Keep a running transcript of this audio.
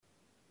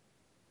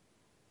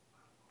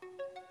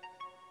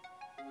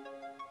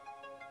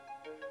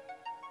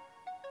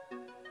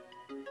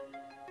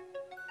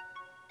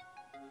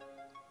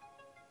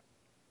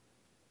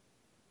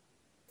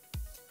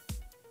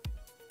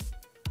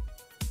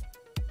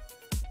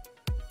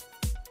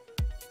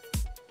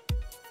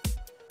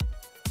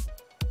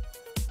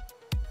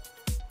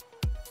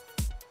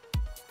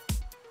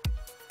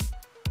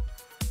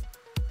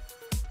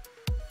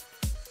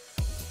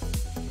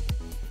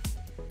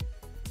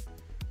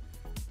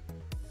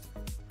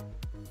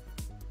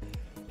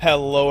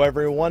Hello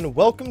everyone,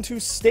 welcome to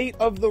State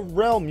of the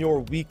Realm, your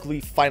weekly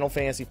Final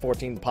Fantasy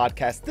XIV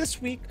podcast.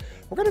 This week,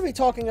 we're going to be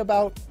talking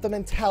about the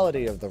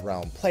mentality of the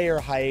realm, player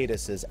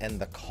hiatuses, and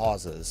the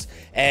causes.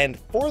 And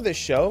for this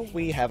show,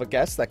 we have a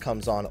guest that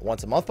comes on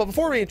once a month, but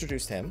before we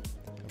introduce him,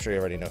 I'm sure you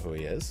already know who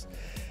he is.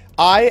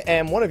 I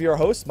am one of your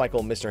hosts,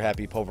 Michael Mr.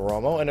 Happy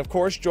Poveromo, and of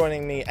course,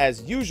 joining me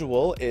as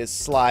usual is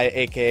Sly,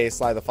 aka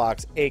Sly the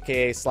Fox,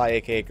 aka Sly,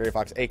 aka Gray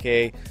Fox,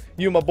 aka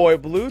you, my boy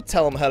Blue.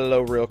 Tell him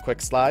hello real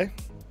quick, Sly.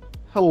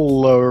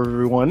 Hello,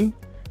 everyone.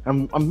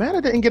 I'm mad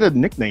I didn't get a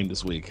nickname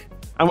this week.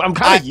 I'm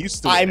kind of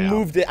used to it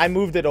now. I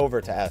moved it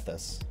over to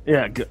Ethos.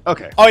 Yeah, good.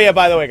 Okay. Oh yeah,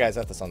 by the way, guys,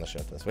 Ethos on the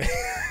show this week.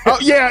 Oh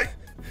yeah.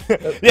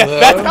 Yeah,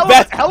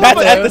 that's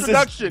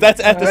introduction.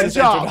 That's Ethos'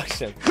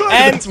 introduction. Good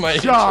And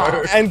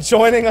job. and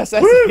joining us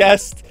as a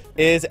guest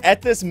is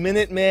Ethos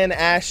Minuteman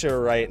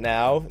Asher right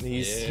now.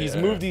 He's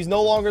moved. He's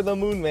no longer the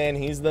Moon Man.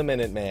 He's the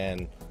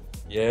Minuteman.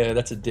 Yeah,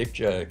 that's a dick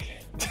joke.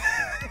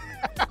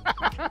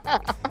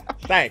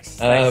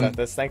 Thanks,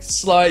 Ethos. Thanks.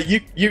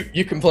 Sly,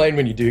 you complain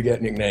when you do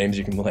get nicknames.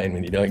 You complain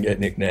when you don't get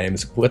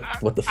nicknames. What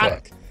the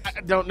fuck? I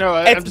don't know.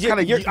 I'm just kind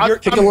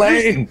of. Pick a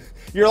lane.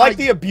 You're like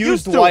the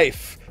abused used to-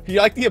 wife.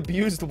 You're like the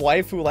abused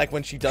wife who, like,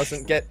 when she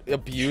doesn't get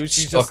abused,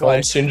 she's just Stockholm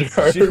like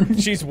syndrome.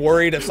 she's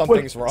worried if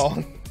something's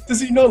wrong.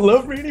 Does he not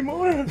love me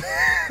anymore?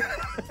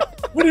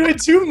 What did I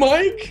do,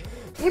 Mike?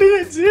 What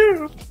did I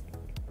do?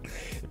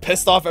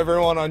 Pissed off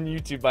everyone on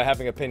YouTube by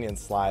having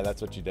opinions, Sly.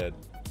 That's what you did.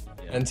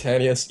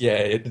 Antanius, yeah,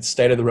 it's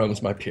State of the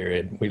Realm's my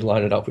period. We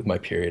line it up with my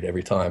period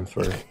every time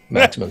for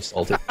maximum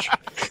saltage.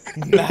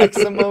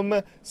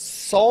 Maximum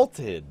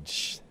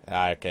saltage.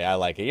 Okay, I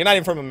like it. You're not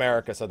even from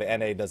America, so the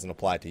NA doesn't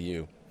apply to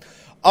you.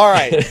 All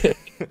right.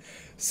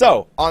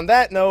 So, on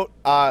that note,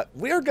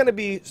 we are going to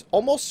be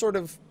almost sort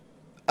of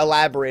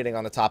elaborating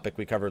on the topic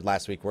we covered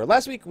last week, where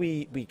last week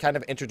we kind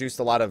of introduced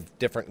a lot of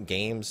different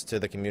games to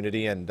the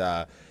community, and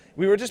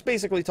we were just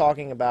basically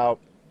talking about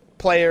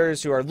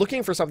players who are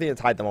looking for something to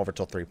tide them over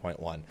till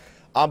 3.1.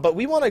 But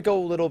we want to go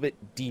a little bit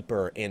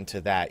deeper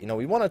into that. You know,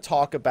 we want to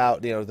talk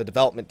about, you know, the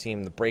development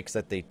team, the breaks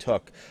that they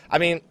took. I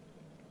mean,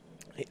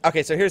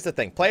 okay, so here's the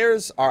thing.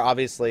 Players are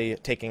obviously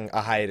taking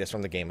a hiatus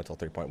from the game until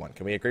 3.1.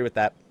 Can we agree with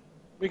that?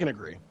 We can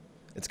agree.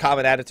 It's a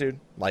common attitude.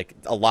 Like,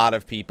 a lot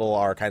of people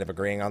are kind of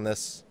agreeing on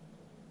this.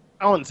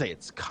 I wouldn't say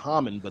it's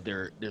common, but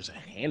there's a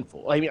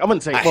handful. I mean, I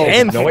wouldn't say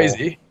handful.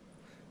 Noisy.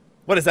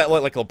 What is that,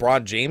 like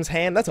LeBron James'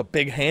 hand? That's a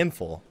big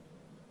handful.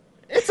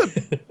 It's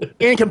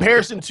in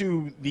comparison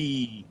to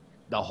the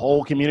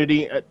whole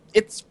community,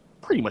 it's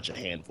pretty much a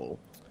handful.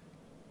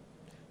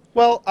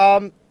 Well,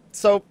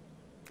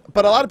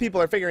 but a lot of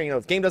people are figuring, you know,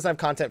 if the game doesn't have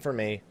content for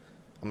me,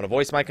 I'm going to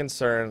voice my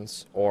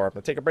concerns, or I'm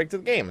going to take a break to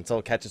the game until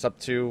it catches up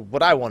to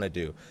what I want to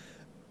do.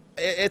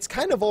 It's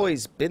kind of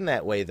always been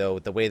that way, though,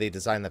 the way they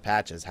design the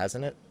patches,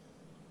 hasn't it?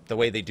 The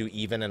way they do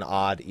even and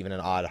odd,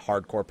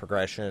 hardcore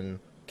progression,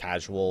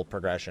 casual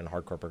progression,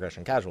 hardcore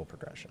progression, casual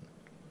progression.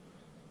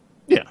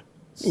 Yeah.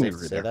 Safe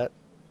to say that?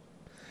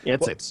 Yeah,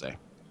 it's safe to say.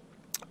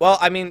 Well,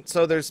 I mean,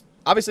 so there's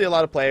obviously a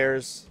lot of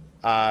players.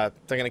 They're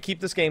going to keep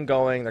this game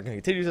going. They're going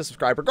to continue to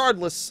subscribe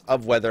regardless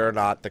of whether or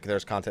not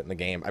there's content in the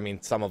game. I mean,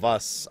 some of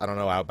us, I don't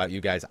know how about you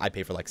guys, I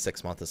pay for like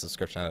 6 months of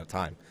subscription at a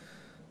time.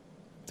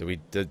 Do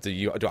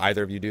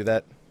either of you do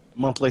that?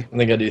 Monthly. I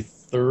think I do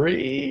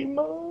 3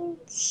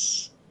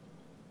 months.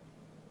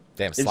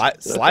 Damn,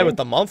 Sly with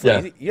the monthly.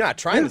 Yeah. You're not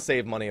trying to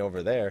save money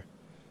over there.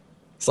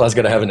 Sly's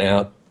got to have an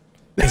out.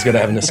 He's got to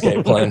have an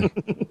escape plan.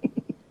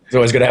 He's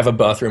always got to have a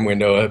bathroom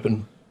window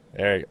open.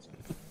 There you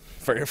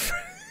go.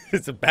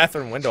 It's a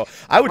bathroom window.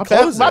 I would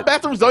close it. My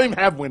bathrooms don't even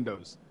have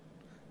windows.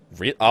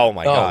 Oh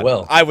my god.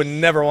 Well. I would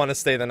never want to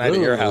stay the night at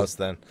your Ooh. house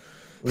then.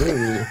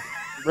 Ooh.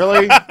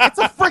 Really? It's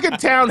a freaking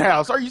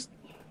townhouse. Are you?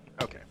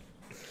 Okay.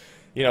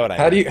 You know what I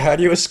mean. How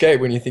do you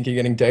escape when you think you're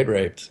getting date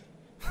raped?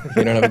 If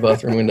you don't have a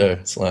bathroom window,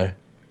 Sly.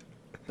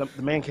 The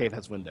man cave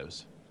has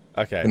windows.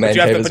 Okay. The man But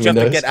you have cave to has get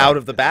windows? out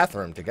of the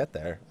bathroom to get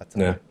there. That's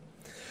No.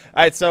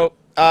 All right, so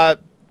a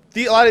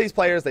lot of these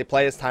players, they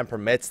play as time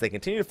permits. They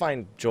continue to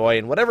find joy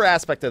in whatever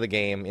aspect of the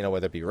game, you know,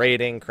 whether it be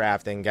raiding,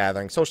 crafting,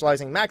 gathering,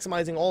 socializing,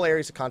 maximizing all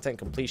areas of content,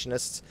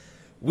 completionists.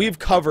 We've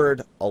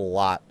covered a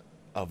lot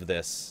of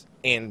this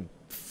in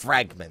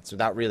fragments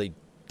without really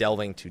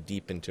delving too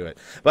deep into it.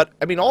 But,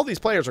 I mean, all these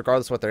players,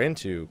 regardless of what they're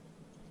into,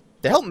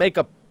 they help make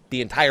up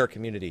the entire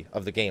community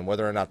of the game,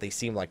 whether or not they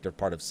seem like they're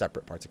part of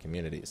separate parts of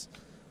communities.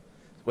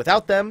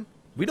 Without them,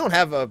 we don't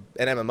have an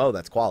MMO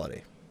that's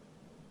quality.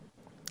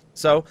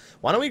 So,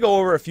 why don't we go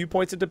over a few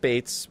points of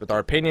debates with our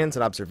opinions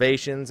and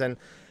observations, and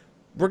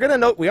we're going to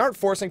note we aren't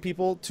forcing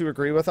people to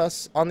agree with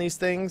us on these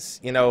things.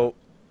 You know,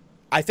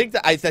 I think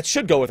that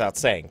should go without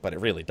saying, but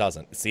it really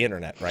doesn't. It's the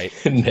internet, right?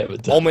 It never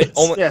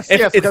does. Yes,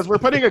 because we're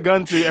putting a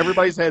gun to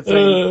everybody's head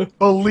saying,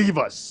 believe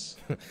us.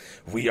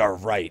 We are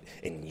right,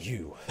 and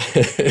you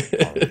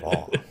are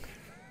wrong.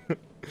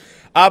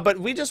 But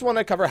we just want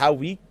to cover how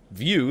we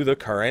view the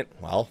current,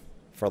 well,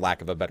 for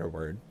lack of a better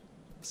word,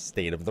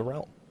 state of the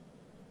realm.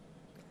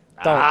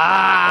 Don't.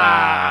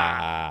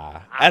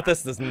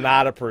 Ethos does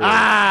not approve.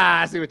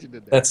 I see what you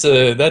did there.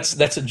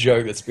 That's a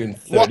joke that's been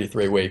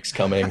 33 weeks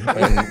coming.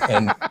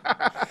 And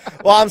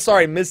Well, I'm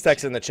sorry,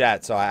 Miztek's in the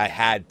chat, so I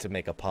had to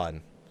make a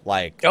pun.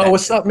 Like, oh,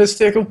 what's up, Miss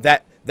Tickle?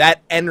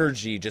 That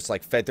energy just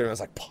like fed through. And I was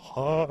like,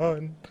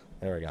 pun.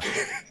 There we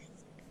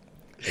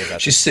go.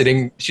 She's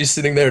sitting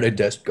there at her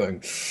desk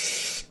going,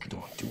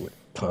 "Don't do it,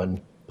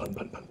 pun, pun,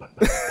 pun, pun, pun,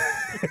 pun."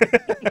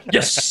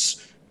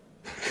 Yes.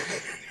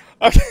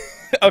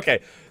 Okay.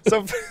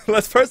 So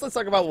let's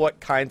talk about what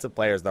kinds of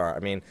players there are. I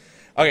mean,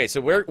 okay,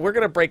 so we're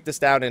gonna break this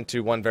down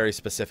into one very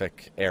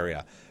specific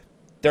area.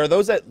 There are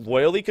those that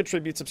loyally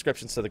contribute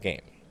subscriptions to the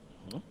game.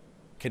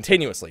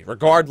 Continuously,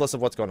 regardless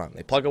of what's going on.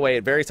 They plug away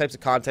at various types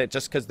of content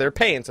just because they're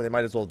paying, so they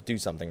might as well do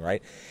something,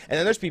 right? And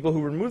then there's people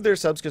who remove their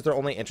subs because they're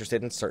only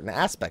interested in certain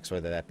aspects,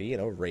 whether that be,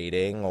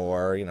 rating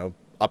or,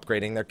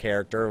 upgrading their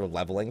character or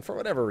leveling for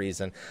whatever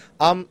reason.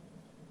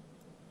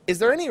 Is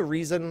there any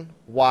reason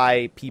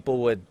why people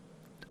would,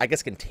 I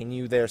guess,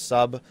 continue their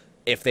sub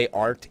if they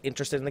aren't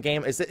interested in the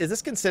game? Is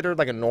this considered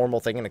like a normal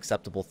thing, an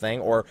acceptable thing?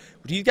 Or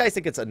do you guys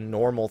think it's a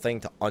normal thing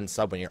to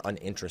unsub when you're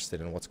uninterested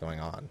in what's going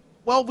on?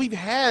 Well, we've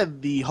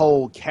had the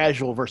whole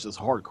casual versus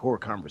hardcore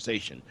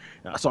conversation,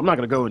 so I'm not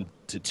going to go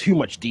into too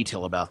much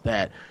detail about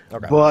that.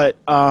 Okay. But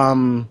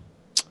I've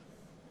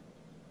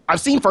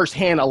seen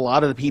firsthand a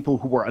lot of the people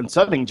who are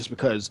unsubbing just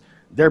because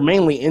they're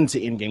mainly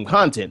into in-game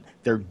content.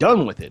 They're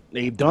done with it.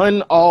 They've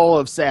done all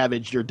of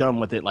Savage. They're done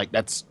with it. Like,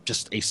 that's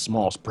just a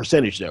small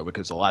percentage there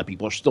because a lot of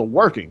people are still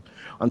working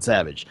on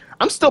Savage.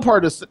 I'm still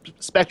part of the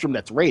spectrum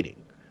that's raiding.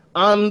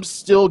 I'm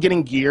still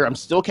getting gear. I'm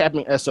still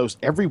capping SOs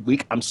every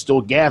week. I'm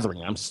still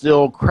gathering. I'm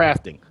still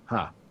crafting.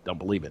 Don't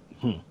believe it.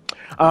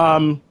 I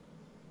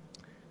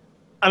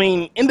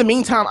mean, in the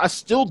meantime, I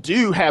still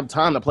do have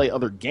time to play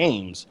other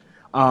games.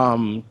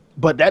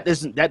 But that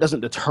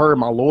doesn't deter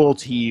my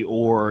loyalty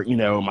or,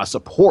 my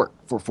support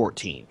for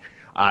 14.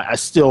 I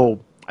still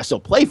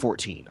play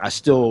 14. I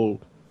still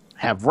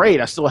have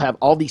raid. I still have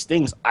all these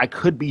things I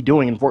could be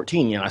doing in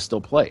 14, and I still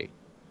play.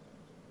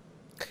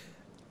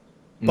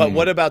 But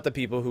what about the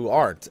people who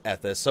aren't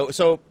Ethos?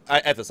 So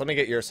Ethos, let me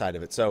get your side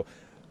of it. So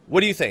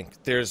what do you think?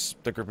 There's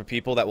the group of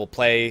people that will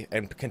play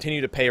and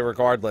continue to pay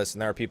regardless,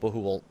 and there are people who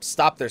will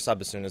stop their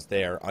sub as soon as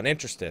they're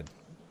uninterested.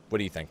 What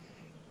do you think?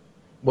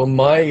 Well,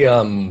 my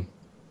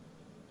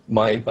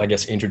I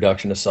guess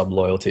introduction to sub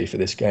loyalty for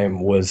this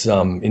game was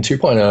in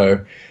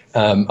 2.0.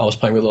 I was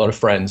playing with a lot of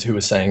friends who were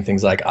saying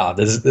things like,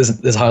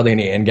 there's hardly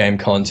any end game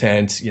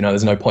content.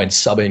 There's no point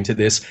subbing to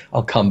this.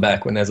 I'll come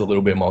back when there's a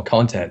little bit more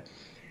content.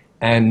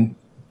 And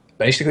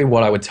basically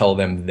what I would tell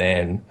them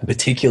then,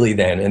 particularly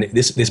then, and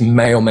this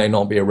may or may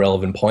not be a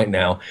relevant point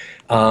now,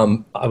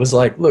 I was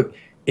like, look,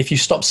 if you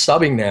stop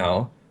subbing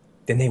now,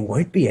 then there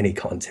won't be any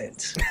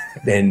content.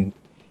 Then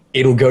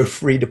it'll go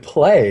free to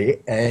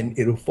play and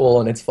it'll fall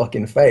on its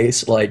fucking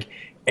face like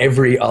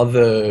every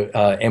other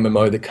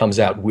MMO that comes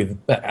out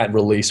at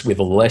release with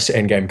less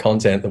endgame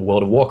content than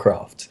World of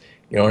Warcraft.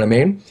 You know what I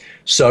mean?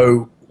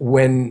 So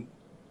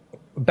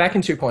back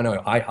in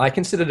 2.0, I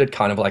considered it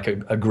kind of like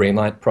a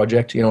Greenlight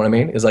project, you know what I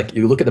mean? It's like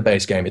you look at the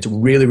base game, it's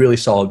really, really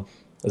solid.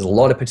 There's a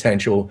lot of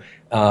potential.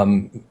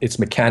 It's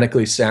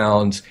mechanically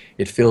sound.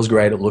 It feels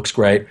great. It looks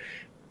great.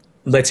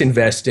 Let's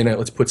invest in it.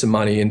 Let's put some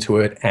money into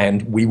it,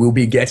 and we will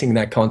be getting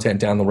that content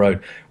down the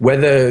road.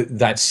 Whether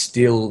that's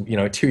still,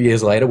 2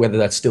 years later, whether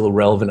that's still a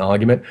relevant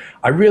argument,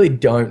 I really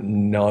don't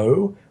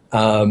know.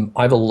 I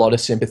have a lot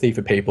of sympathy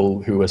for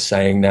people who are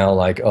saying now,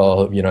 like,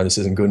 this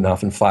isn't good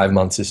enough and 5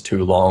 months is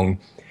too long.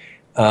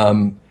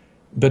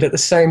 But at the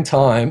same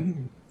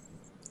time,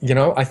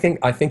 I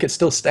think it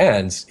still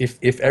stands.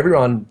 If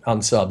everyone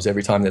unsubs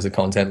every time there's a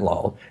content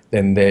lull,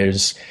 then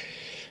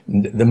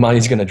the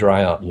money's going to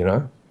dry up,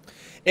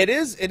 It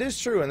is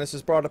true, and this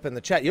is brought up in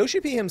the chat.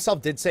 Yoshi P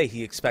himself did say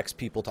he expects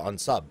people to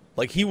unsub.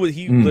 Like, he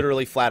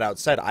literally flat out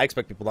said, I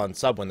expect people to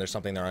unsub when there's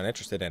something they're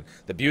uninterested in.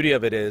 The beauty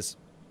of it is,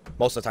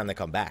 most of the time they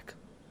come back.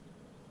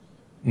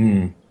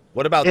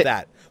 What about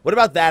that? What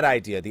about that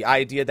idea? The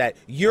idea that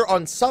you're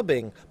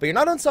unsubbing, but you're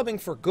not unsubbing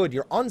for good.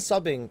 You're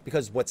unsubbing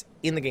because what's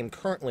in the game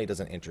currently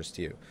doesn't interest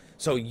you.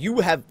 So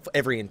you have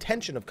every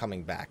intention of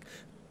coming back.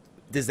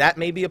 Does that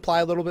maybe apply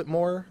a little bit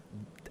more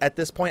at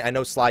this point? I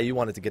know, Sly, you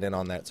wanted to get in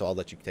on that, so I'll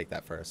let you take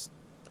that first.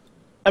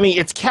 I mean,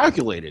 it's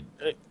calculated.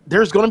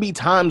 There's going to be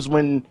times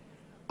when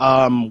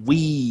when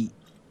we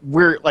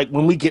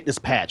get this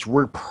patch,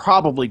 we're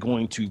probably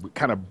going to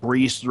kind of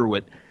breeze through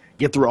it,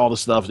 get through all the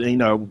stuff,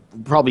 and,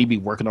 probably be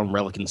working on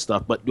Relic and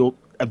stuff, but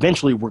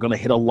eventually we're going to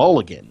hit a lull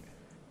again.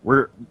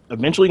 We're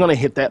eventually going to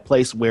hit that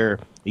place where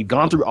we've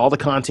gone through all the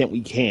content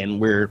we can.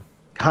 We're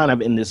kind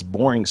of in this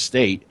boring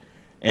state,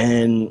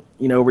 and,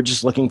 we're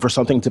just looking for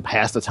something to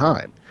pass the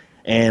time.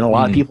 And a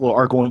lot of people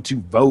are going to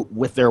vote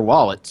with their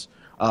wallets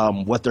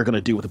what they're going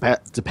to do to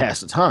pass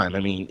the time.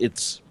 I mean,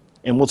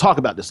 and we'll talk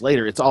about this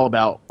later, it's all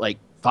about, like,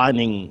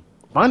 finding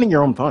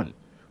your own fun,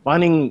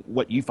 finding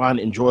what you find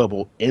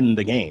enjoyable in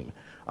the game.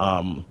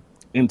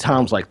 In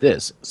times like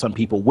this, some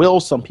people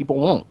will, some people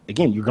won't.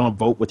 Again, you're going to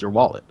vote with your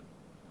wallet.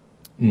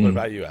 What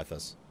about you,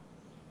 Ethos?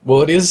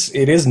 Well, it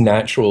is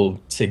natural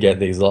to get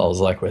these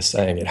lulls, like we're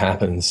saying. It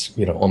happens,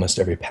 almost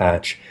every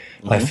patch.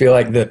 I feel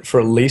like that for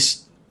at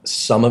least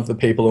some of the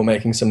people who are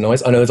making some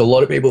noise. I know there's a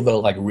lot of people that are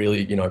like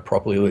really,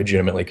 properly,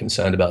 legitimately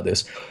concerned about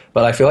this.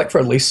 But I feel like for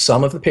at least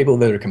some of the people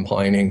that are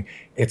complaining,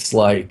 it's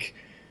like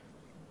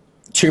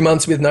 2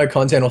 months with no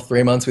content or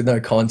 3 months with no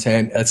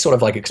content. It's sort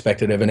of like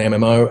expected of an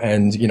MMO.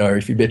 And,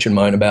 if you bitch and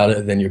moan about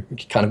it, then you're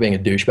kind of being a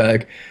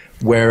douchebag.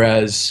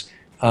 Whereas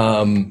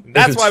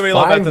that's why we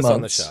love this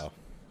on the show.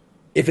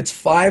 If it's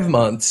 5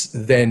 months,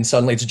 then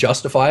suddenly it's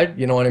justified.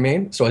 You know what I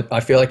mean? So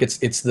I feel like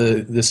it's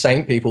the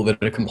same people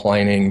that are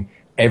complaining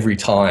every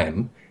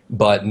time,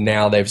 but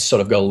now they've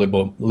sort of got a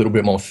little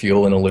bit more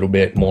fuel and a little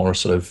bit more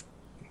sort of,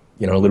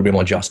 a little bit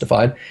more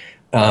justified.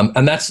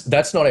 And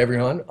that's not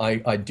everyone.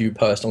 I do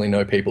personally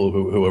know people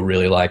who are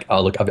really like,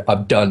 oh look,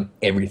 I've done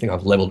everything,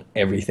 I've leveled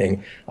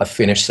everything, I've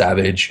finished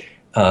Savage.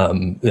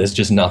 There's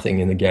just nothing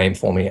in the game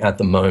for me at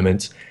the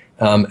moment,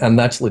 and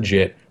that's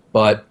legit.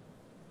 But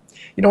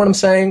you know what I'm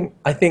saying?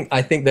 I think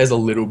there's a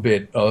little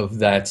bit of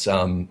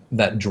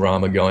that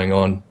drama going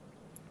on.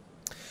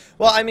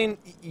 Well, I mean,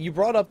 you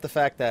brought up the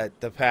fact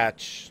that the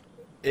patch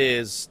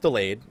is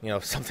delayed.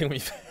 Something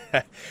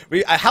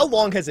how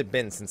long has it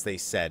been since they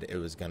said it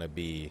was going to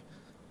be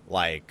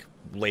like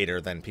later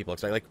than people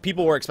expect? Like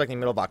people were expecting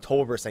middle of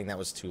October, saying that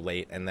was too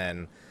late, and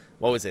then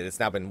what was it? It's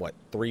now been what,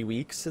 3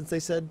 weeks since they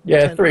said?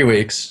 Yeah, 3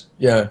 weeks.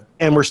 Yeah,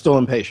 and we're still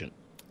impatient.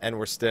 And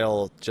we're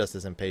still just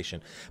as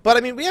impatient. But,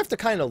 I mean, we have to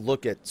kind of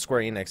look at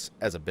Square Enix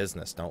as a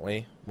business, don't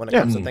we, when it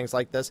comes to things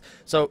like this?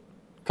 So,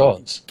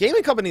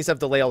 gaming companies have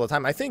delay all the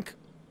time. I think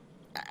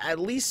at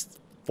least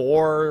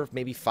 4,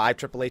 maybe 5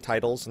 AAA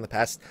titles in the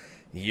past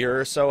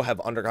year or so have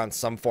undergone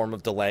some form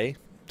of delay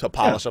to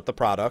polish up the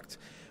product.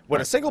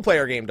 When a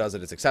single-player game does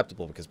it, it's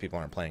acceptable because people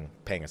aren't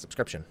paying a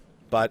subscription.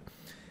 But,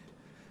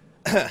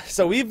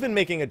 so we've been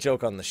making a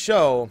joke on the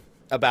show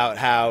about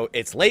how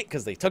it's late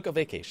because they took a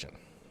vacation.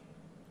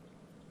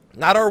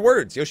 Not our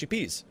words, Yoshi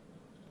P's.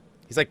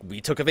 He's like, we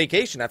took a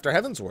vacation after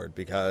Heaven's Word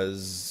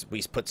because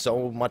we put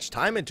so much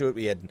time into it,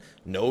 we had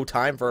no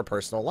time for a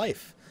personal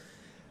life.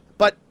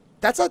 But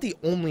that's not the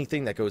only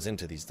thing that goes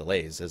into these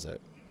delays, is it?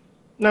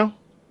 No.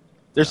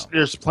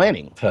 There's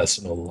planning.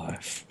 Personal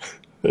life.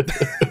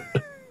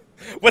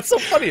 What's so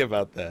funny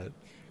about that?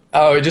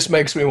 Oh, it just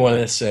makes me want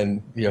to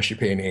send Yoshi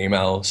P an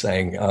email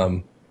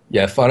saying,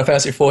 yeah, Final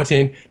Fantasy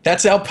 14,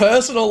 that's our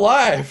personal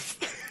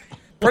life.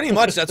 Pretty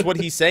much, that's what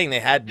he's saying. They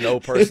had no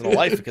personal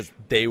life because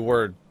they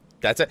were.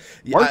 That's it.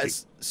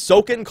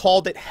 Soken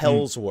called it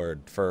Hell's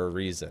Word for a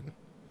reason.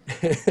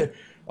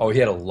 Oh, he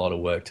had a lot of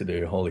work to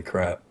do. Holy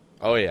crap.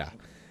 Oh yeah,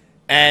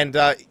 and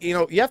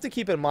you have to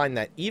keep in mind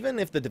that even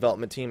if the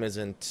development team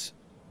isn't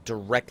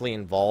directly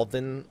involved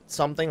in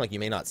something, like you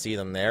may not see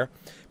them there,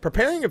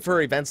 preparing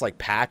for events like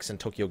PAX and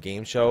Tokyo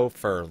Game Show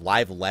for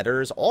live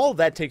letters, all of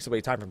that takes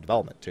away time from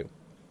development too.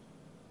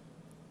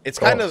 It's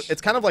kind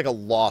of like a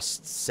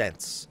lost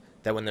sense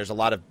that when there's a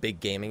lot of big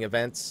gaming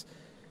events,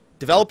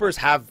 developers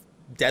have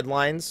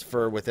deadlines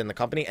for within the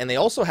company, and they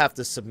also have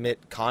to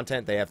submit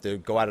content. They have to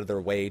go out of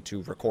their way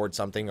to record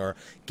something or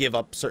give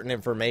up certain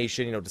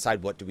information,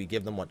 decide what do we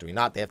give them, what do we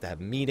not. They have to have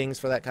meetings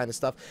for that kind of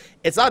stuff.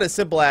 It's not as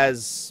simple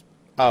as,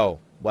 oh,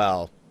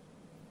 well,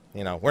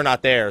 we're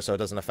not there, so it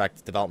doesn't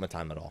affect development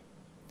time at all.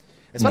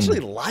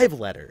 Especially live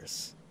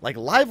letters. Like,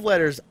 live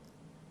letters,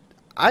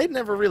 I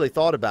never really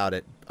thought about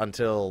it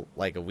until,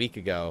 like, a week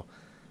ago.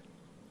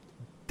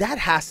 That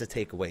has to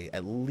take away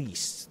at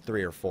least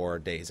 3 or 4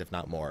 days, if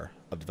not more,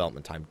 of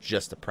development time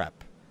just to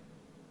prep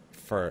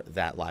for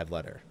that live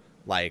letter.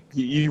 Like,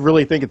 you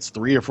really think it's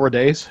 3 or 4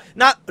 days?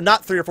 Not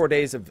 3 or 4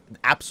 days of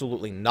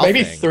absolutely nothing.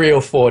 Maybe 3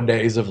 or 4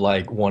 days of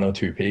like 1 or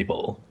 2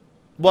 people.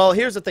 Well,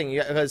 here's the thing,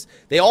 because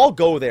they all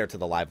go there to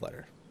the live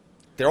letter.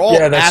 They're all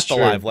at the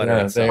live letter.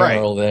 Yeah, they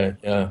are all there.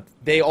 Yeah.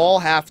 They all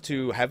have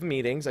to have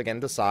meetings, again,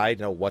 decide,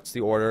 what's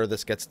the order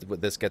this gets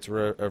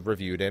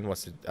reviewed in,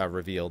 what's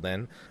revealed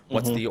in,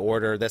 what's the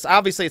order this.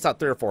 Obviously, it's not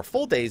 3 or 4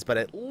 full days, but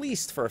at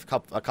least for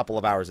a couple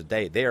of hours a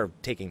day, they are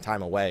taking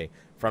time away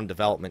from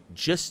development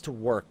just to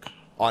work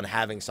on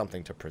having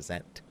something to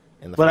present.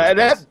 But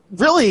that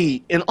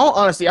really, in all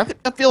honesty,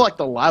 I feel like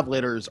the live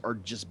letters are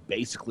just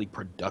basically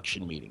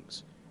production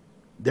meetings.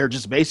 They're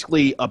just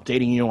basically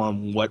updating you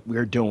on what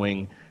we're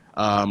doing,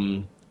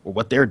 or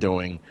what they're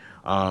doing,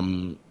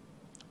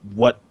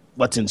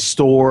 what's in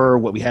store,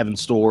 what we have in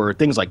store,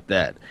 things like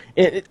that.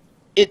 It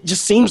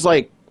just seems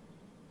like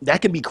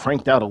that could be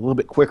cranked out a little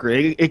bit quicker.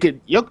 They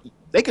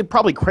could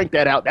probably crank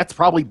that out. That's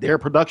probably their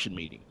production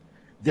meeting.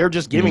 They're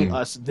just giving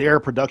us their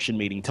production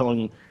meeting,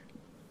 telling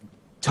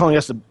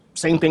us the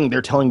same thing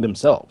they're telling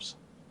themselves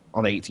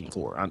on the 18th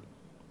floor.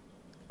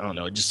 I don't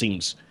know. It just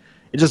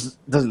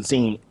doesn't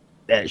seem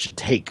that it should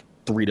take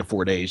 3 to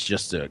 4 days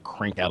just to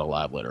crank out a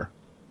live letter.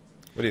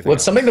 What do you think? Well,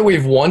 it's something that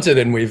we've wanted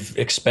and we've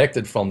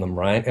expected from them,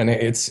 right? And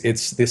it's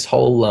this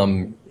whole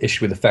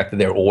issue with the fact that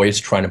they're always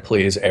trying to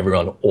please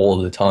everyone all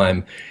the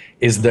time,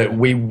 is that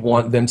we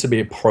want them to be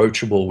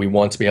approachable. We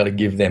want to be able to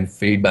give them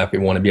feedback. We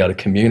want to be able to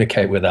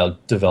communicate with our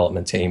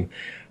development team.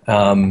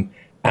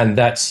 And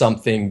that's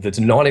something that's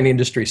not an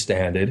industry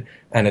standard,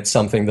 and it's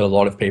something that a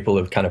lot of people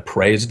have kind of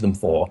praised them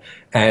for.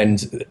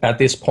 And at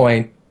this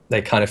point,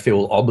 they kind of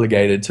feel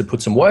obligated to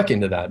put some work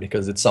into that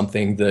because it's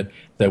something that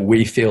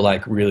we feel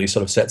like really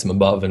sort of sets them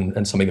above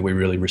and something that we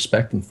really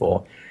respect them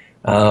for.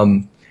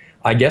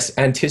 I guess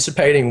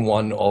anticipating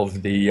one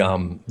of the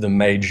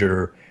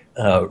major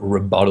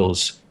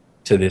rebuttals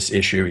to this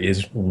issue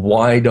is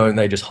why don't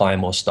they just hire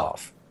more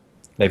staff?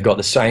 They've got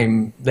the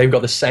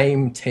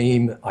same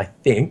team, I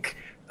think,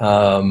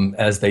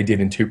 as they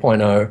did in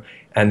 2.0,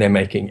 and they're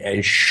making a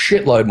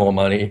shitload more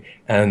money,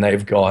 and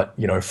they've got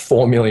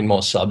 4 million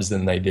more subs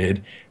than they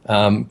did.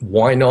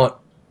 Why not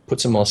put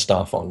some more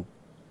staff on?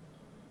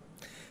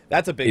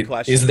 That's a big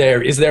question. Is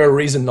there a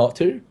reason not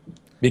to?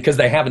 Because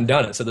they haven't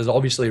done it, so there's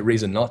obviously a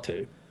reason not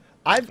to.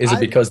 Is it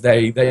because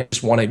they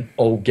just want to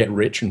all get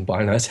rich and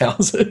buy nice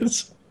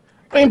houses?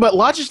 I mean, but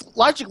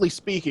logically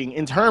speaking,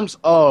 in terms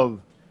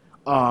of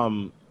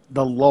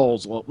the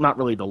lulls, well, not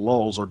really the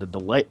lulls or the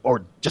delay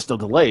or just the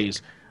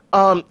delays,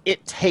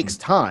 it takes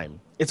time.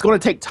 It's going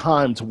to take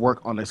time to work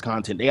on this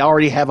content. They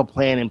already have a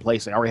plan in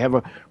place. They already have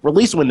a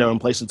release window in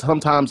place, and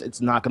sometimes it's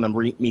not going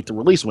to meet the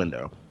release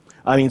window.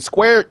 I mean,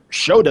 Square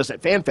showed us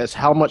at FanFest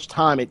how much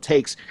time it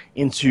takes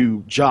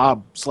into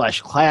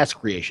job/class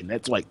creation.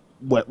 That's like,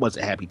 what was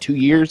it, Happy? 2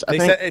 years, I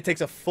think? Said it takes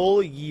a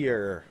full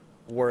year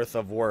worth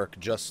of work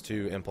just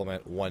to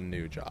implement one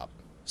new job.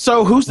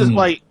 So who's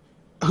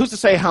to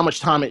say how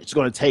much time it's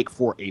going to take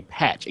for a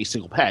patch, a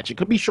single patch? It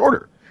could be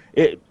shorter.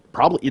 It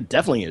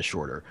definitely is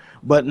shorter.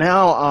 But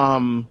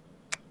now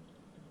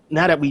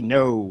that we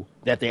know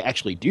that they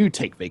actually do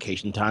take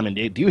vacation time and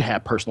they do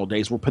have personal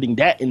days, we're putting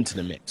that into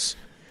the mix.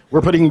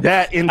 We're putting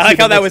that into. I like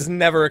how that was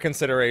never a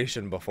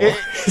consideration before.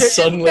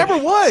 It never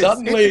was.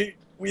 Suddenly,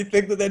 we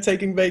think that they're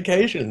taking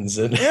vacations,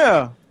 and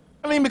yeah,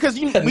 I mean, because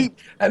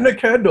hadn't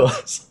occurred to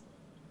us.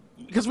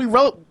 Because we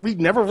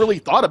never really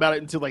thought about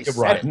it until they said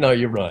right. it. No,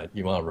 you're right.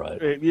 You are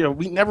right.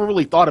 We never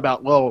really thought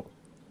about, well,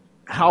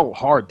 how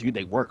hard do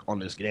they work on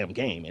this damn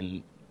game,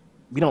 and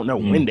we don't know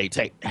when they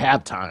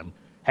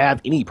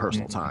have any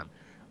personal time.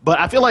 But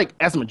I feel like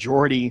as a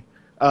majority,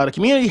 the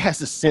community has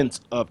this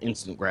sense of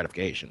instant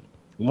gratification.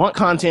 We want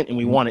content and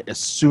we want it as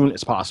soon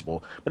as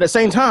possible. But at the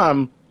same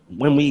time,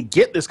 when we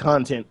get this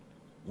content,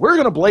 we're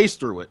going to blaze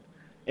through it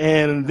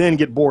and then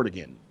get bored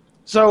again.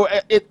 So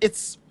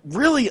it's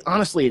really,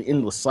 honestly, an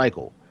endless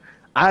cycle.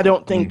 I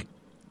don't think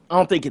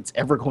it's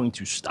ever going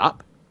to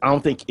stop. I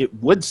don't think it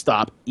would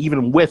stop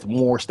even with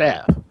more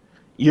staff.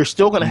 You're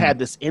still going to have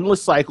this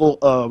endless cycle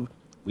of,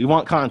 we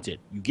want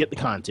content. You get the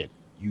content.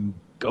 You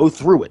go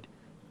through it.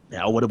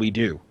 Now what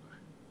do?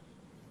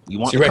 You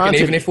want so you reckon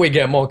content. even if we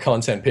get more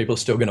content, people are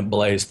still going to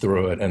blaze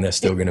through it, and they're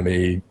still going to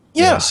be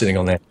sitting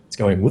on there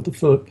going, what the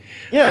fuck?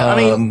 Yeah, I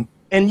mean,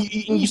 and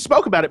you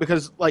spoke about it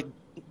because, like,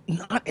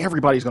 not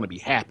everybody's going to be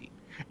happy.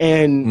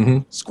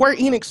 And Square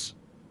Enix,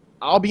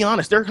 I'll be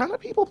honest, they're kind of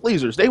people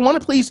pleasers. They want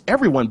to please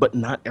everyone, but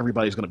not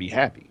everybody's going to be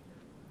happy.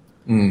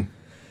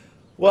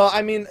 Well,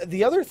 I mean,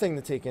 the other thing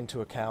to take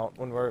into account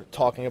when we're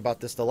talking about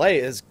this delay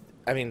is,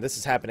 I mean, this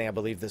is happening, I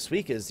believe, this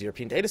week, is the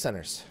European data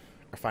centers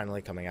are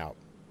finally coming out.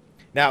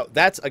 Now,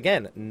 that's,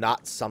 again,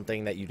 not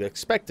something that you'd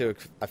expect to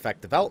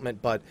affect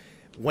development, but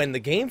when the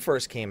game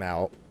first came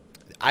out,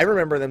 I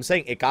remember them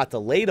saying it got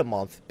delayed a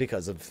month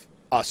because of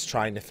us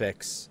trying to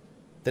fix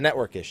the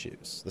network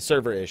issues, the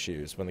server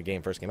issues when the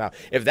game first came out.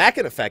 If that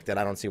could affect it,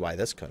 I don't see why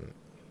this couldn't.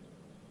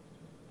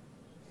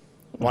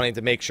 Wanting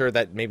to make sure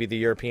that maybe the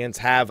Europeans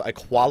have a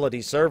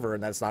quality server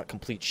and that's not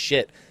complete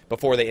shit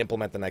before they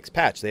implement the next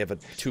patch. They have a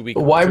 2-week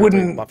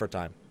buffer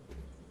time.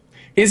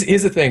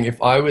 Here's the thing.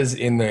 If I was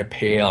in their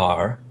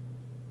PR,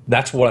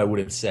 that's what I would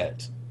have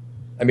said.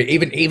 I mean,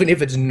 even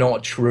if it's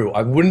not true,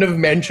 I wouldn't have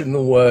mentioned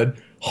the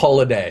word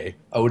holiday.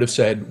 I would have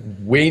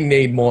said, we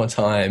need more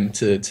time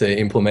to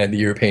implement the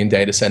European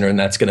data center, and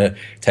that's going to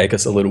take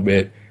us a little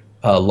bit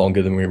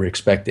longer than we were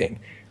expecting.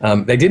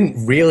 They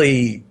didn't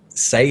really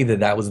say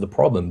that was the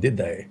problem, did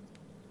they?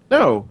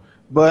 No,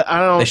 but I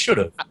don't. They should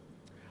have.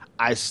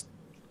 I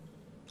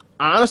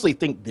honestly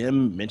think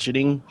them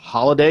mentioning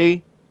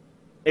holiday,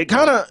 it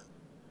kind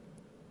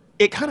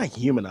of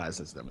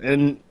humanizes them,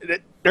 and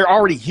they're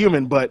already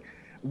human. But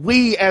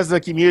we, as a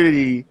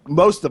community,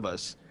 most of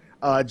us,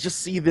 just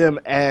see them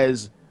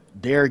as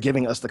they're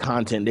giving us the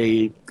content.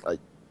 They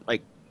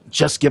like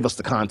just give us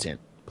the content,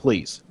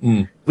 please.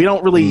 We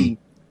don't really.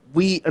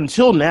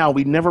 Until now,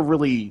 we never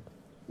really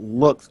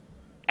looked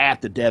at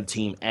the dev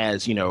team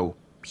as,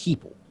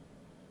 people,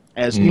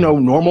 as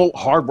normal,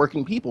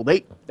 hardworking people.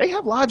 They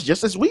have lives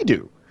just as we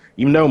do,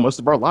 even though most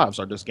of our lives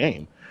are this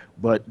game.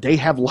 But they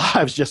have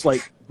lives just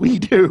like we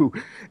do,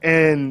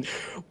 and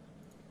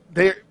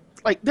they're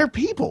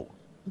people.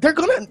 They're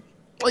gonna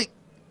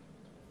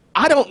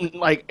I don't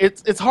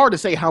It's hard to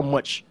say how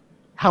much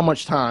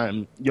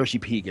time Yoshi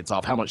P gets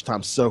off, how much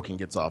time Soken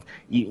gets off.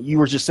 You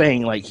were just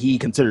saying he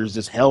considers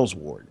this Hell's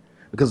Ward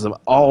because of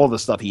all the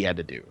stuff he had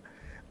to do.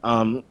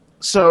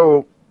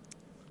 So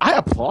I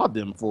applaud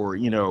them for,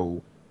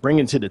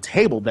 bringing to the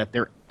table that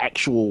they're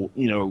actual,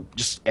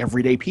 just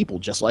everyday people,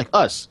 just like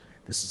us.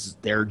 This is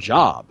their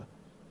job.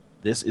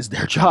 This is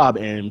their job,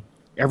 and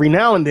every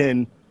now and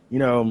then, you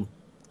know,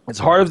 as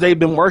hard as they've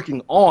been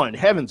working on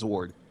Heaven's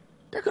Ward,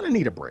 they're gonna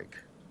need a break.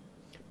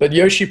 But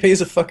Yoshi P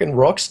is a fucking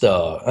rock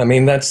star. I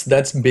mean,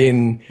 that's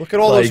been Look at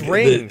all those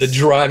rings. The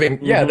driving,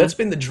 yeah, that's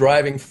been the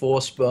driving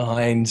force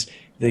behind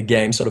the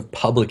game's sort of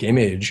public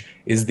image.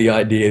 Is the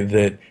idea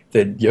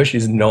that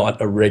Yoshi's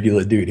not a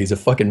regular dude. He's a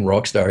fucking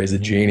rock star. He's a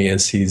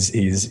genius.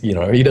 He's you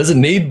know, he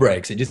doesn't need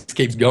breaks. He just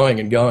keeps going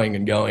and going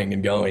and going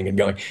and going and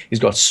going. He's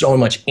got so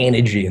much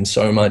energy and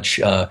so much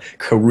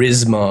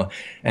charisma.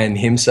 And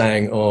him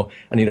saying, "Oh,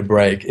 I need a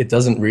break," it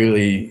doesn't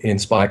really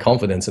inspire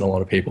confidence in a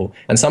lot of people.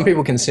 And some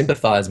people can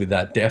sympathize with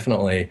that,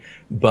 definitely.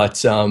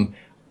 But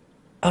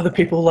other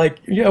people like,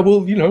 yeah,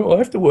 well, you know, I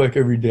have to work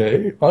every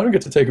day. I don't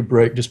get to take a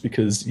break just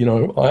because, you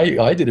know,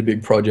 I did a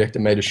big project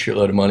and made a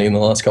shitload of money in the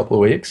last couple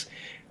of weeks.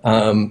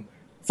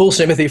 Full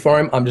sympathy for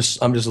him. I'm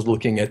just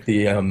looking at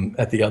the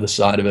other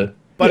side of it.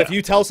 But if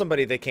you tell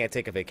somebody they can't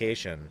take a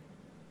vacation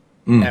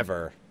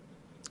ever,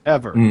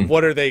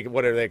 what are they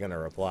going to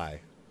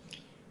reply?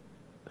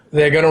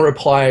 They're going to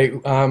reply,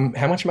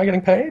 how much am I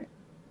getting paid?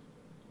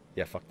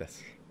 Yeah, fuck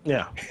this.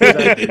 Yeah,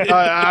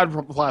 I'd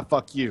reply,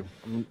 "Fuck you."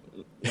 No.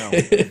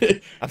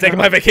 I'm taking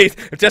my vacation.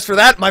 Just for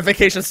that, my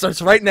vacation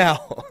starts right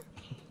now.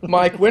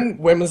 Mike, when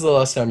was the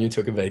last time you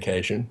took a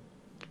vacation?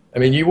 I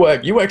mean, you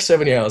work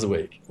 70 hours a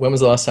week. When was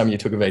the last time you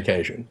took a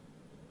vacation?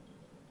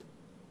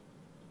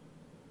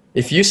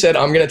 If you said,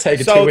 "I'm going to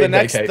take a 2-week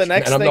vacation and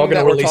I'm not going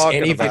to release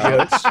any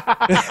videos."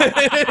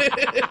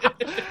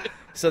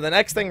 So the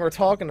next thing we're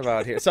talking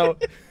about here. So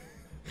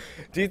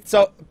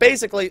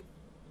basically,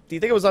 do you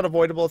think it was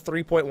unavoidable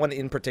 3.1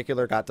 in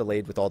particular got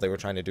delayed with all they were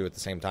trying to do at the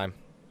same time?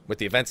 With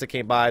the events that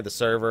came by, the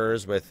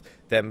servers, with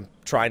them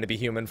trying to be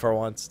human for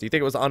once. Do you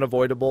think it was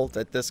unavoidable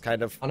that this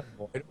kind of...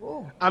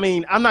 Unavoidable? I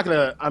mean,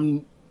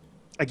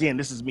 again,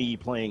 this is me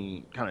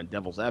playing kind of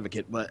devil's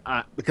advocate, but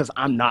because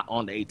I'm not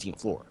on the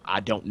 18th floor, I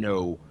don't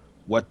know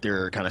what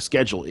their kind of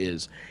schedule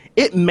is.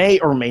 It may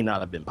or may not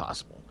have been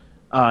possible.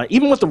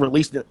 Even with the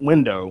release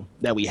window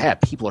that we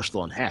had, people are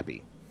still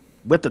unhappy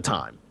with the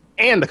time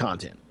and the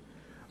content.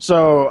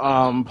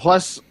 So,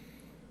 plus,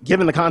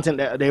 given the content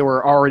that they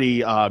were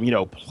already,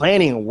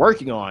 planning and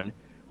working on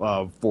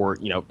for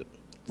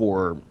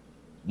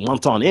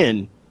months on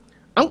end,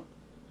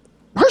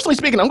 personally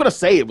speaking, I'm going to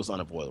say it was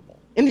unavoidable.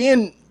 In the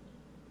end,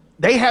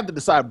 they have to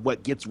decide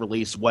what gets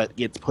released, what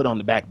gets put on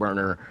the back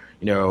burner,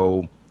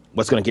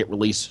 what's going to get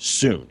released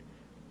soon.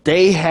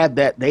 They had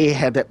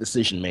that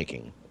decision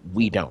making.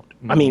 We don't.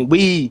 I mean,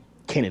 we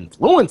can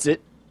influence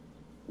it.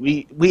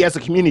 We as a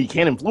community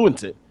can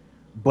influence it,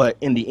 but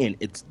in the end,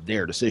 it's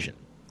their decision.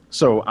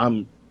 So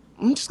I'm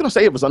just going to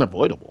say it was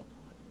unavoidable.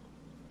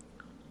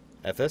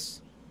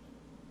 Ethis?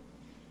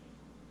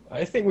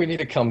 I think we need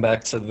to come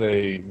back to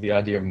the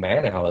idea of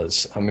man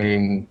hours. I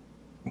mean,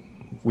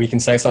 we can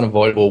say it's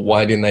unavoidable.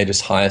 Why didn't they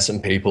just hire some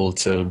people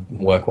to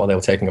work while they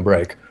were taking a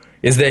break?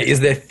 Is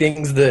there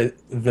things that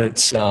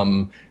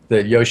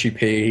Yoshi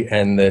P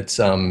and that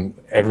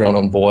everyone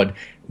on board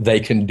they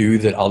can do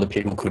that other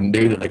people couldn't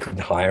do, that they couldn't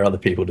hire other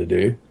people to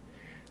do?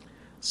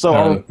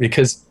 So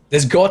because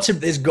there's got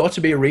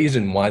to be a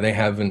reason why they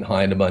haven't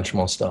hired a bunch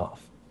more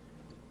staff.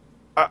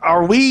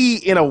 Are we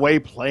in a way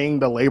playing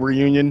the labor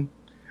union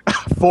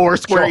for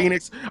Square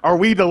Enix? Are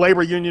we the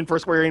labor union for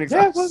Square Enix?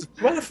 Yeah,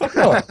 why the fuck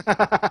not?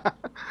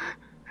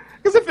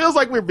 Because it feels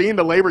like we're being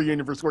the labor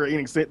union for Square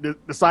Enix,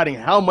 deciding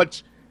how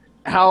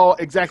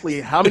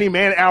exactly how many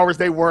man hours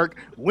they work,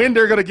 when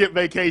they're gonna get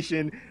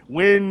vacation,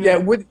 when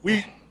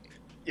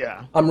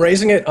I'm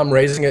raising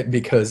it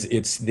because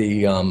it's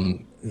the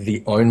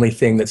only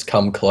thing that's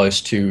come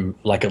close to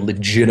like a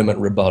legitimate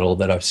rebuttal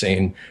that I've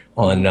seen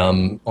on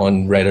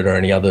Reddit or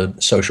any other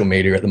social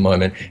media at the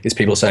moment is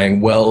people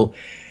saying, well,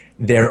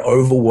 they're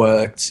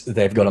overworked,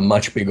 they've got a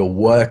much bigger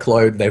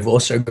workload, they've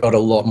also got a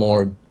lot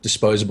more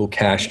disposable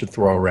cash to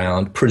throw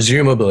around,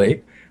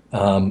 presumably.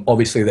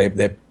 Obviously,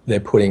 they're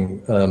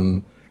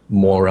putting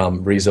more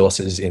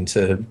resources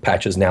into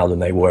patches now than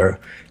they were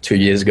 2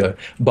 years ago.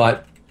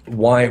 But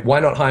why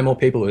not hire more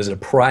people? Is it a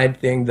pride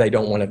thing? They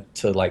don't want it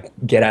to like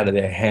get out of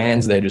their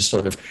hands. They're just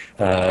sort of,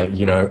 are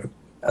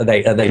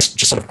they just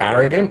sort of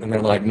arrogant? And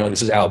they're like, no,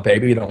 this is our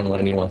baby. We don't want to let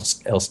anyone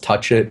else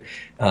touch it.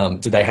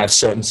 Do they have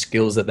certain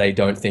skills that they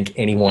don't think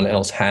anyone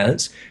else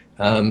has?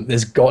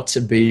 There's got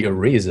to be a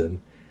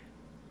reason.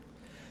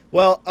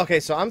 Well, okay,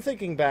 so I'm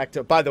thinking back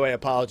to... By the way,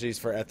 apologies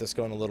for Ethis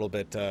going a little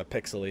bit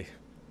pixely.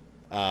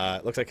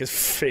 Looks like his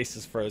face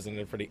is frozen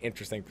in a pretty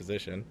interesting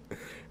position.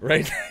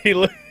 Right?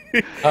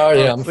 Oh,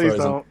 yeah, I'm frozen.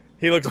 Don't.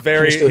 He looks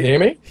very... Can you still hear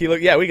me?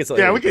 Yeah, we can still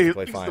hear you. We can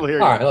fine. still hear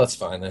you. All right, that's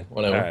fine then.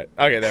 Whatever. All right.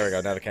 Okay, there we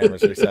go. Now the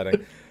camera's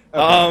resetting.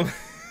 So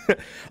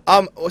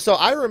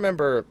I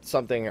remember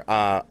something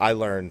I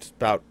learned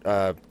about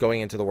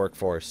going into the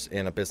workforce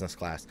in a business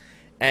class.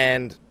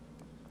 And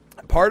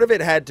part of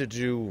it had to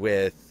do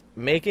with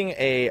making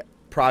a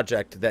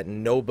project that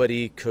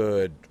nobody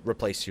could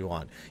replace you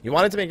on. You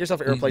wanted to make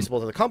yourself irreplaceable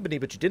to the company,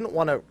 but you didn't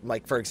want to,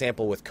 like, for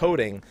example, with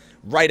coding,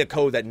 write a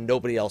code that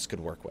nobody else could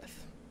work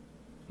with.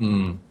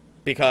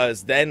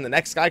 because then the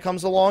next guy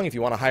comes along. If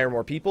you want to hire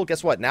more people,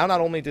 guess what? Now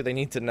not only do they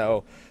need to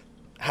know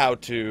how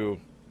to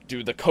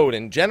do the code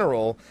in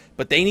general,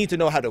 but they need to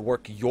know how to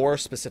work your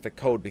specific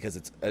code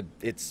because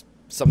it's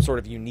some sort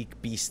of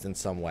unique beast in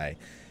some way.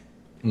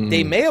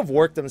 They may have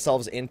worked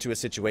themselves into a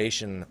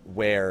situation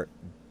where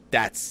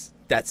that's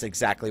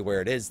exactly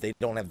where it is. They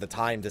don't have the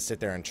time to sit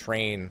there and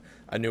train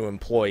a new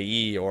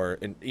employee or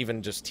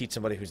even just teach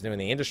somebody who's new in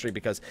the industry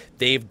because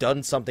they've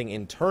done something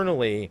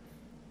internally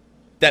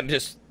that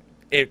just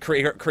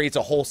creates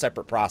a whole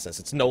separate process.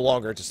 It's no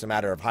longer just a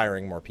matter of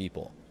hiring more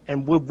people.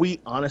 And would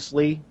we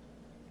honestly,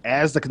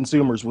 as the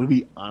consumers, would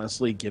we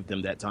honestly give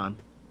them that time?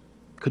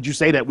 Could you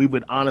say that we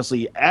would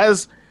honestly,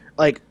 as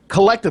like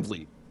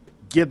collectively,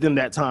 give them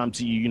that time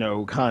to, you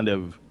know, kind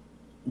of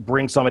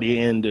bring somebody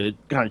in to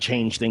kind of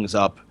change things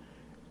up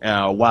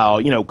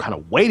while, you know, kind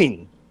of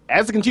waiting,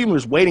 as the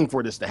consumers waiting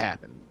for this to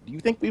happen? Do you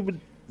think we would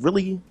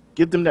really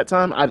give them that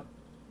time? I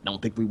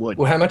don't think we would.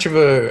 Well, how much of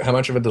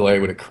a delay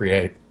would it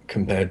create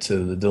compared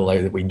to the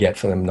delay that we get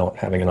for them not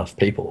having enough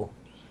people?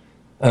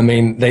 I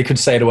mean, they could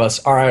say to us,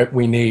 all right,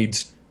 we need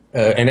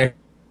train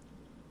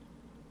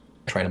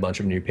a bunch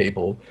of new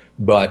people,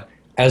 but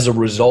as a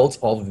result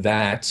of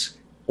that,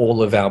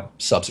 all of our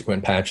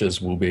subsequent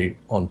patches will be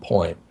on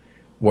point.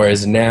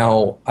 Whereas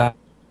now, that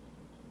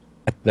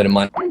it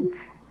might...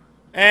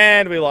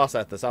 And we lost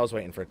Ethos. I was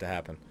waiting for it to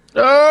happen.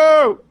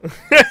 Oh!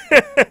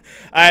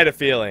 I had a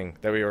feeling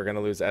that we were going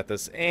to lose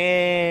Ethos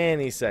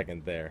any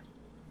second there.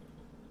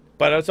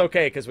 But it's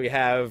okay because we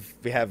have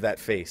that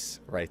face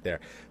right there.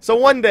 So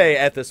one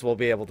day Ethos will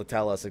be able to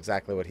tell us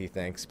exactly what he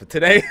thinks. But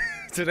today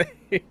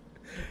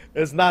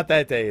is not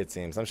that day, it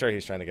seems. I'm sure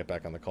he's trying to get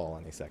back on the call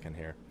any second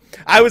here.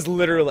 I was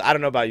literally, I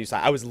don't know about you, Si,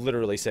 I was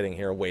literally sitting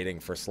here waiting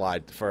for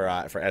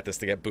Ethos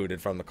to get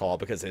booted from the call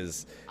because it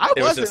was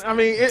just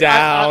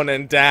down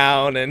and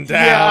down and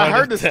down. Yeah, I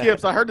heard the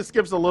skips. I heard the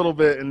skips a little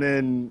bit, and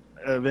then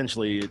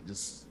eventually it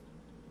just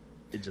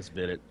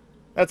bit it.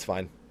 That's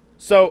fine.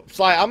 So,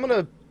 Si, I'm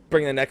gonna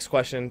bring the next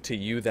question to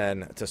you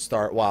then to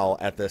start while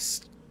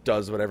Ethos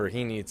does whatever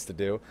he needs to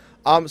do.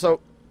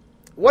 So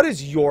what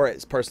is your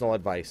personal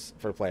advice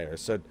for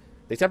players? So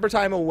they temper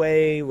time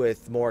away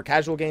with more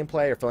casual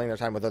gameplay or filling their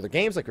time with other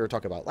games like we were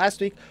talking about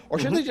last week, or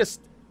should they just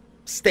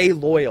stay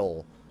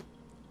loyal?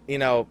 You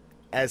know,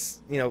 as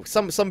you know,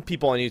 some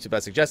people on YouTube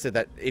have suggested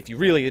that if you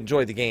really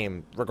enjoy the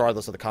game,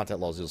 regardless of the content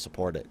laws, you'll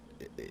support it.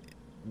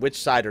 Which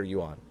side are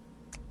you on?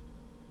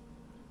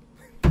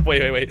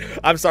 Wait.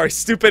 I'm sorry.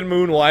 Stupid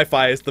Moon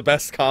Wi-Fi is the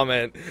best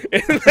comment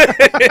in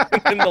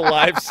the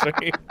live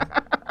stream.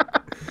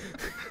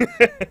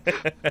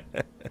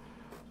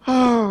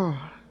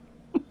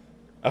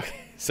 Okay,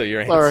 so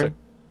your answer. Sorry.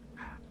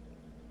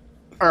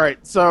 All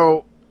right,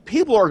 so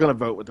people are going to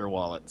vote with their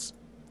wallets.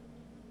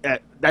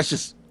 That's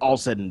just all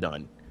said and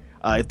done.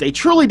 If they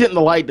truly didn't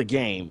like the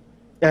game,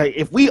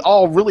 if we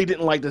all really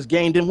didn't like this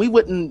game, then we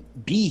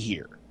wouldn't be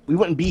here. We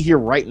wouldn't be here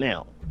right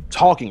now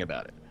talking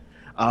about it.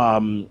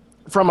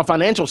 From a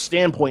financial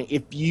standpoint,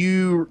 if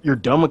you're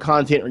done with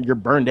content or you're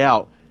burned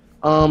out,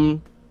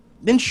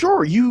 then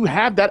sure, you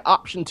have that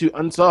option to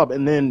unsub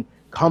and then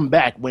come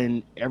back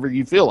whenever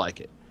you feel like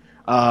it.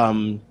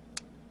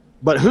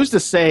 But who's to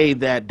say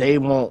that they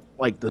won't,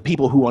 like the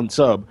people who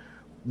unsub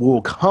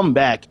will come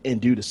back and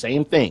do the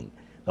same thing?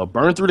 They'll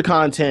burn through the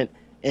content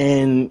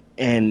and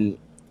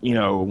you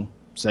know,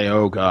 say,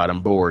 oh God,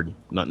 I'm bored,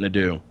 nothing to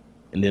do,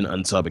 and then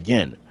unsub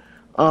again.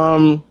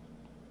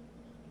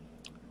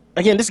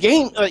 Again, this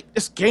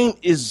game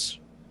is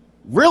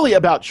really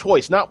about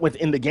choice, not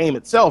within the game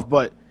itself,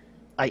 but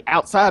like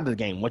outside of the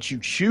game. What you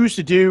choose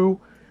to do,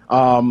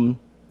 in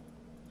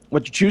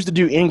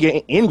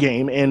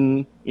game,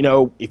 and you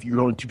know if you're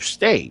going to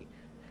stay.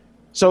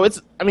 So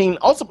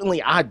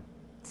ultimately, I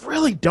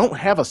really don't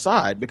have a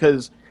side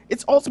because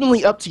it's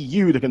ultimately up to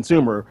you, the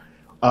consumer,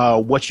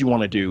 what you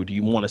want to do. Do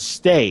you want to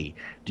stay?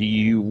 Do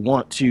you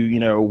want to,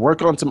 you know,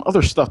 work on some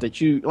other stuff that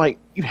you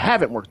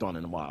haven't worked on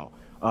in a while?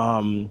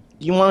 Do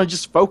you want to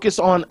just focus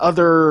on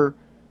other,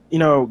 you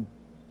know,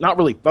 not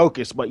really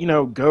focus, but, you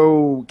know,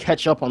 go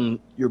catch up on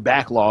your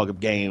backlog of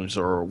games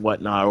or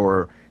whatnot,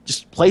 or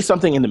just play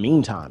something in the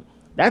meantime?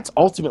 That's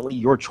ultimately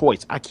your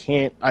choice. I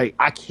can't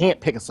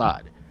pick a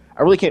side.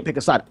 I really can't pick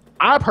a side.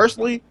 I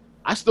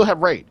still have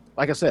raid.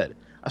 Like I said,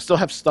 I still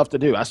have stuff to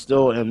do. I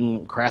still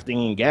am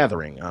crafting and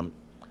gathering.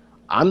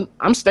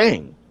 I'm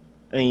staying.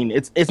 I mean,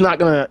 it's not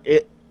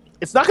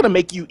gonna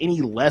make you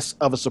any less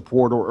of a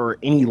supporter or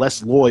any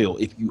less loyal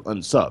if you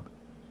unsub.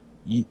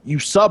 You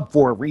sub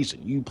for a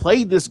reason. You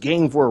played this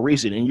game for a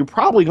reason, and you're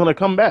probably gonna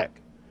come back.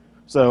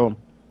 So,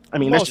 I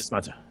mean, that's just my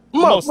time.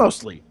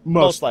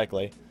 Most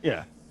likely.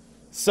 Yeah.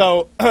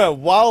 So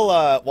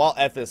while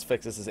Ethos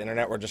fixes his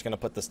internet, we're just gonna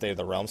put the State of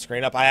the Realm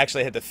screen up. I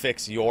actually had to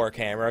fix your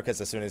camera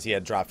because as soon as he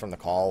had dropped from the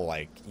call,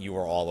 like you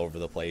were all over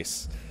the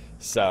place.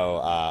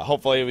 So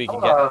hopefully we can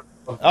get.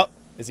 Oh,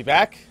 is he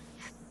back?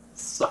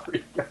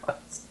 Sorry,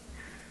 guys.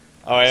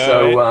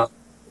 Oh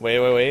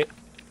wait.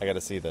 I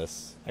gotta see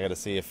this. I gotta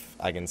see if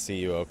I can see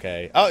you.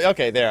 Okay. Oh,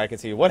 okay. There, I can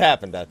see you. What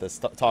happened at this?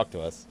 Talk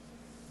to us.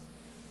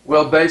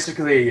 Well,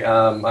 basically,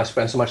 I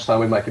spend so much time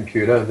with my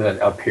computer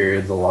that our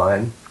periods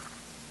align,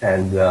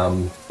 and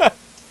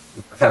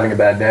having a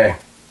bad day.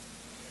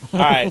 All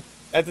right.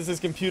 Ethic's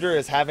computer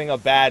is having a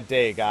bad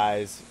day,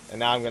 guys. And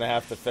now I'm going to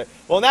have to fix...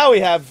 Well, now we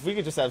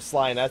could just have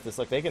Sly and Ethis.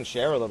 Look, they can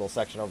share a little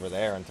section over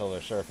there until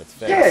they're sure if it's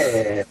fixed.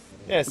 Yeah.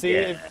 Yeah, see,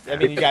 Yeah. I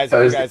mean, you guys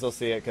will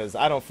see it because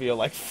I don't feel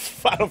like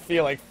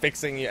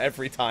fixing you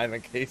every time in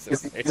case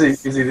Is it he,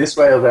 is he this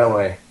way or that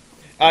way?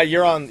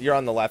 You're on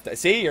the left.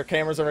 See, your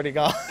camera's already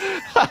gone.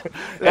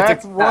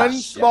 That's one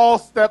small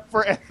step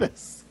for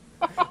Ethis.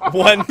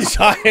 One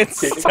giant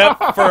step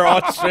for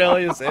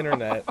Australia's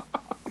internet.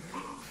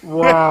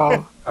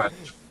 Wow. All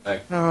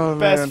right. Oh,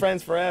 Best man.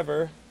 friends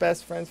forever.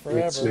 Best friends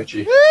forever.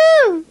 Smoochie.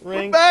 Woo!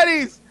 Ring. My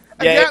buddies.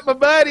 I Yeah. got my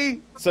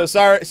buddy. So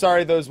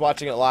sorry those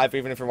watching it live,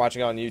 even if you're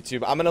watching it on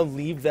YouTube. I'm gonna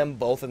leave them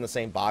both in the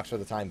same box for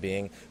the time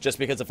being, just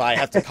because if I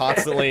have to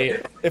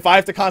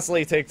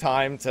constantly take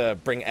time to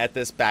bring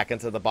Ethis back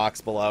into the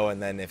box below,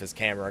 and then if his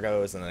camera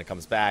goes and then it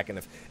comes back, and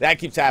if that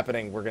keeps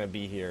happening, we're gonna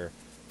be here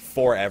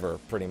forever,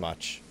 pretty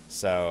much.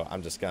 So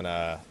I'm just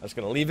gonna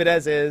leave it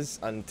as is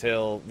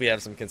until we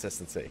have some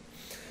consistency.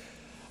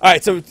 All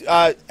right, so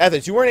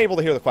Ethis, you weren't able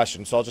to hear the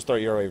question, so I'll just throw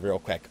it your way real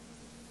quick.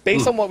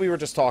 Based on what we were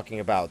just talking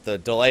about, the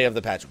delay of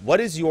the patch,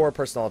 what is your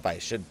personal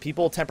advice? Should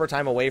people temper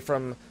time away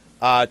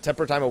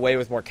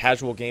with more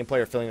casual gameplay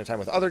or filling their time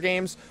with other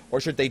games,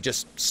 or should they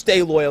just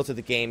stay loyal to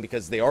the game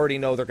because they already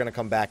know they're going to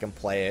come back and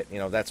play it? You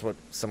know, that's what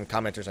some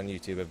commenters on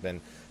YouTube have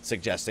been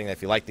suggesting, that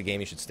if you like the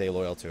game, you should stay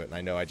loyal to it. And I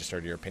know I just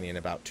heard your opinion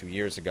about 2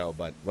 years ago,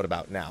 but what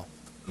about now?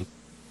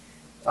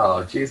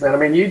 Oh, geez, man. I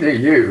mean, you do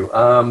you.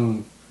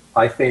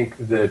 I think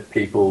that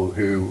people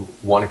who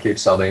want to keep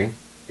subbing,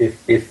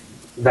 if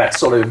that's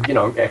sort of,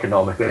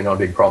 economically not a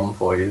big problem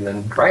for you,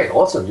 then great,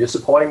 awesome. You're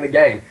supporting the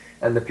game.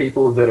 And the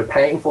people that are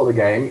paying for the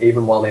game,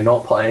 even while they're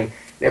not playing,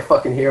 they're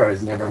fucking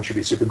heroes, and everyone should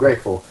be super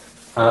grateful.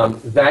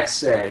 That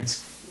said,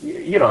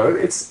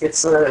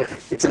 it's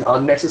an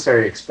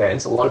unnecessary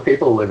expense. A lot of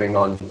people are living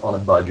on a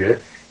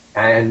budget,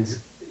 and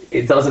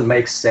it doesn't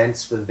make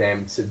sense for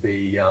them to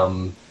be,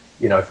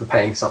 for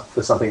paying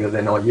for something that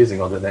they're not using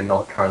or that they're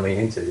not currently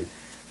into.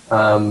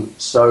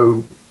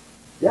 So,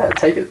 yeah,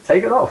 take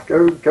it off.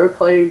 Go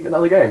play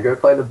another game. Go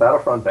play the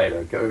Battlefront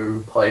beta.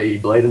 Go play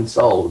Blade and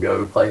Soul.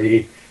 Go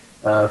play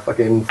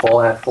fucking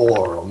Fallout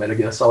 4 or Metal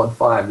Gear Solid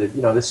 5.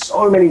 There's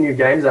so many new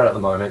games out at the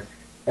moment,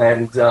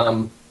 and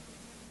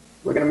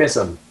we're gonna miss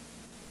them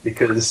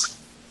because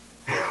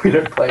we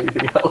don't play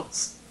anything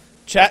else.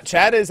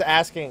 Chad is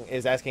asking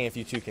if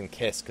you two can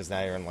kiss because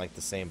now you're in like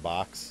the same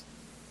box.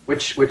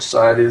 Which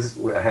side is?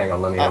 Hang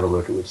on, let me have a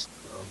look at which.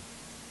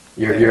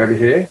 You're over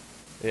here.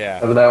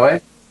 Yeah. Over that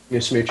way. You're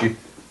Smoochie.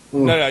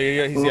 No,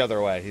 he's the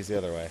other way. He's the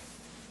other way.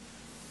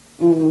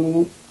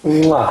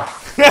 Mwah.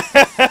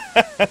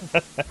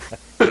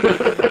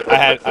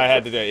 I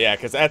had to do it, yeah,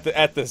 because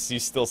at this you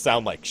still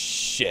sound like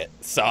shit.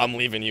 So I'm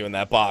leaving you in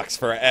that box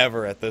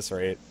forever at this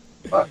rate.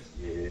 Fuck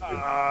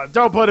yeah.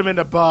 Don't put him in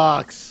the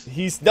box.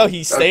 He's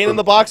staying in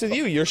the box with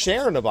you. You're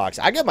sharing the box.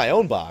 I get my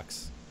own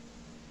box.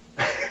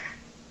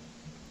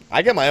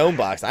 I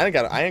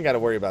ain't got to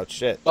worry about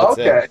shit. That's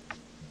Okay. it.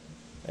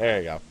 There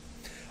you go.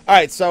 All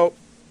right, so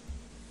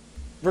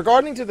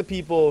regarding to the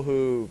people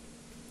who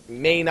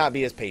may not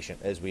be as patient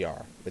as we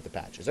are with the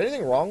patch, is there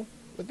anything wrong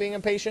with being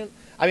impatient?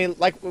 I mean,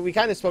 like we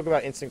kind of spoke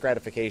about instant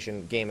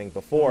gratification gaming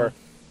before.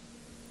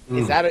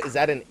 Is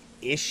that an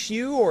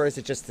issue, or is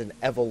it just an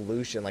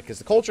evolution? Like, because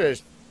the culture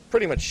has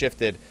pretty much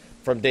shifted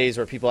from days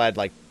where people had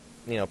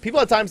people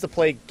had times to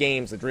play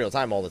games in real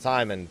time all the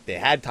time, and they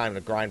had time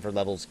to grind for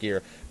levels,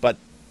 gear, but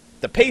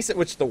the pace at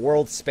which the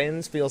world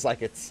spins feels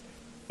like it's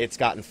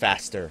gotten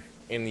faster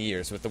in the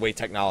years with the way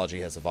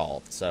technology has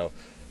evolved. So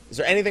is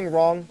there anything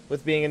wrong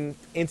with being an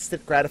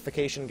instant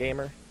gratification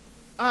gamer?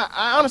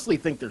 I honestly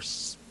think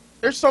there's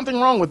something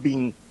wrong with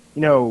being,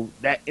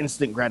 that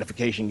instant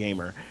gratification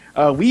gamer.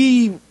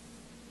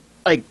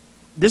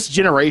 This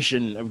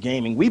generation of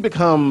gaming, we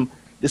become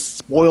this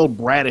spoiled,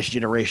 bratish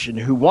generation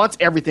who wants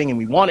everything and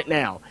we want it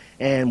now.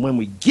 And when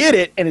we get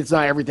it and it's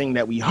not everything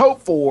that we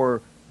hope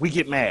for, we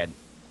get mad.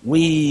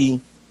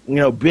 We,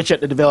 bitch at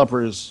the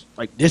developers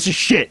like, this is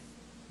shit.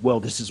 Well,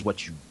 this is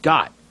what you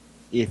got.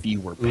 If you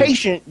were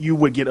patient, you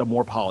would get a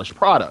more polished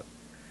product.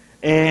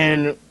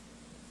 And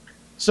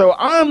so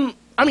I'm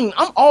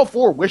all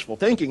for wishful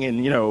thinking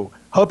and,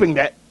 hoping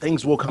that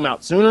things will come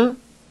out sooner.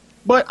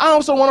 But I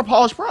also want a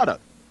polished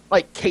product.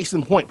 Like, case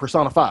in point,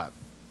 Persona 5.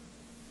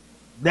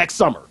 Next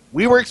summer.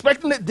 We were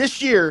expecting it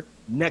this year,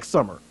 next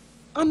summer.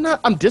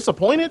 I'm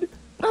disappointed,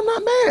 but I'm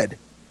not mad.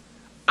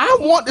 I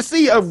want to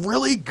see a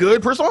really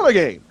good Persona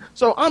game.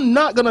 So I'm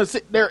not going to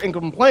sit there and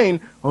complain,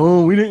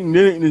 oh, we didn't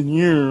get it this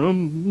year.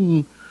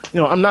 I'm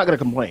not going to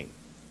complain.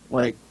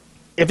 Like,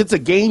 if it's a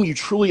game you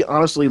truly,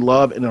 honestly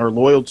love and are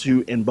loyal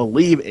to and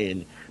believe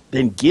in,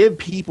 then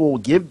give your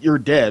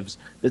devs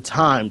the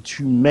time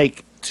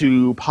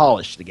to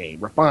polish the game,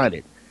 refine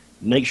it,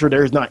 make sure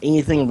there's not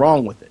anything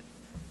wrong with it.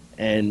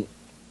 And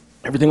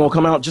everything will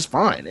come out just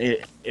fine.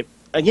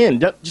 Again,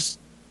 just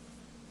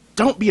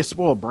don't be a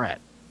spoiled brat.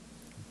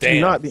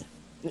 Damn.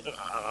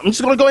 I'm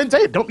just going to go ahead and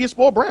say it. Don't be a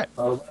spoiled brat.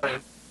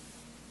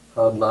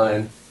 Hard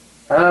line.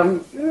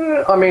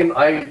 I mean,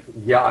 I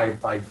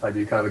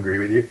do kind of agree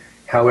with you.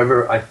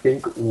 However, I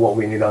think what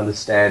we need to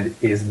understand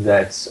is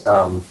that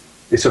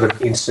this sort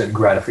of instant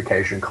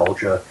gratification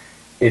culture,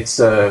 it's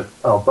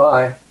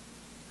bye.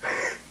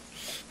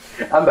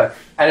 I'm back.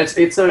 And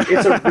it's a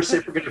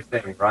reciprocative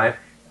thing, right?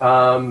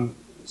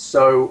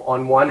 So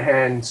on one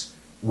hand,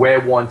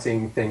 we're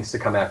wanting things to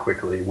come out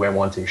quickly. We're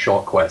wanting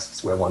short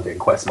quests. We're wanting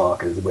quest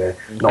markers. We're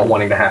not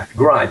wanting to have to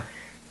grind.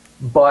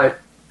 But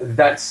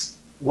that's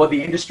what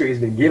the industry has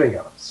been giving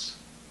us.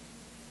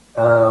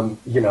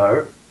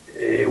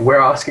 We're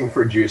asking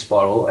for a juice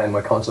bottle, and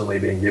we're constantly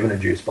being given a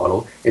juice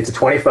bottle. It's a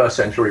 21st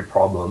century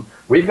problem.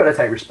 We've got to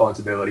take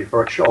responsibility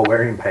for it. Sure,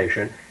 we're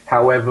impatient.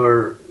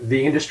 However,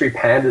 the industry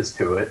panders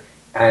to it,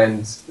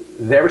 and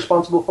they're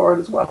responsible for it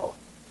as well.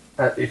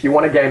 If you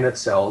want a game that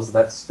sells,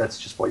 that's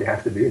just what you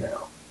have to do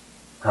now.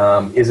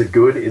 Is it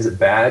good? Is it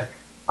bad?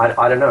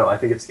 I don't know. I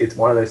think it's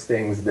one of those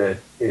things that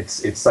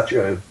it's such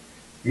a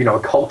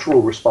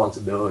cultural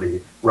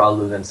responsibility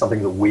rather than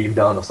something that we've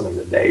done or something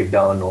that they've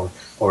done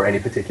or any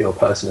particular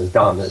person has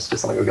done. It's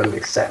just something we've got to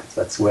accept.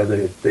 That's where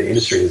the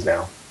industry is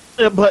now.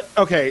 But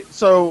okay,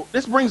 so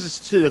this brings us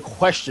to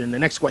the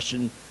next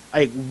question.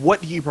 Like,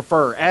 what do you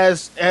prefer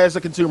as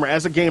a consumer,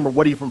 as a gamer?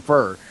 What do you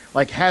prefer?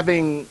 Like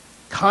having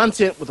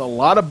content with a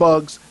lot of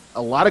bugs,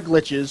 a lot of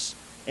glitches,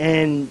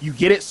 and you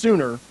get it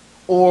sooner,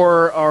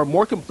 or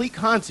more complete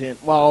content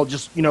while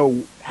just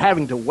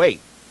having to wait.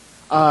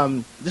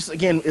 This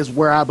again is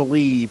where I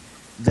believe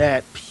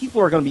that people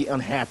are going to be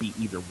unhappy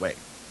either way.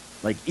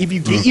 Like if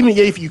you get, even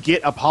if you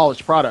get a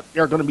polished product,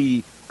 there are going to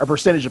be a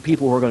percentage of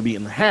people who are going to be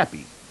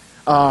unhappy.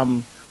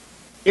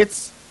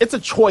 It's a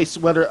choice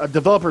whether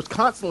developers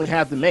constantly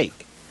have to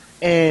make,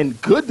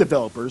 and good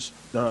developers,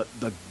 the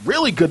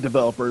really good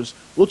developers,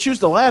 will choose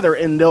the latter,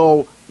 and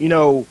they'll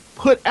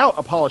put out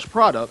a polished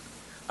product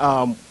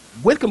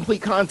with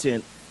complete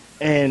content,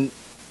 and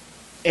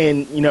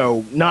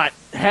not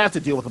have to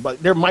deal with a bug.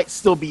 There might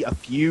still be a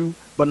few,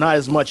 but not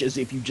as much as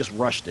if you just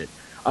rushed it.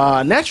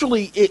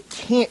 Naturally,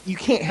 you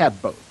can't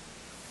have both.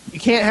 You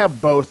can't have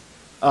both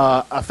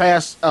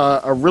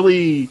a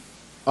really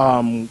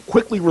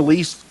quickly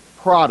released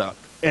product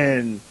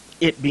and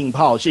it being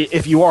polished.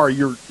 If you are,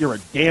 you're a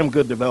damn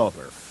good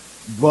developer.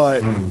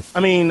 But I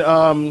mean,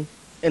 and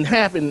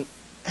happen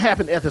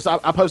Ethos,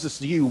 I pose this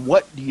to you.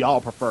 What do y'all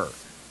prefer?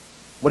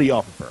 What do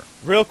y'all prefer?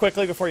 Real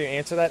quickly before you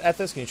answer that,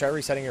 Ethos, can you try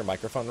resetting your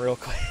microphone real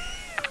quick?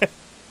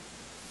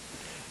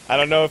 I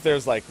don't know if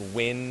there's like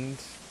wind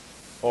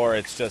or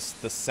it's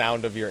just the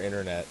sound of your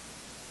internet.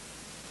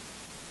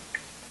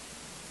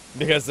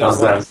 Because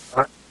there's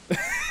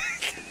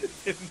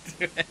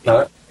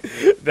No,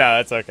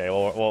 that's okay.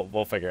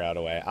 We'll figure out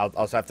a way. I'll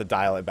also have to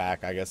dial it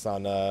back, I guess,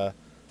 on a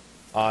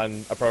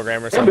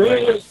program or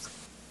something.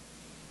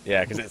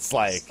 Yeah, because it's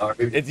like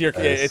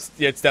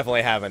it's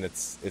definitely having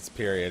its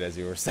period, as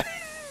you were saying.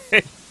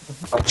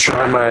 I'll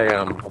try my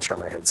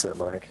headset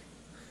mic.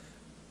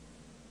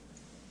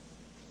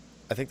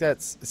 I think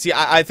that's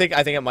I think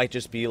it might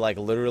just be like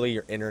literally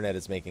your internet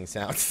is making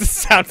sounds. The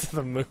sounds of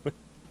the moon.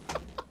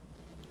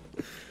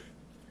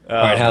 All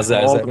right, how's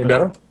that? Is that any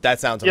better? That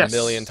sounds a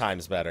million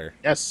times better.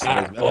 Yes.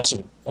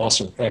 Awesome.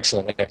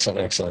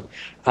 Excellent.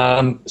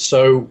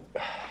 So,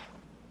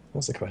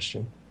 what's the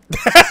question?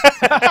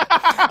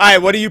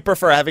 Alright, what do you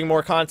prefer? Having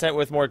more content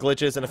with more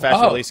glitches and a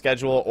fast release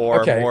schedule,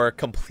 or more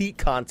complete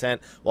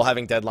content while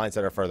having deadlines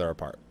that are further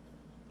apart?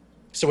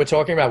 So we're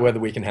talking about whether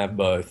we can have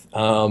both.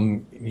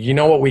 You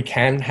know what we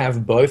can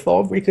have both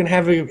of? We can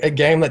have a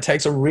game that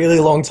takes a really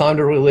long time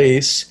to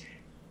release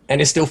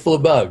and is still full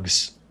of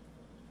bugs.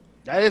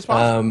 That is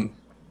possible.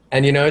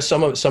 And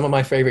some of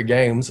my favorite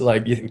games,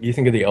 like you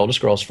think of the Elder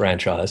Scrolls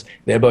franchise,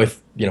 they're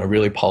both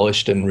really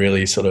polished and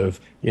really sort of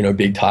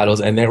big titles,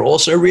 and they're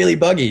also really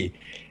buggy.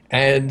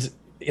 And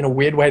in a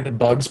weird way, the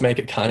bugs make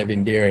it kind of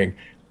endearing.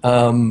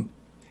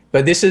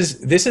 But this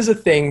is a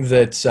thing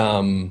that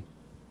Square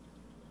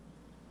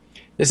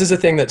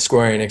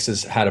Enix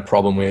has had a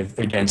problem with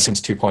again since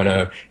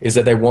 2.0, is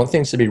that they want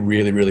things to be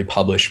really, really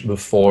published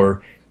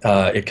before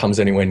it comes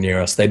anywhere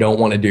near us. They don't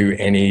want to do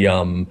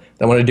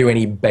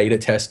any beta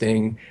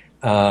testing.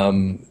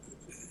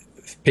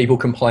 People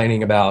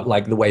complaining about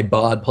like the way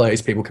Bard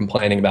plays, people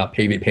complaining about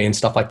PvP and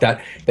stuff like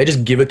that. They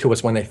just give it to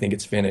us when they think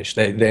it's finished.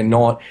 They're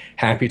not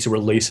happy to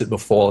release it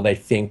before they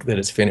think that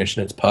it's finished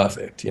and it's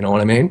perfect. You know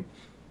what I mean?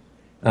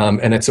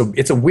 And it's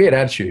a weird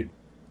attitude.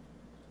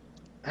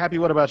 Happy,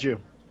 what about you?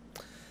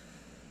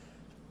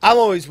 I'm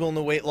always willing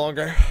to wait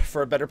longer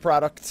for a better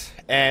product,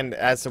 and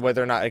as to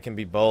whether or not it can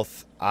be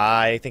both,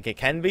 I think it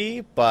can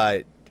be,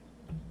 but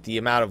the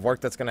amount of work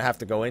that's going to have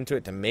to go into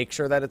it to make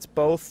sure that it's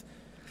both,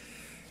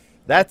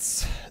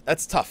 that's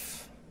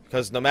tough.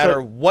 Because no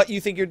matter what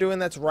you think you're doing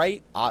that's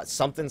right,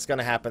 something's going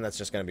to happen that's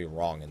just going to be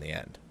wrong in the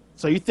end.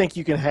 So you think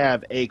you can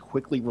have a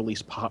quickly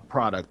released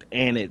product,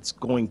 and it's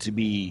going to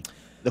be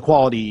the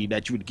quality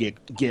that you would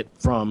get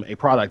from a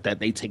product that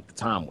they take the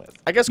time with?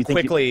 I guess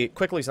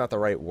quickly is not the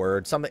right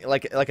word. Something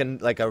like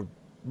a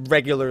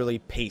regularly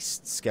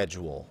paced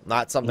schedule,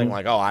 not something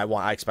like, oh,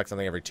 I expect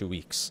something every 2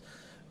 weeks,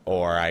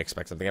 or I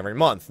expect something every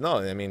month. No,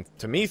 I mean,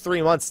 to me,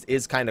 3 months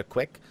is kind of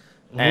quick,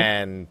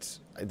 and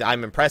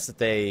I'm impressed that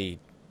they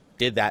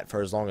did that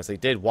for as long as they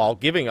did while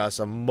giving us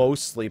a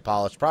mostly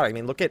polished product. I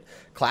mean, look at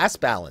class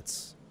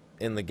balance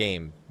in the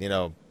game. You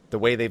know, the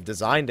way they've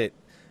designed it.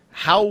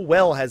 How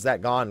well has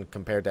that gone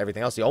compared to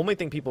everything else? The only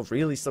thing people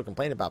really still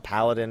complain about,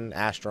 Paladin,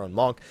 Astro, and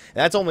Monk, and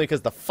that's only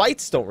because the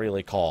fights don't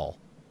really call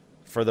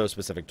for those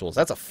specific tools.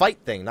 That's a fight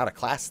thing, not a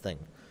class thing,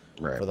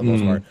 for the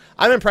most part.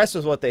 I'm impressed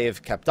with what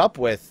they've kept up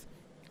with.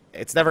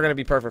 It's never going to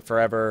be perfect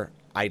forever.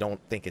 I don't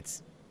think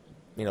it's,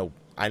 you know,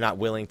 I'm not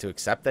willing to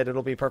accept that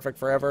it'll be perfect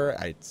forever.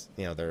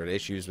 You know, there are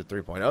issues with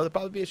 3.0. There'll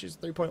probably be issues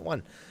with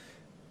 3.1.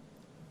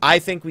 I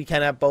think we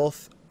can have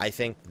both. I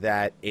think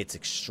that it's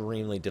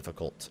extremely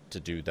difficult to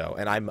do, though.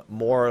 And I'm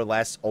more or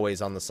less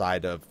always on the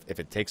side of, if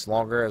it takes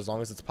longer, as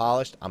long as it's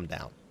polished, I'm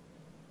down.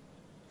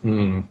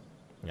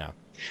 Yeah.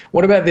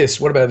 What about this?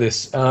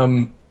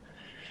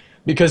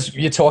 Because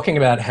you're talking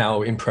about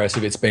how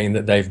impressive it's been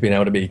that they've been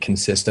able to be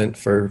consistent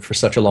for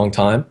such a long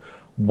time.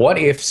 What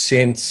if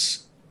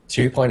since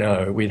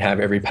 2.0 we'd have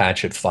every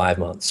patch at 5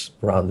 months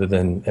rather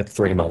than at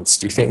 3 months?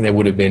 Do you think there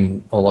would have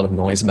been a lot of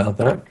noise about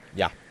that?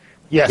 Yeah.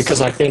 Yes.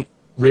 Because I think,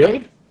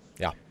 really?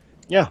 Yeah.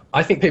 Yeah.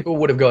 I think people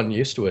would have gotten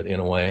used to it in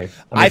a way.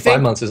 I mean,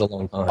 5 months is a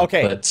long time.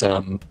 Okay. But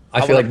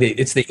I feel like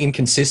it's the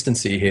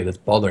inconsistency here that's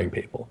bothering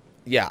people.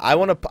 Yeah, I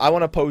want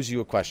to pose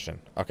you a question.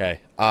 Okay.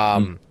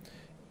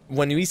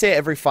 When we say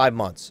every 5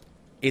 months,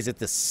 is it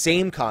the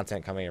same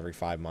content coming every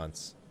 5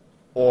 months,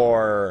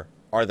 or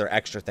are there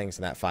extra things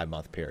in that 5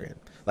 month period?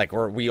 Like,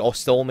 are we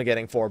still only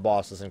getting 4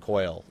 bosses in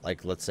Coil?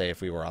 Like, let's say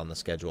if we were on the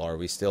schedule, are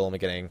we still only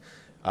getting,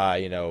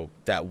 you know,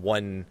 that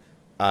one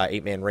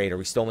 8-man raid? Are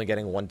we still only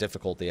getting 1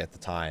 difficulty at the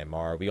time?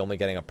 Or are we only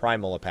getting a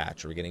primal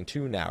patch? Are we getting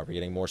 2 now? Are we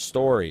getting more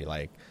story?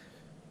 Like,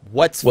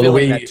 what's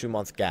filling that 2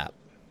 month gap?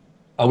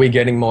 Are we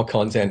getting more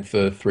content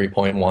for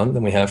 3.1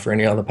 than we have for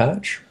any other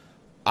patch?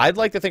 I'd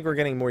like to think we're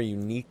getting more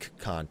unique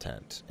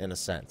content in a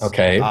sense.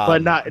 Okay,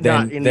 but not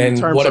in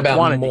terms what of about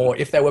quantity. more?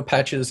 If there were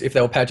patches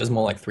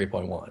more like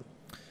 3.1.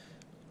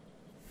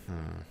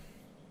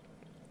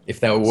 If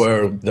there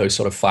were those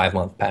sort of 5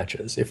 month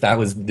patches, if that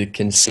was the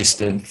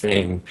consistent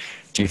thing,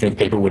 do you think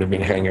people would have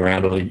been hanging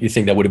around, or you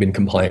think they would have been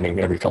complaining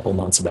every couple of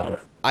months about it?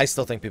 I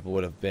still think people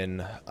would have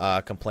been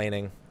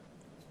complaining.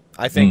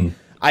 I think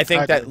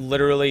that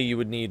literally you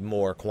would need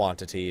more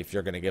quantity if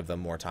you're going to give them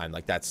more time.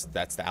 Like that's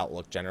the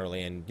outlook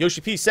generally. And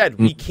Yoshi P said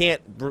we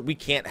can't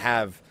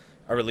have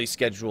a release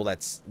schedule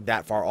that's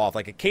that far off.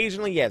 Like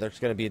occasionally, yeah, there's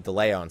going to be a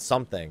delay on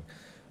something,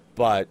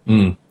 but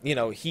you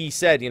know, he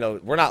said, you know,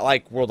 we're not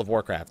like World of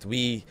Warcraft.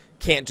 We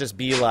can't just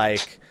be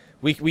like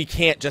we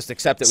can't just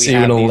accept that we see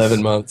have you in these,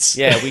 11 months.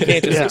 Yeah, we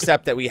can't just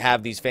accept that we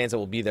have these fans that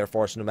will be there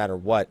for us no matter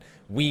what.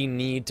 We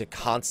need to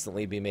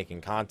constantly be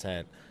making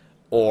content,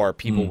 or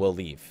people will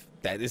leave.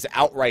 That is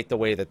outright the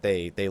way that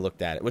they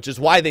looked at it, which is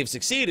why they've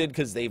succeeded,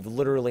 because they've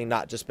literally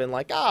not just been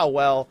like, oh,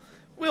 well,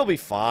 we'll be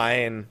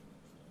fine.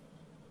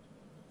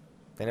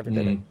 They never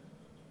did it.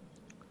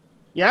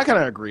 Yeah, I kind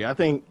of agree. I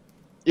think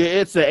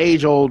it's the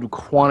age-old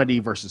quantity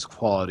versus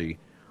quality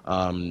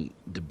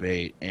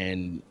debate,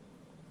 and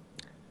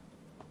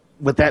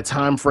with that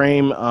time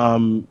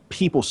frame,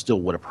 people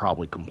still would have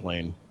probably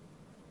complained.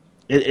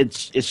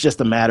 It's just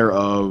a matter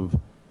of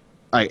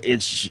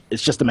it's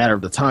just a matter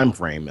of the time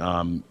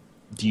frame.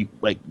 Do you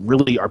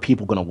really, are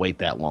people going to wait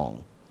that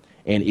long?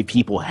 And if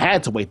people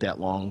had to wait that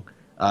long,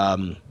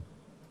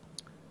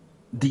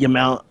 the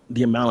amount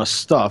of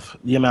stuff,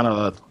 the amount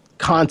of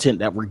content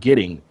that we're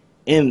getting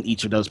in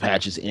each of those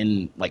patches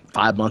in like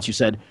 5 months, you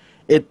said,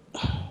 they're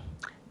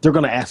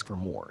going to ask for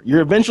more.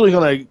 You're eventually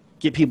going to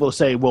get people to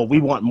say, well, we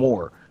want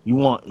more. You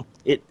want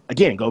it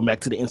again, going back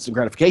to the instant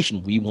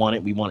gratification. We want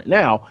it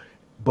now.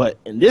 But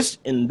in this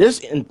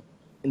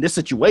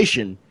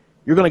situation,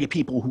 you're going to get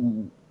people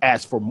who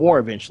ask for more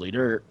eventually.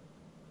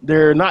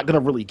 They're not going to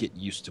really get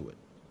used to it.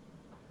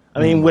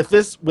 I mean, with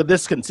this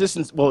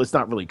consistency, well, it's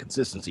not really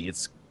consistency.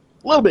 It's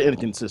a little bit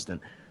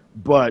inconsistent,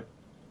 but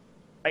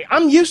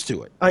I'm used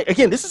to it.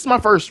 Again, this is my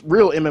first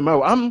real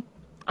MMO.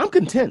 I'm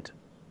content.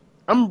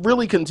 I'm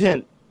really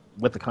content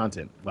with the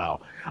content.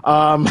 Wow.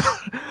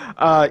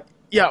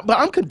 Yeah, but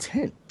I'm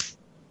content.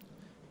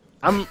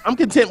 I'm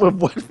content with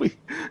what we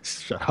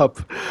shut up.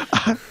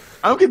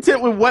 I'm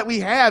content with what we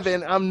have,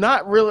 and I'm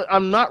not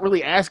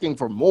really asking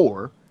for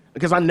more,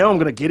 because I know I'm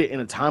going to get it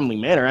in a timely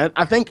manner.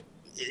 I think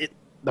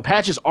the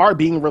patches are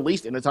being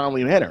released in a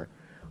timely manner.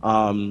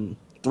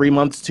 3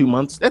 months, 2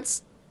 months,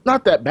 that's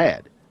not that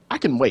bad. I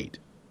can wait.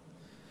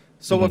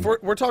 So if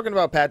we're talking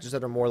about patches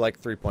that are more like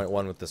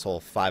 3.1 with this whole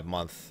 5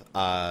 month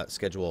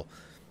schedule,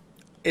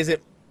 is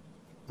it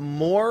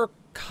more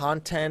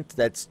content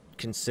that's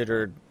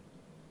considered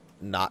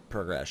not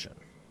progression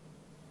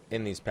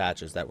in these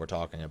patches that we're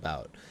talking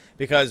about?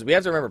 Because we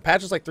have to remember,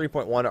 patches like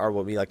 3.1 are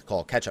what we like to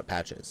call catch-up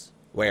patches,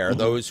 where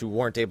those who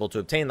weren't able to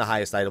obtain the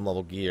highest item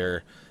level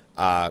gear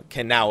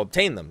can now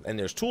obtain them. And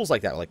there's tools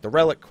like that, like the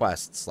relic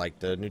quests, like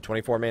the new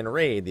 24-man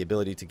raid, the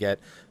ability to get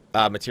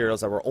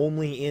materials that were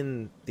only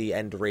in the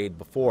end raid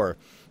before.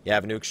 You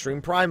have new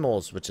extreme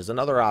primals, which is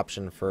another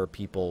option for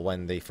people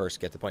when they first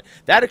get to the point.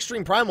 That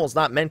extreme primal is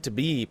not meant to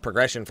be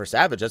progression for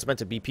Savage. That's meant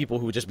to be people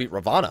who just beat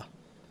Ravana.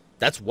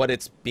 That's what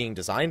it's being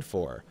designed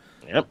for.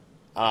 Yep.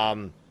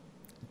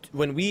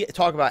 When we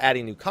talk about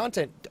adding new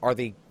content, are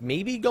they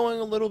maybe going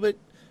a little bit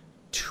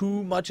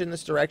too much in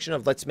this direction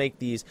of let's make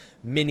these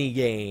mini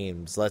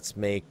games, let's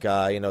make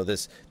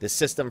this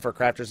system for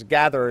crafters and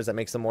gatherers that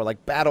makes them more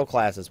like battle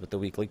classes with the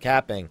weekly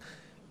capping,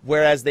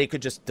 whereas they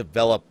could just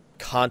develop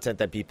content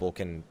that people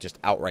can just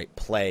outright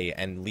play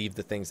and leave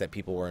the things that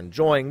people were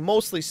enjoying,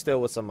 mostly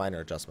still with some minor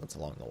adjustments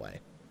along the way.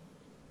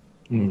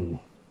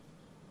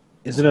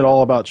 Isn't it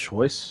all about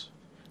choice?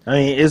 I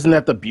mean, isn't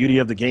that the beauty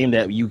of the game,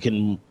 that you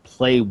can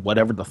play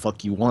whatever the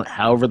fuck you want,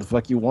 however the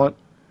fuck you want?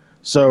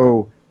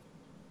 So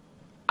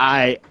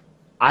I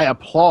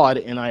applaud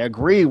and I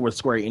agree with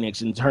Square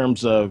Enix in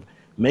terms of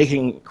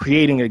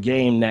creating a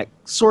game that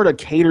sort of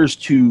caters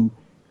to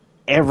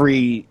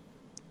every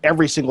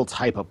single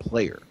type of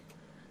player.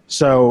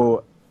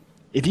 So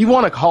if you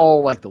want to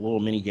call like the little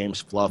mini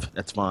games fluff,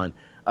 that's fine.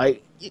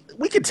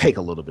 We could take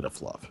a little bit of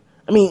fluff.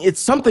 I mean, it's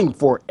something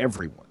for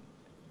everyone.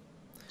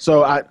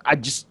 So I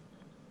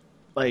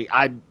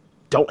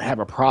don't have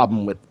a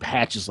problem with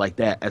patches like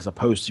that, as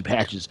opposed to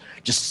patches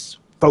just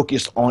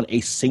focused on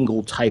a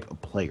single type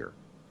of player.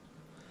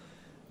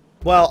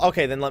 Well,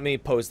 okay, then let me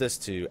pose this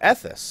to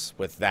Ethis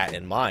with that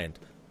in mind.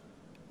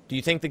 Do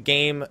you think the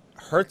game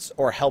hurts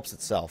or helps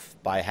itself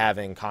by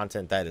having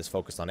content that is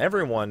focused on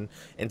everyone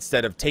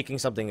instead of taking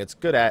something it's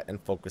good at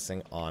and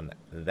focusing on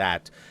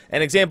that?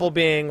 An example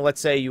being, let's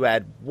say you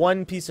add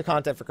one piece of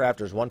content for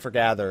crafters, one for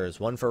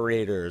gatherers, one for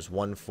raiders,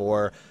 one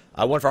for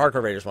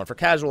hardcore raiders, one for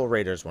casual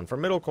raiders, one for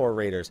middlecore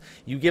raiders.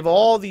 You give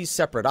all these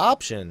separate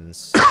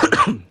options,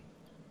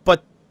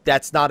 but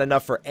that's not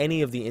enough for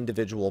any of the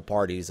individual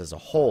parties as a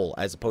whole,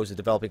 as opposed to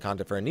developing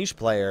content for a niche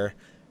player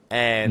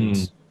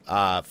and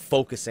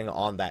focusing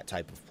on that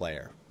type of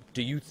player.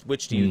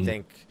 Which do you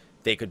think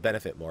they could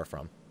benefit more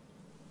from?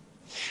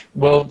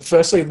 Well,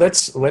 firstly,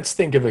 let's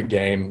think of a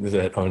game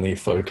that only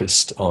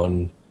focused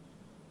on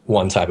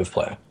one type of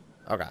player.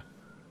 Okay.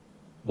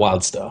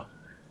 WildStar.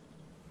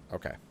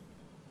 Okay.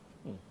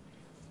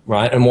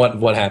 Right, and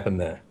what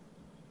happened there?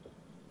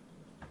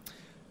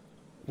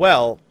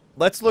 Well,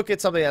 let's look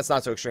at something that's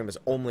not so extreme as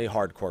only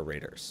hardcore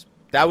raiders.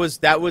 That was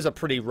a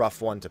pretty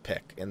rough one to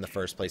pick in the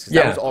first place, because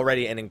that was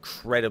already an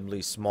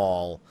incredibly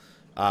small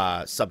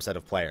subset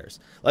of players.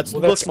 Let's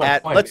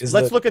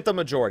look at the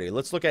majority.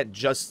 Let's look at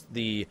just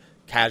the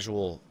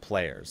casual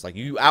players. Like,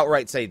 you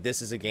outright say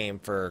this is a game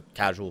for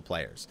casual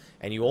players,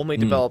 and you only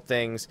develop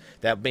things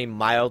that may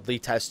mildly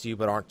test you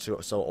but aren't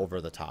so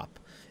over the top,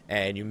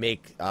 and you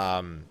make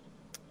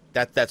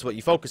that's what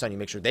you focus on. You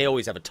make sure they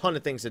always have a ton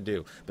of things to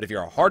do. But if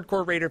you're a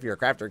hardcore raider, if you're a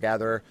crafter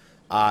gatherer,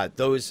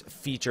 those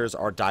features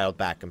are dialed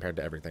back compared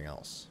to everything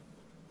else.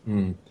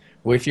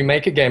 Well, if you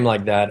make a game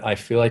like that, I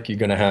feel like you're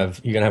gonna have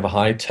a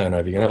high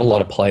turnover. You're gonna have a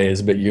lot of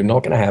players, but you're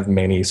not gonna have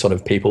many sort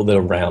of people that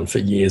are around for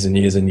years and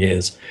years and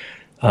years.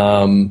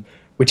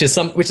 Which is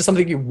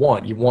something you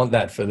want. You want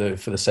that for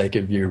the sake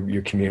of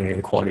your community and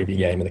the quality of your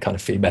game and the kind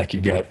of feedback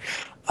you get.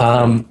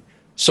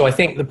 So I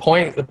think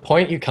the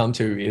point you come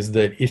to is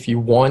that if you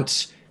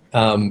want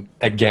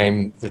a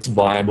game that's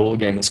viable, a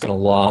game that's going to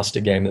last,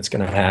 a game that's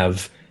going to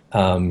have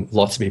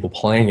lots of people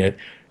playing it,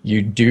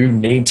 you do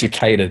need to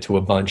cater to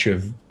a bunch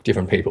of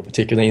different people,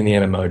 particularly in the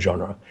MMO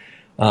genre.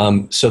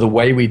 So the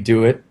way we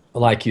do it,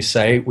 like you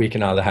say, we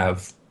can either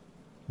have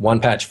one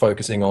patch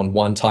focusing on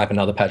one type,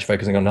 another patch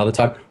focusing on another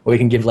type, or we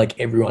can give like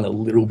everyone a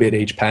little bit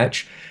each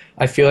patch.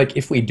 I feel like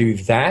if we do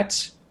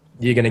that,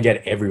 you're going to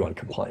get everyone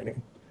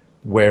complaining.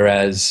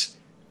 Whereas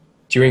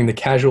during the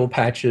casual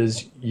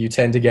patches, you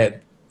tend to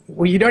get,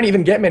 well, you don't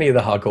even get many of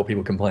the hardcore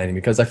people complaining,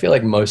 because I feel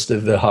like most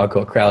of the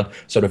hardcore crowd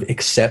sort of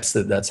accepts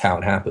that that's how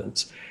it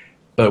happens.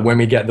 But when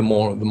we get the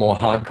more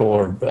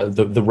hardcore,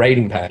 the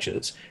raiding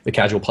patches, the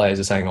casual players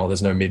are saying, oh,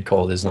 there's no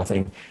mid-core, there's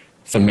nothing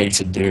for me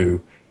to do.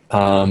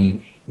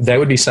 They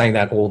would be saying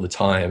that all the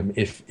time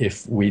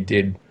if we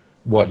did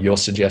what you're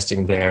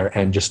suggesting there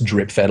and just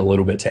drip fed a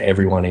little bit to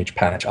everyone each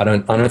patch. I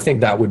don't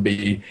think that would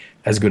be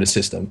as good a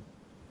system.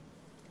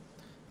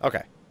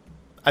 Okay.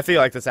 I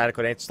feel like that's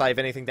adequate. Do I have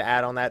anything to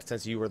add on that,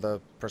 since you were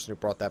the person who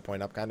brought that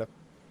point up, kind of?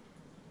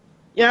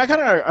 Yeah, I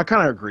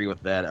kind of agree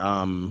with that.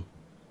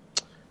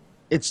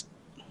 It's,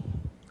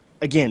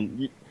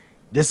 again,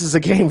 this is a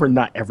game where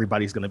not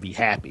everybody's going to be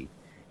happy.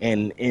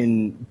 And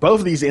in both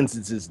of these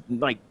instances,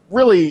 like,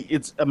 really,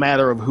 it's a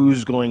matter of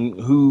which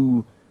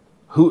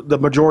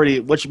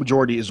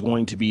majority is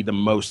going to be the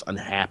most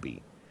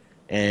unhappy.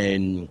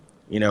 And,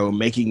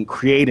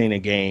 creating a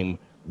game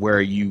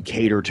where you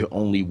cater to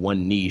only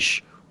one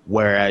niche,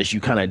 whereas you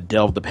kind of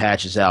delve the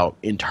patches out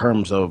in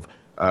terms of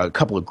a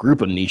couple of group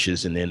of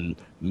niches and then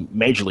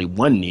majorly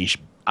one niche,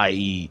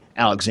 i.e.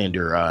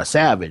 Alexander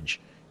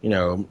Savage.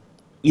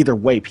 Either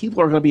way,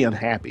 people are going to be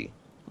unhappy.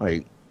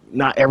 Like,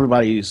 not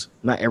everybody's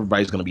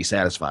going to be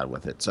satisfied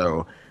with it.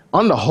 So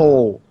on the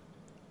whole,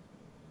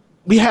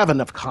 we have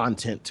enough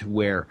content to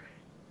where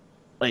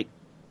like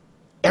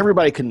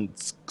everybody can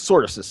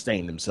sort of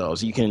sustain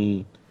themselves. You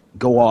can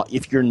go off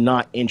if you're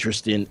not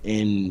interested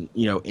in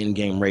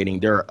in-game rating.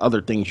 There are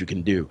other things you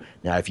can do.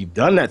 Now, if you've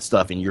done that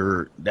stuff and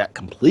you're that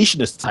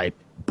completionist type,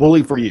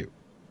 bully for you.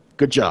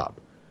 Good job.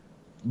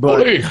 But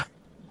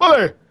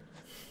bully.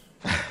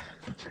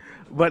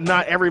 But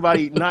not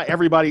everybody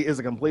is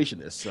a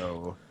completionist.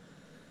 So,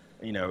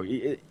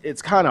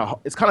 it's kind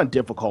of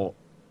difficult,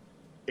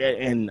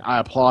 and I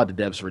applaud the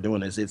devs for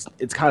doing this.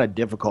 It's kind of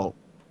difficult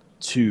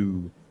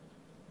to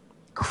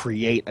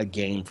create a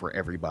game for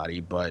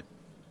everybody, but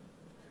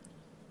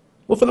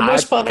well, for the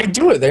most part, they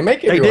do it. They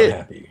make everyone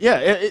happy.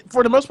 Yeah,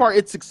 for the most part,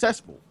 it's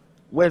successful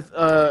with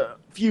a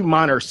few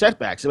minor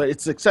setbacks, but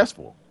it's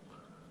successful.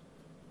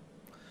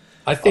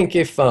 I think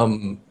if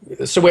so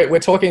we're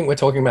talking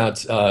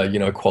about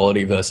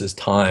quality versus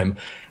time.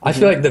 I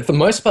feel like that for the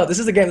most part, this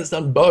is a game that's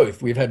done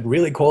both. We've had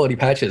really quality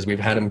patches. We've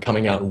had them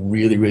coming out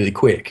really, really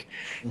quick.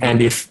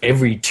 And if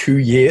every 2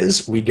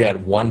 years we get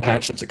one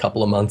patch that's a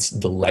couple of months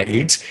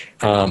delayed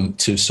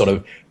to sort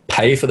of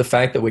pay for the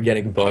fact that we're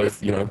getting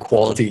both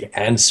quality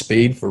and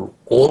speed for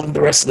all of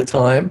the rest of the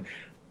time,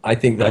 I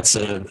think that's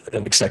an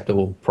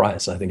acceptable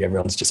price. I think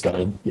everyone's just got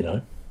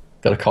to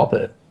cop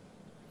it.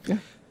 Yeah.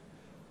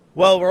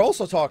 Well, we're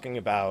also talking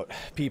about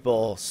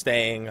people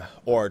staying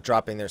or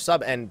dropping their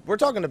sub, and we're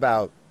talking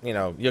about,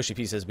 Yoshi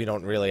P says we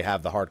don't really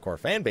have the hardcore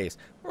fan base.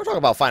 We're talking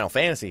about Final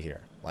Fantasy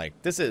here. Like,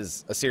 this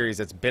is a series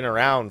that's been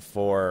around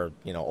for,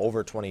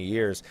 over 20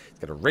 years. It's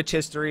got a rich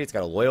history. It's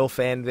got a loyal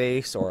fan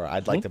base, or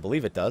I'd like to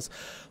believe it does.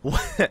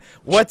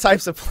 What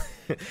types of...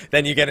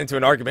 Then you get into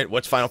an argument,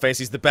 which Final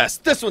Fantasy is the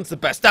best? This one's the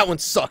best. That one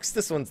sucks.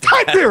 This one's the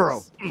Type best.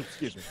 Zero!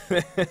 Excuse me.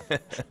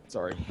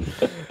 Sorry.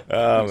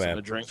 Oh, man.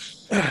 A drink.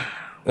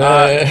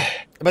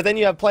 But then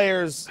you have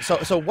players.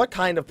 So what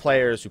kind of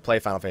players who play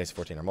Final Fantasy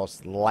XIV are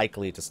most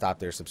likely to stop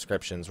their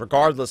subscriptions,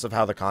 regardless of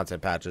how the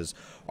content patches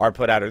are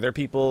put out? Are there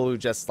people who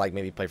just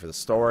maybe play for the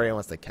story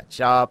once they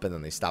catch up, and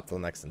then they stop till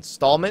the next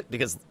installment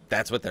because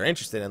that's what they're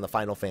interested in, the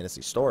Final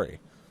Fantasy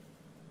story?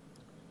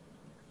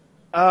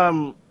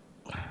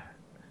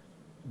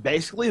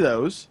 Basically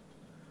those.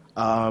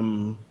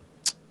 The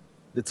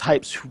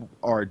types who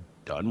are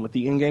done with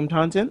the in-game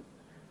content.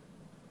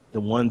 The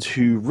ones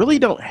who really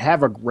don't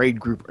have a raid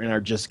group and are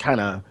just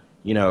kind of,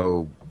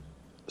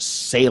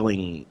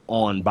 sailing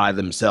on by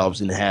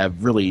themselves and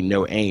have really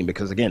no aim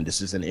because, again,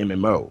 this is an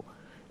MMO.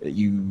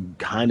 You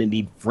kind of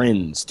need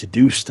friends to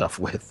do stuff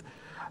with.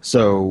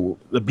 So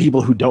the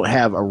people who don't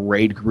have a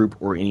raid group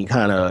or any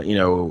kind of,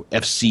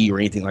 FC or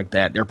anything like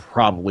that, they're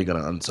probably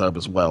going to unsub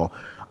as well.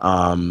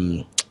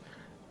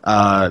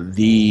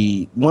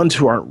 The ones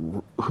who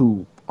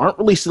aren't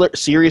really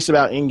serious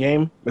about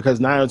in-game because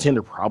 9 out of 10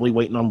 they're probably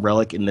waiting on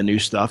Relic and the new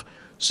stuff,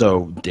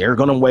 so they're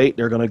gonna wait.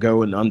 They're gonna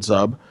go and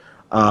unsub,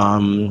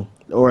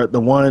 or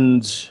the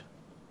ones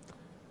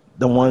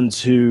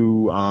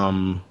who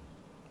I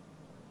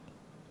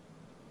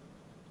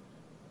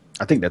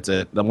think that's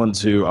it. The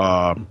ones who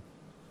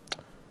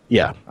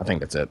yeah, I think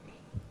that's it.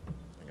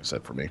 Like I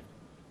said, for me,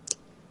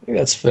 I think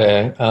that's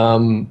fair.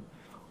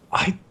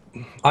 I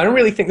don't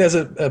really think there's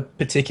a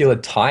particular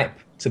type,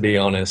 to be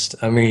honest.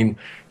 I mean,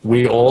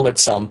 we all at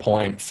some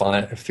point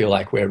feel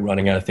like we're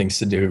running out of things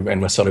to do,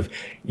 and we're sort of,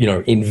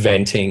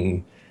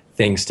 inventing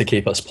things to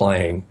keep us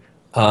playing.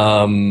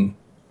 So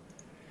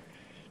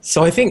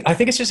I think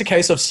it's just a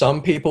case of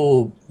some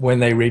people, when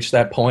they reach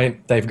that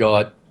point, they've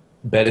got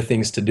better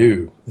things to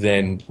do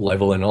than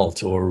level in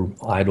Alt or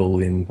idle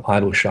in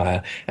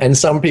Idleshire, and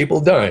some people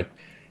don't.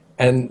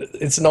 And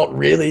it's not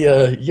really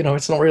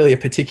it's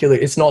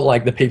not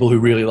like the people who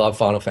really love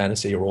Final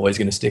Fantasy are always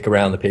going to stick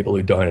around. The people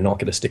who don't are not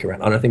going to stick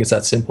around. I don't think it's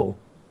that simple.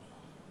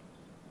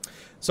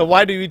 So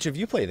why do each of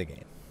you play the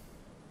game?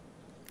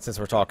 Since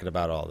we're talking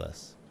about all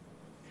this.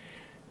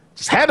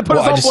 Just had to put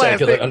us on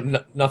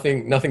blast.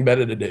 Nothing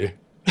better to do.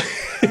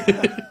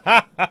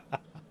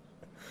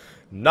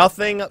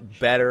 Nothing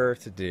better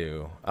to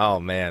do. Oh,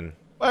 man.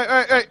 Wait.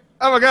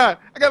 Oh, my God.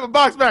 I got my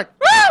box back.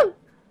 Woo!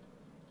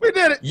 We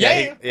did it!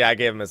 Yeah, I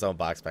gave him his own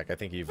box back. I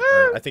think you've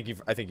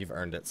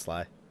earned it,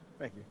 Sly.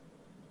 Thank you.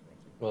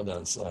 Well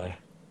done, Sly.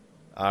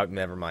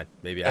 Never mind.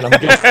 Maybe and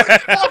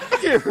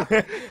Fuck you!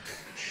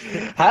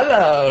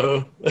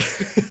 Hello!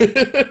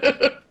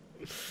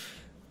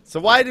 So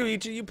why do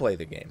each of you play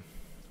the game?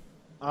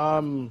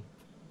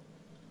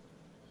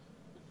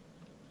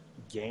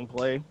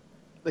 Gameplay.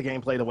 The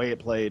gameplay, the way it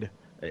played.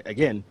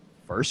 Again,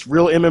 first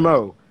real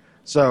MMO.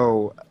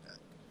 So,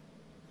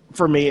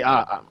 for me,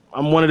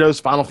 I'm one of those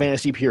Final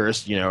Fantasy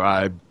purists.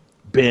 I've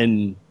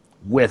been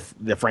with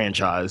the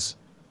franchise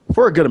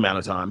for a good amount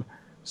of time.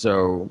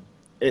 So,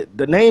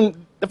 the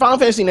Final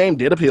Fantasy name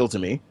did appeal to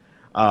me.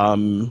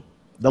 The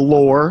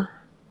lore,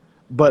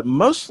 but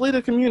mostly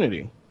the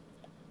community.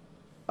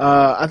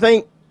 I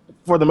think,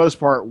 for the most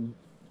part,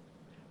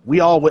 we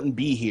all wouldn't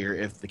be here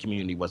if the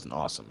community wasn't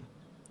awesome.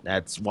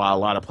 That's why a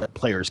lot of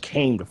players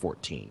came to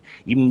 14.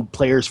 Even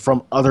players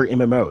from other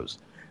MMOs.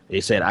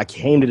 They said, I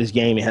came to this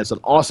game. It has an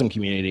awesome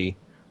community.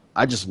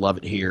 I just love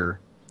it here.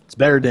 It's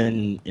better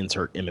than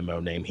insert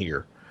MMO name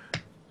here.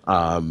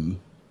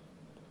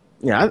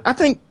 Yeah, I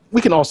think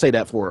we can all say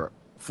that for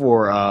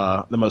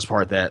the most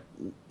part, that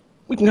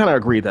we can kind of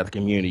agree that the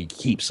community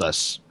keeps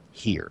us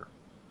here.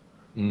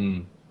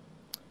 Mm.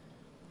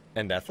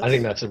 And ethics? I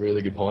think that's a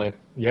really good point.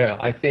 Yeah,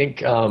 I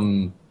think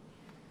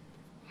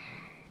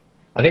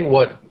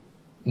what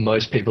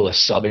most people are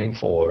subbing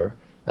for,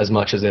 as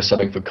much as they're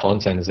subbing for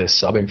content, is they're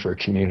subbing for a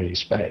community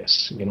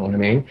space. You know what I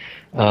mean?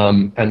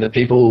 And the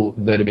people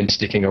that have been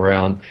sticking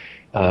around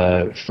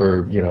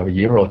for a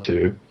year or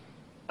two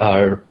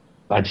are,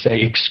 I'd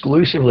say,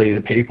 exclusively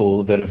the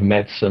people that have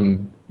met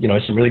some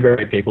really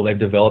great people. They've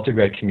developed a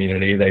great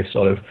community. They've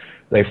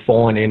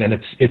fallen in,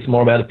 and it's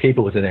more about the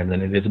people to them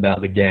than it is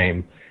about the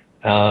game.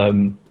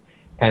 And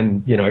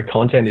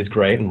content is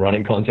great, and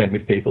running content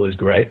with people is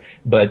great.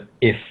 But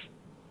if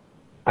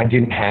I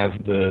didn't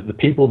have the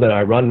people that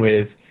I run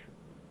with,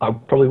 I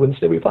probably wouldn't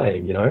still be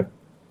playing.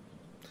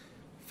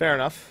 Fair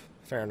enough.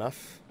 Fair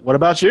enough. What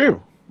about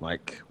you?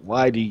 Like,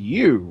 why do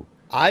you?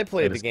 I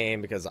played the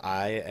game because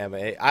I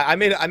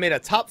made a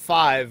top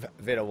 5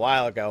 vid a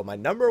while ago. My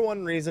number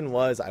 1 reason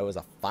was I was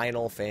a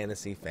Final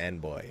Fantasy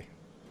fanboy.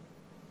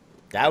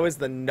 That was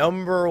the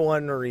number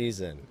 1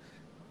 reason.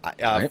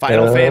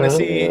 Final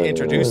Fantasy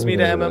introduced me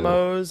to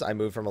MMOs. I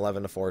moved from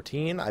 11 to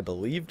 14. I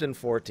believed in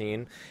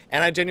 14,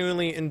 and I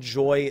genuinely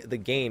enjoy the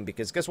game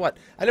because guess what?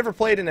 I never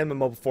played an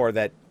MMO before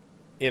that,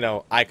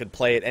 I could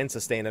play it and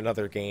sustain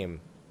another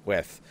game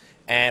with.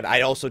 And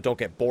I also don't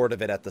get bored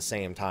of it at the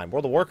same time.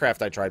 World of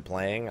Warcraft I tried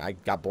playing. I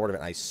got bored of it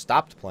and I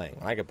stopped playing.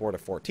 When I get bored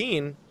of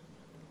 14,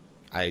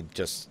 I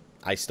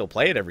still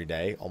play it every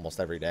day, almost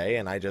every day,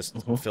 and I just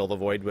fill the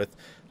void with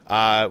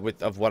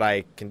what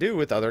I can do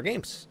with other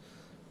games.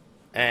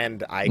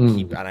 And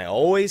I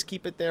always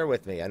keep it there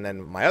with me. And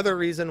then my other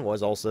reason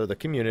was also the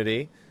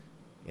community.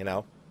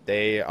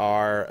 They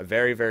are a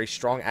very, very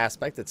strong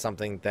aspect. It's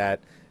something that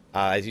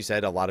as you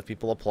said, a lot of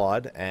people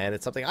applaud, and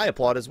it's something I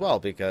applaud as well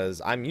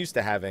because I'm used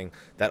to having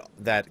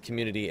that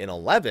community in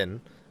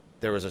 11.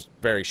 There was a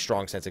very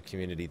strong sense of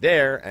community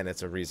there, and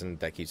it's a reason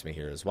that keeps me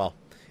here as well.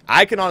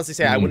 I can honestly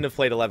say I wouldn't have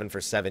played 11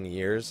 for 7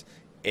 years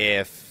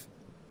if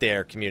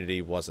their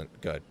community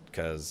wasn't good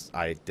because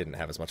I didn't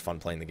have as much fun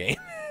playing the game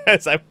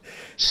as I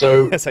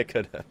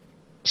could have.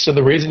 So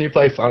the reason you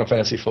play Final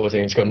Fantasy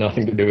 14 has got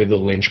nothing to do with the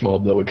lynch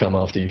mob that would come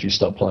after you if you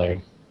stopped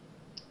playing.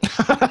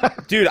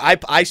 Dude,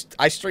 I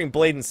streamed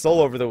Blade and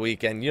Soul over the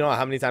weekend. You know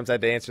how many times I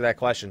had to answer that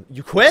question?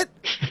 You quit?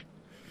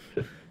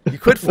 You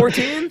quit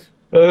 14?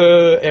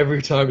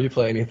 Every time you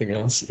play anything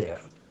else, yeah.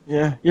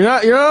 Yeah, you're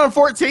not on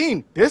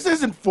 14. This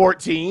isn't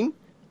 14.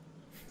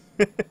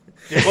 See,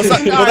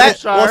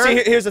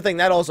 here's the thing.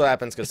 That also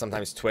happens because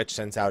sometimes Twitch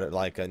sends out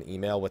like an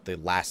email with the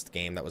last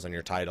game that was on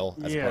your title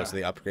as opposed to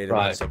the upgraded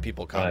one, so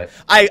people come.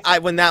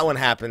 Right. When that one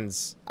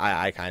happens,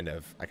 I kind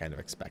of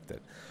expect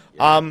it.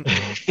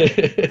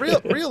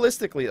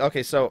 Realistically,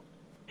 okay, so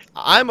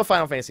I'm a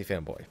Final Fantasy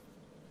fanboy.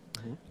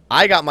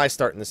 I got my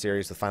start in the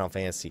series with Final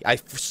Fantasy. I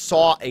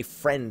saw a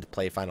friend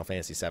play Final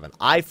Fantasy 7.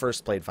 I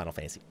first played Final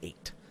Fantasy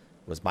 8.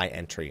 Was my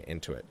entry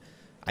into it.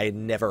 I had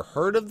never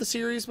heard of the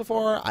series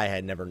before. I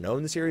had never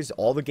known the series.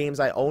 All the games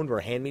I owned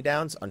were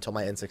hand-me-downs until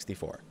my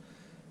N64.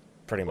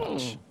 Pretty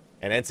much.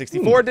 And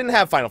N64 didn't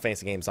have Final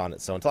Fantasy games on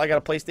it, so until I got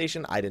a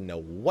PlayStation, I didn't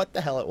know what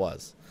the hell it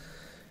was.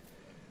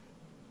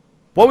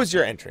 What was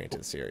your entry into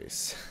the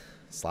series,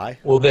 Sly?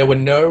 Well, there were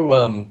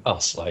no...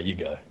 Sly, you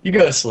go. You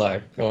go,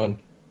 Sly. Go on.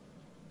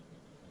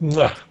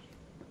 Mwah.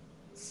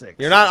 6.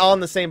 You're not all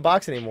in the same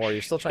box anymore.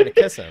 You're still trying to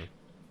kiss him.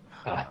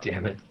 Ah,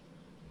 damn it.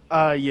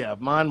 Yeah,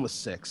 mine was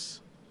 6.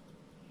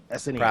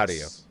 SNES. Proud of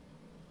you.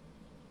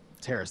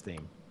 Terrace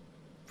theme.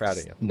 Proud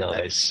of you.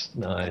 Nice.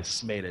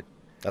 Just made it.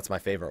 That's my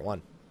favorite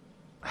one.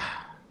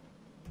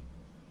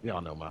 We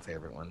all know my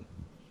favorite one.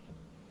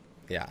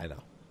 Yeah, I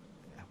know.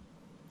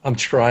 I'm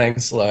trying,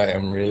 Sly.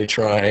 I'm really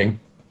trying.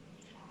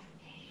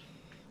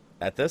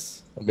 At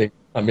this?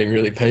 I'm being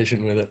really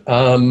patient with it.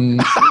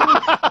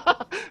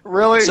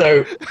 Really?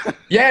 So,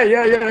 yeah.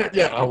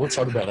 We'll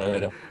talk about that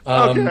later.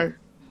 Okay.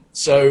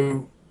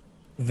 So,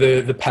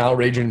 the PAL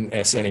region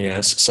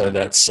SNES. So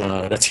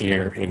that's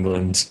here,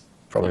 England,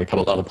 probably a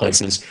couple of other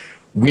places.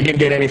 We didn't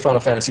get any Final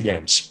Fantasy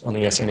games on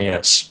the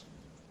SNES,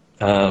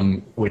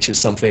 which is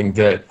something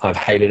that I've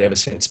hated ever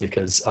since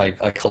because I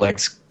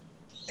collect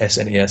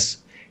SNES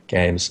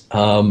games.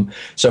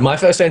 So my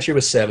first entry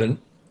was 7.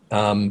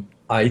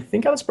 I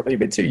think I was probably a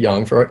bit too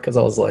young for it because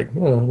I was like,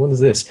 oh, what is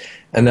this?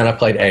 And then I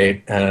played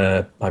 8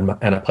 and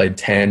I played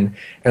 10.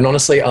 And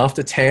honestly,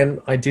 after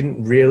 10, I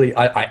didn't really,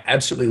 I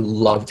absolutely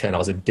loved 10. I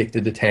was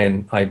addicted to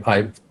 10.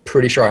 I'm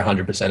pretty sure I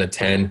 100% at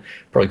 10,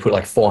 probably put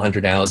like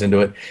 400 hours into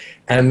it.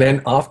 And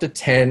then after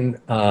 10,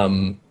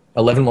 11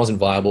 wasn't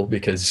viable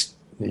because,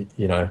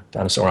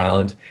 Dinosaur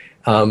Island.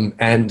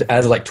 And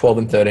as like 12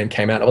 and 13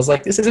 came out, I was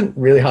like, this isn't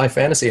really high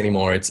fantasy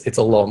anymore. It's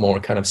a lot more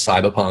kind of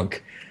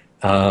cyberpunk.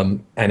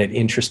 And it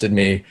interested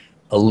me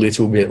a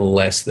little bit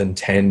less than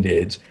 10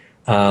 did.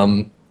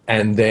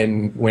 And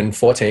then when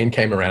 14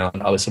 came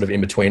around, I was sort of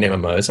in between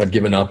MMOs. I'd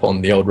given up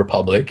on the Old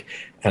Republic,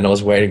 and I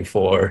was waiting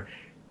for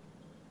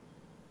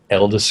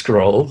Elder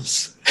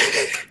Scrolls,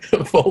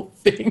 of all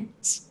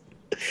things.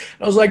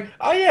 I was like,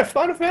 oh yeah,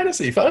 Final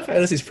Fantasy. Final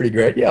Fantasy's pretty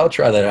great. Yeah, I'll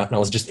try that out. And I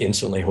was just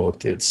instantly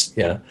hooked. It's,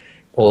 yeah,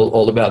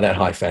 all about that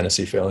high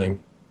fantasy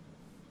feeling.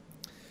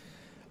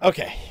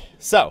 Okay,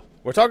 so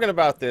we're talking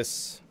about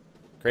this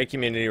great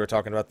community. We're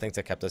talking about things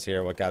that kept us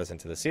here, what got us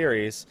into the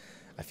series.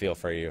 I feel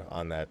for you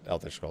on that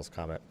Elder Scrolls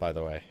comment, by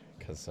the way,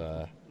 because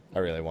I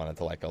really wanted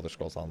to like Elder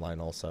Scrolls Online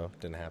also.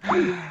 Didn't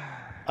happen.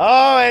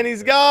 Oh, and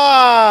he's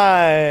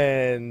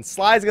gone!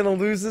 Sly's gonna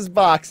lose his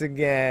box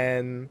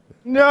again.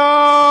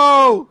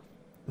 No!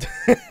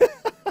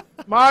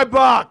 My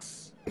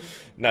box!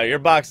 No, your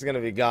box is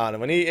gonna be gone.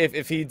 And when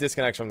if he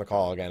disconnects from the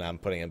call again, I'm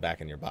putting him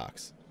back in your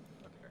box.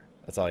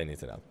 That's all you need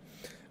to know.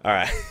 All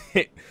right.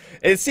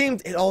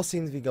 It all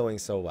seemed to be going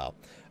so well.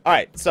 All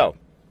right, so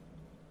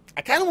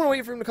I kind of want to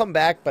wait for him to come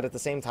back, but at the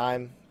same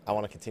time, I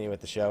want to continue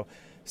with the show.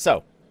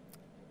 So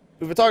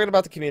we've been talking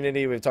about the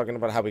community. We've been talking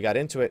about how we got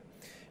into it.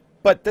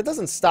 But that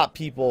doesn't stop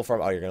people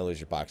from... Oh, you're going to lose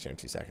your box here in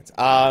 2 seconds.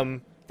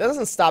 That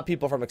doesn't stop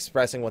people from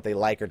expressing what they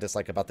like or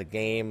dislike about the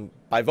game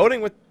by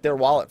voting with their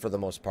wallet for the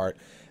most part.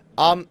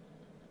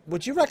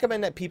 Would you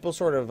recommend that people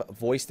sort of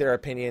voice their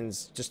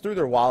opinions just through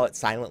their wallet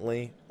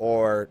silently,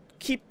 or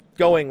keep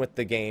going with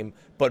the game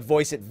but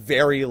voice it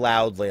very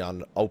loudly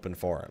on open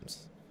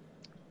forums?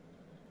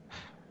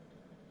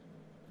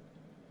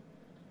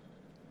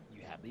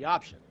 You have the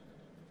option.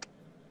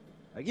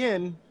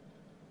 Again,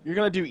 you're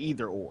going to do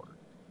either or.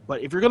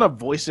 But if you're going to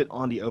voice it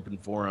on the open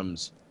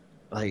forums,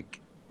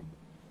 like,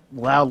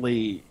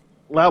 loudly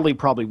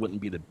probably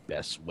wouldn't be the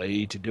best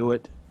way to do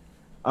it.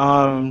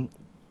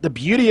 The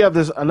beauty of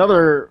this,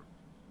 another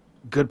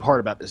good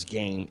part about this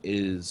game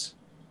is,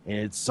 and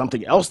it's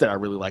something else that I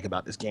really like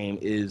about this game,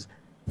 is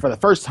for the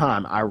first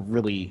time, I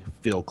really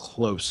feel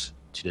close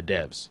to the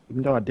devs.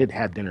 Even though I did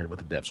have dinner with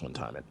the devs one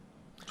time at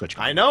TwitchCon.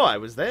 I know, I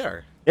was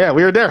there. Yeah,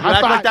 we were there.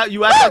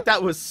 You act like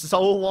that was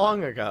so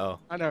long ago.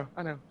 I know.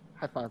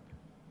 High five.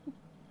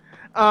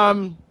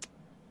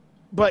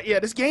 But yeah,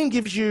 this game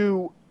gives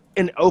you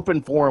an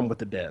open forum with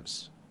the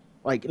devs.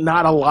 Like,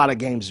 not a lot of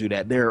games do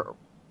that. They're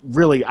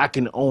really, I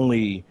can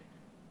only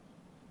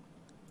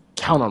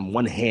count on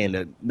one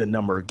hand the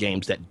number of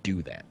games that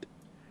do that.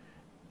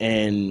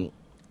 And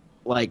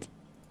like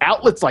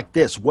outlets like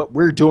this, what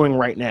we're doing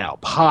right now,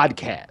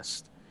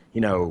 podcast,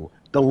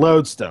 the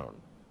Lodestone,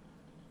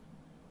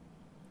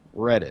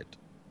 Reddit.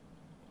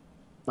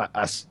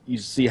 You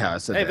see how I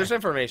said that? Hey, there's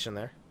information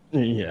there.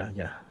 Yeah,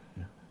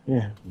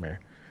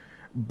 Mayor.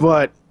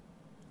 But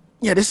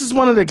yeah, this is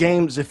one of the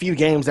few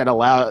games that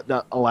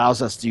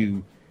allows us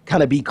to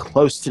kind of be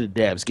close to the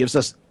devs.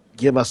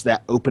 Give us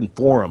that open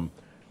forum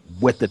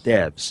with the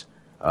devs.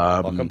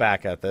 Welcome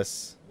back at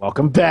this.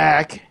 Welcome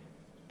back.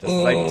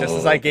 Just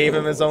as I gave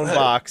him his own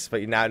box,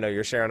 but now know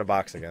you're sharing a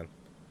box again.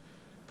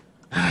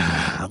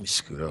 Let me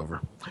scoot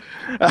over.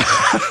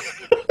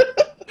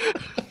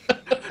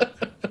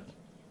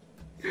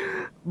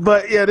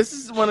 But yeah, this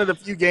is one of the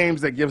few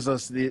games that gives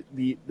us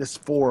this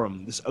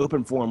forum, this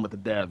open forum with the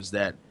devs,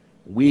 that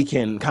we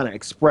can kind of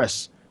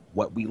express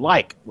what we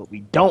like, what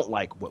we don't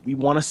like, what we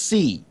want to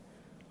see.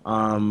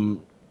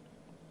 And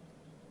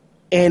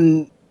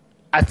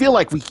I feel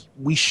like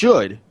we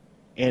should,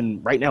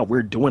 and right now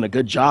we're doing a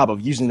good job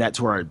of using that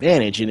to our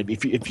advantage. And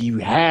if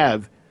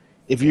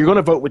you're going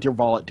to vote with your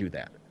wallet, do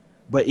that.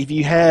 But if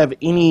you have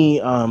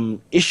any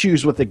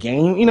issues with the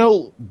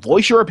game,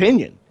 voice your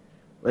opinion.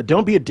 But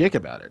don't be a dick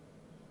about it.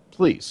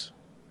 Please.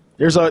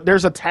 There's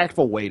a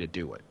tactful way to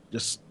do it.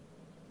 Just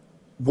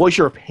voice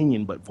your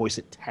opinion, but voice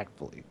it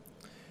tactfully.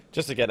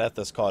 Just to get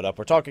Ethos caught up,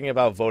 we're talking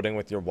about voting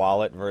with your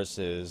wallet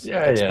versus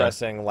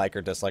expressing like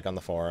or dislike on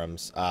the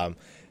forums.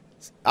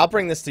 I'll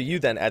bring this to you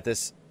then,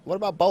 Ethos. What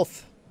about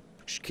both?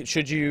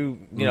 Should you,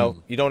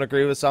 you don't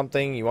agree with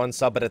something, you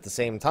unsub it at the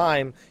same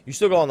time, you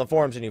still go on the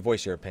forums and you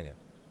voice your opinion.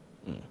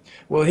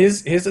 Well,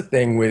 here's the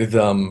thing with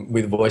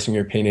voicing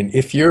your opinion.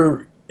 If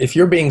you're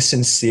being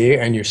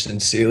sincere and you're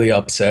sincerely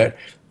upset,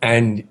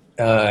 and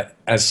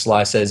as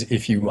Sly says,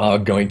 if you are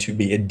going to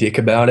be a dick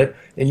about it,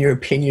 then your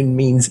opinion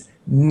means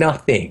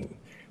nothing.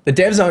 The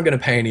devs aren't going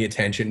to pay any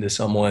attention to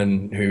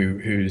someone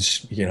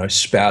who's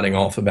spouting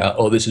off about,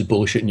 oh, this is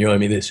bullshit and you owe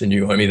me this and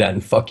you owe me that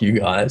and fuck you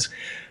guys.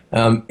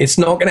 It's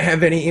not going to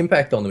have any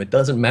impact on them. It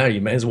doesn't matter.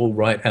 You may as well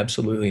write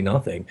absolutely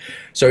nothing.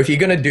 So if you're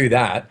going to do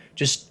that,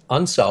 just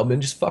unsub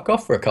and just fuck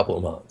off for a couple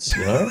of months,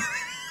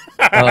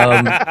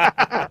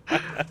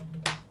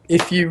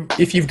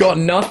 If you've got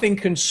nothing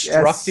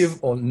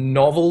constructive or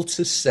novel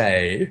to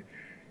say,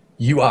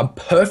 you are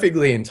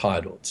perfectly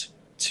entitled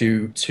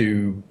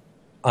to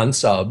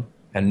unsub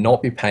and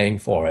not be paying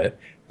for it.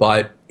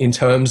 But in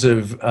terms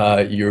of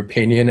your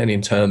opinion and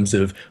in terms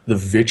of the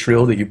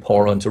vitriol that you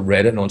pour onto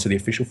Reddit and onto the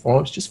official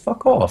forums, just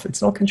fuck off.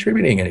 It's not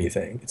contributing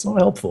anything. It's not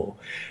helpful.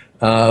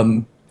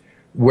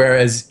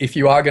 Whereas if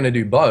you are going to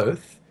do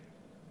both,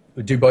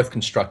 do both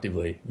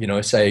constructively. You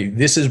know, say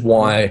this is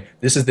why,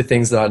 this is the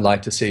things that I'd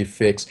like to see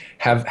fixed.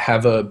 Have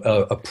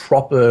a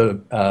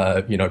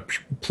proper you know,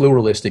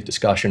 pluralistic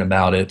discussion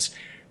about it,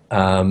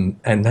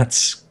 and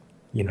that's,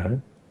 you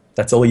know,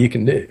 that's all you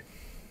can do.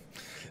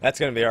 That's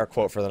going to be our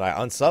quote for the night.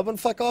 Unsub and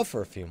fuck off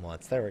for a few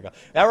months. There we go.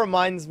 That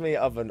reminds me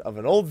of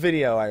an old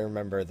video I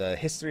remember, the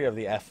history of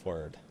the F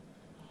word.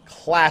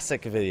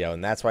 Classic video,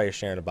 and that's why you're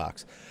sharing a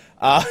box.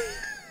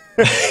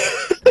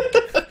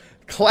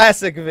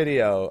 Classic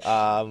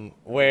video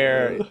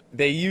where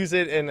they use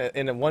it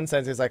in one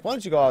sense. It's like, why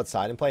don't you go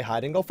outside and play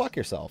hide and go fuck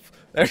yourself?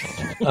 Yeah.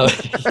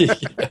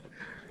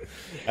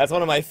 That's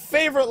one of my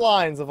favorite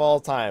lines of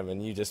all time,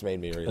 and you just made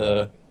me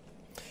relive it.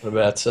 What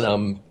about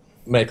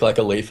make like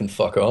a leaf and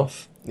fuck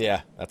off?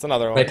 Yeah, that's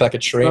another one. Make like a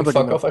tree and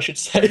fuck off, I should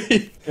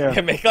say. Yeah,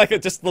 make like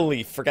just the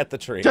leaf. Forget the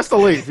tree. Just the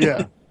leaf,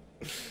 yeah.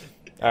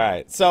 All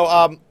right.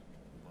 So,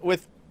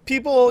 with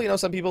people, you know,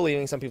 some people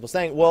leaving, some people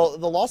staying. Will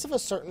the loss of a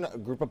certain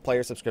group of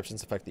player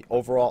subscriptions affect the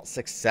overall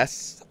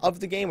success of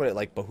the game? Would it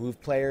like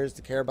behoove players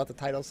to care about the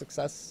title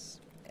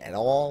success at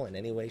all in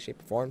any way,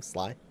 shape, or form?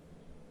 Sly.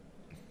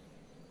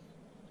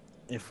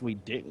 If we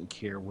didn't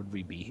care, would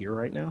we be here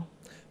right now?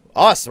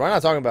 Us. We're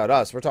not talking about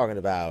us. We're talking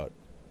about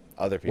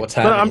other people. What's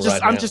happening? But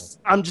right now?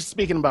 I'm just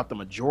speaking about the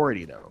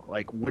majority though.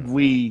 Like,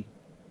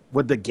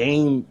 would the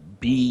game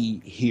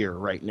be here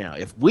right now?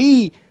 If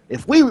we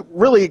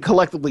really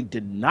collectively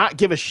did not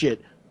give a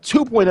shit,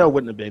 2.0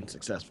 wouldn't have been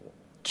successful.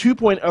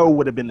 2.0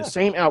 would have been the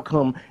same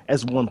outcome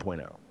as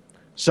 1.0.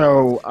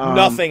 So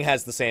nothing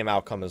has the same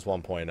outcome as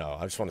 1.0.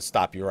 I just want to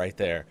stop you right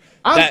there.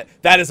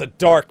 That is a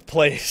dark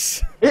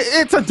place.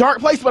 It's a dark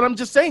place, but I'm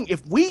just saying,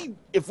 if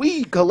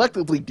we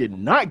collectively did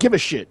not give a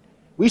shit,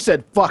 we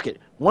said fuck it,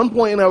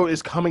 1.0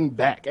 is coming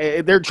back.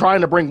 They're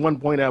trying to bring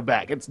 1.0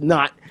 back. It's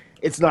not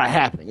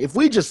happening. If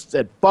we just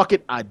said fuck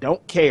it, I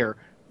don't care,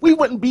 we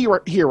wouldn't be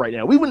right here right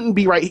now. We wouldn't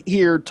be right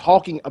here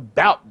talking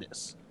about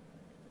this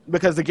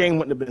because the game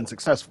wouldn't have been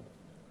successful.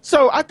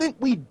 So I think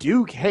we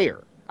do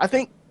care. I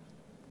think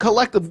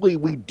collectively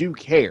we do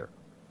care.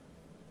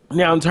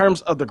 Now, in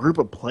terms of the group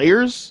of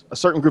players, a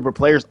certain group of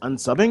players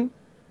unsubbing,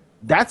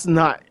 that's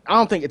not, I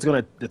don't think it's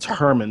going to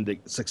determine the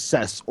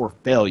success or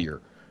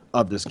failure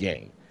of this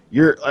game.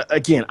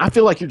 Again, I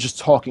feel like you're just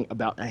talking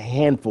about a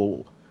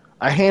handful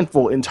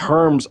in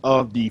terms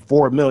of the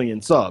 4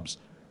 million subs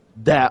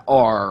that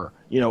are,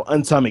 you know,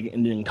 unsubbing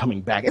and then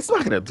coming back. It's not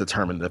going to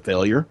determine the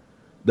failure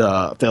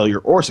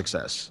or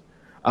success.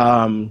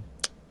 The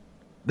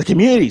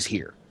community's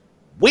here.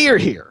 We're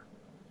here.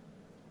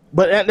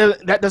 But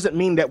that doesn't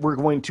mean that we're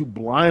going to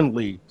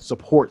blindly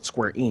support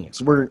Square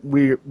Enix.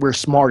 We're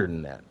smarter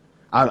than that.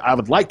 I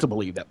would like to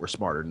believe that we're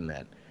smarter than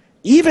that.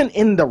 Even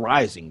in The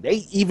Rising,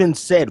 they even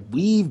said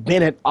we've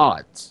been at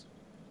odds.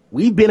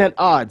 We've been at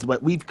odds,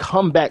 but we've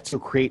come back to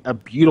create a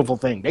beautiful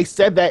thing. They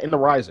said that in The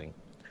Rising.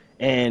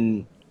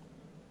 And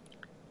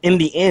in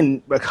the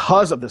end,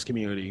 because of this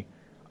community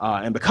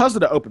and because of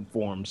the open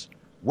forums,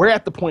 we're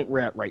at the point we're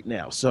at right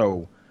now.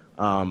 So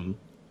a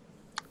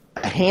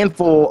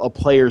handful of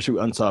players who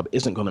unsub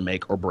isn't going to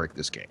make or break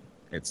this game.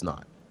 It's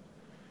not.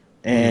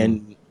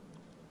 And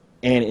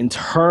in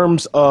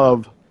terms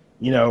of,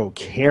 you know,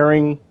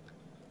 caring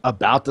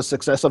about the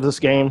success of this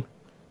game,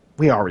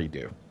 we already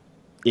do.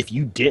 If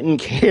you didn't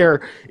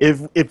care,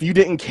 if you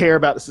didn't care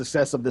about the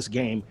success of this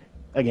game,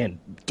 again,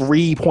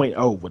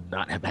 3.0 would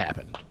not have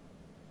happened.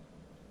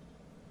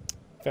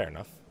 Fair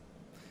enough.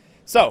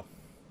 So,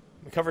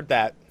 we covered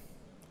that.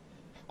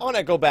 I want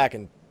to go back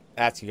and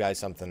ask you guys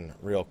something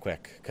real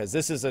quick, because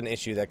this is an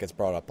issue that gets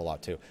brought up a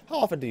lot too. How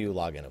often do you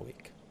log in a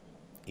week?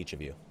 Each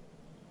of you?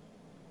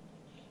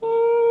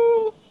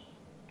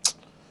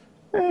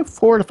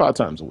 4 to 5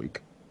 times a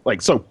week.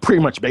 Like, so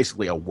pretty much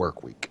basically a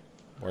work week.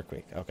 Work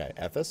week. Okay.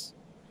 Ethos?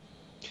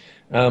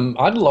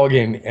 I'd log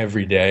in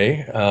every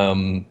day.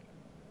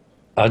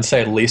 I'd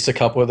say at least a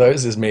couple of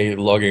those is me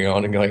logging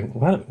on and going,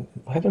 what?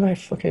 Why did I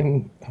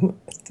fucking... I don't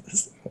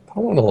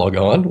want to log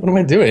on. What am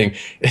I doing?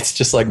 It's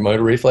just like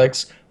motor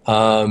reflex.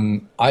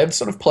 I'd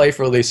sort of play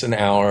for at least an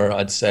hour.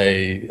 I'd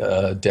say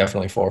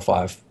definitely 4 or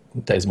 5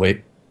 days a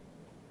week.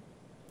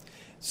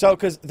 So,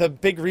 because the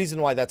big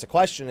reason why that's a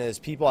question is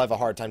people have a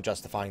hard time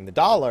justifying the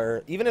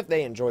dollar, even if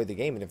they enjoy the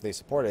game and if they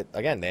support it.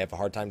 Again, they have a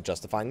hard time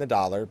justifying the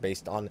dollar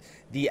based on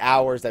the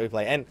hours that we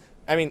play. And,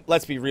 I mean,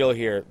 let's be real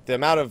here. The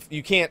amount of,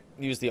 you can't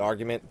use the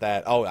argument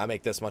that, oh, I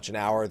make this much an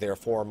hour,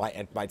 therefore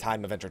my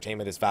time of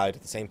entertainment is valued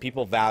at the same.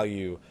 People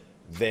value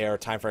their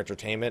time for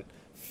entertainment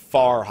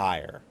far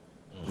higher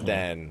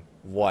than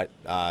what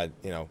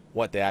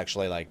what they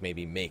actually like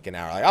maybe make an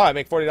hour. Like, oh, I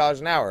make $40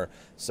 an hour,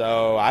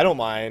 so I don't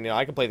mind. You know,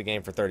 I can play the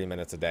game for 30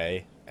 minutes a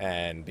day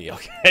and be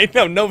okay.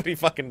 No, nobody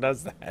fucking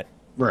does that.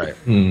 Right.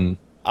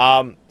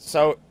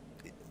 So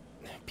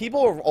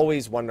people are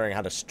always wondering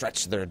how to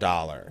stretch their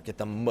dollar, get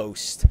the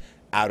most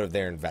out of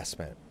their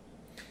investment.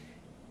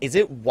 Is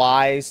it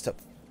wise to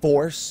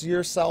force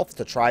yourself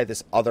to try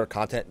this other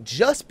content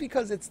just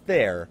because it's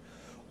there?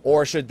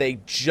 Or should they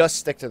just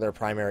stick to their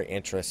primary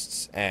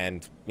interests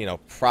and, you know,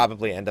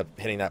 probably end up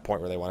hitting that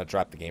point where they want to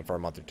drop the game for a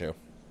month or two?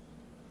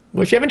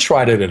 Well, if you haven't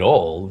tried it at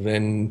all,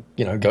 then,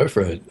 go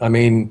for it. I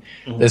mean,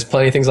 there's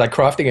plenty of things like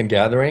crafting and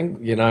gathering.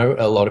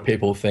 A lot of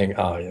people think,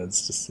 oh, yeah,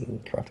 it's just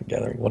crafting,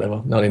 gathering,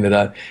 whatever, not into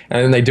that.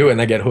 And then they do it and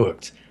they get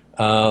hooked.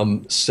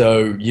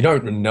 So you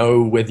don't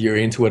know whether you're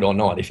into it or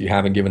not if you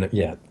haven't given it,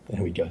 yeah,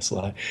 there we go,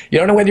 Sly. You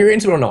don't know whether you're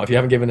into it or not if you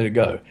haven't given it a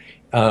go.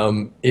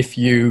 If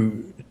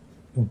you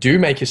do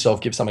make yourself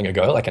give something a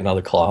go, like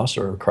another class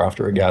or a craft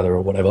or a gather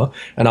or whatever,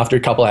 and after a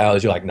couple of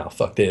hours you're like, nah,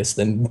 fuck this,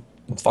 then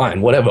fine,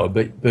 whatever.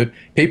 But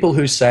people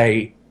who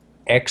say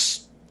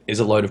X is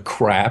a load of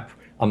crap,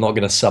 I'm not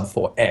going to sub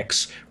for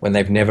X, when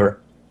they've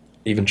never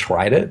even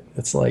tried it,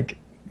 it's like,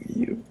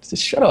 you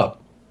just shut up.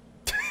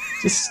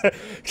 Just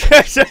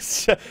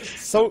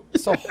so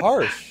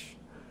harsh.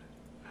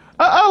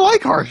 I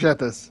like harsh at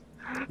this.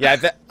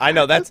 Yeah, I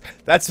know that's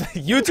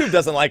YouTube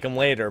doesn't like him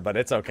later, but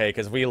it's okay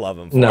because we love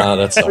him. No,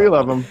 that's we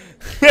love him.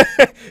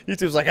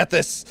 YouTube's like, at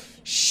this,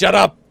 shut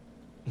up.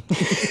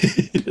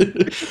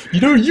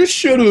 You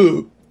shut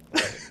up.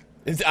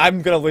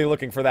 I'm gonna be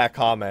looking for that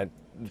comment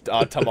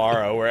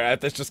tomorrow, where at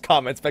this just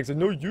comments back saying,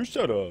 no, you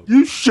shut up.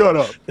 You shut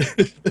up.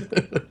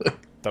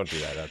 Don't do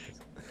that.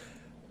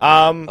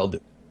 I'll do.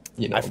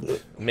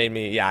 Made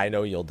me. Yeah, I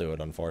know you'll do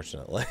it.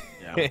 Unfortunately.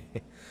 Yeah.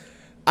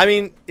 I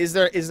mean, is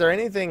there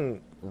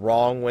anything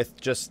wrong with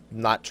just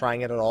not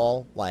trying it at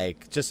all?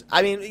 Like,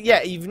 I mean,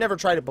 yeah, you've never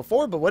tried it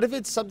before, but what if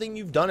it's something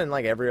you've done in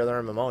like every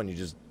other MMO and you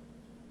just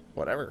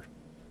whatever?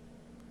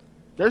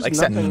 There's like,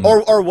 nothing.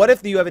 Or what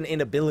if you have an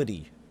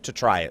inability to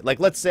try it? Like,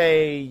 let's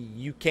say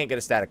you can't get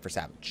a static for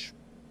Savage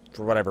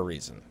for whatever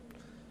reason.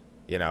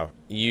 You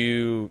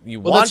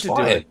want to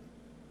do it.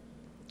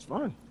 It's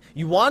fine.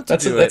 You want to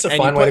do it. That's a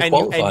fine way to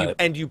qualify it.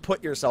 And you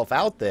put yourself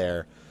out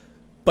there,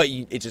 but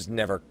it just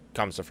never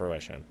comes to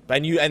fruition.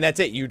 And that's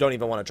it. You don't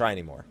even want to try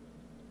anymore.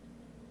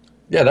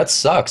 Yeah, that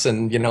sucks.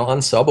 And,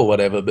 unsub or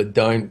whatever, but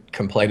don't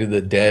complain to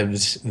the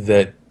devs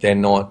that they're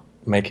not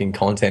making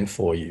content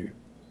for you.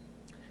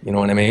 You know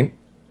what I mean?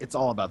 It's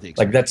all about the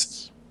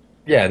experience.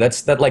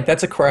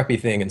 That's a crappy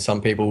thing, and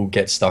some people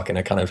get stuck in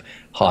a kind of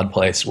hard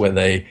place where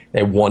they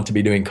want to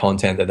be doing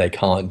content that they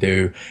can't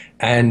do.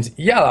 And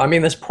yeah, I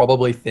mean, there's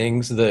probably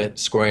things that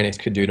Square Enix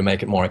could do to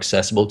make it more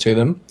accessible to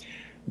them.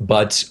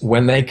 But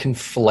when they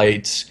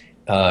conflate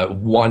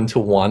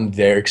one-to-one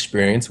their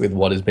experience with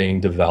what is being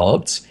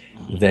developed,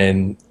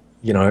 then,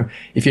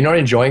 if you're not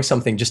enjoying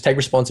something, just take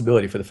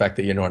responsibility for the fact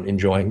that you're not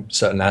enjoying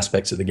certain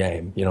aspects of the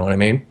game. You know what I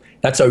mean?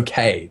 That's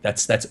okay.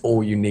 That's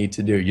all you need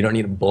to do. You don't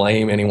need to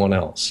blame anyone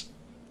else.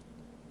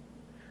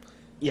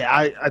 Yeah,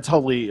 I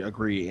totally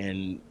agree.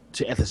 And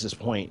to Ethic's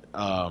point,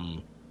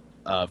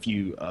 a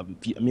few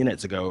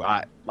minutes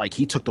ago,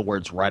 he took the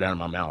words right out of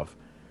my mouth.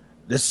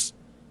 This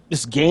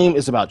game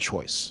is about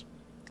choice,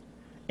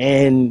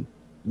 and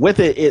with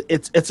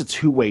it's a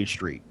two-way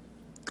street.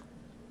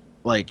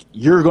 Like,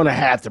 you're gonna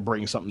have to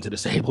bring something to the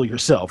table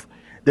yourself.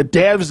 The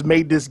devs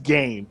made this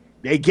game;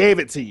 they gave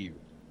it to you.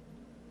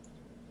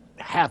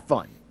 Have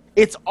fun.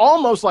 It's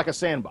almost like a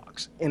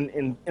sandbox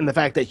in the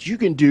fact that you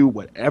can do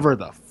whatever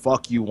the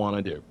fuck you want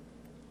to do.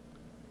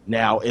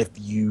 Now, if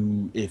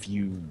you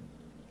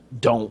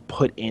don't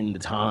put in the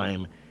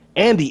time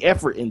and the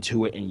effort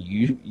into it, and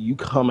you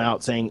come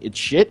out saying it's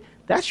shit,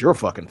 that's your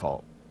fucking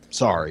fault.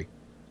 Sorry.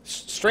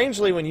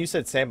 Strangely, when you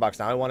said sandbox,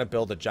 now I want to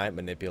build a giant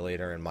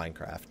manipulator in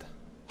Minecraft.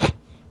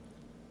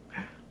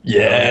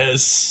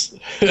 Yes.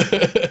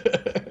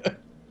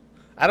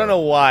 I don't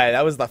know why.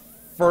 That was the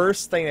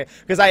first thing,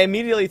 because I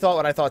immediately thought,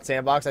 when I thought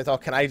sandbox, I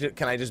thought, can I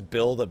just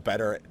build a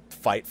better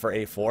fight for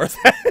A4?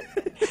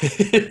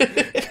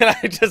 Can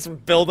I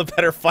just build a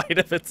better fight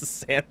if it's a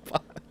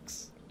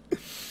sandbox?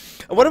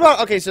 What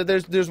about, okay, so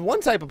there's one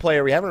type of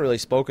player we haven't really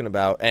spoken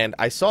about, and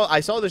I saw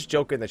this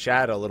joke in the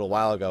chat a little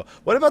while ago.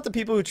 What about the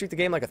people who treat the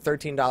game like a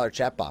 $13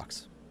 chat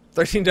box?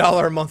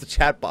 $13 a month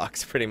chat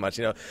box, pretty much.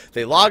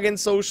 They log in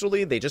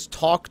socially, they just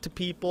talk to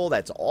people,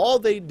 that's all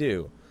they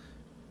do.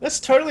 That's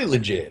totally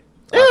legit.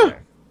 Yeah. Okay.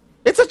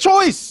 It's a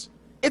choice.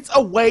 It's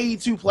a way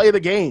to play the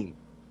game.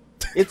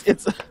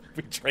 It's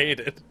we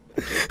traded.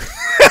 He's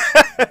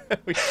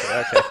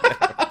back.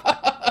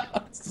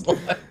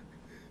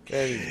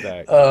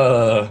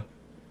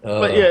 But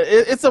yeah,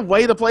 it's a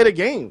way to play the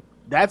game.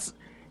 That's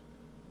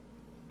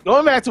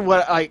going back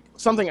to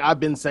something I've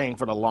been saying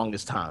for the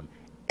longest time.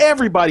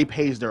 Everybody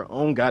pays their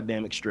own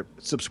goddamn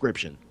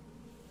subscription.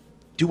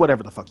 Do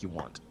whatever the fuck you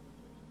want.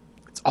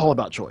 It's all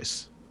about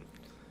choice.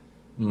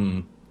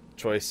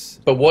 Choice.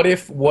 But what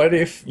if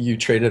you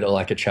treated it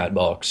like a chat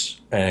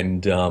box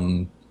and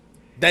you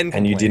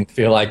didn't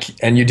feel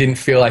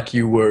like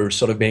you were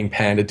sort of being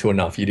pandered to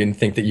enough? You didn't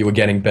think that you were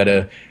getting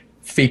better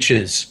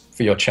features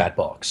for your chat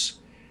box.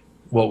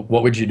 What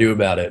would you do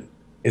about it?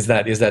 Is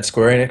that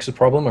Square Enix's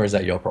problem, or is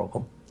that your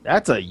problem?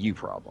 That's a you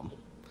problem.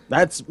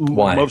 That's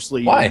Why?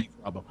 Mostly Why? a you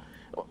problem.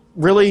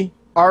 Really?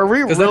 Are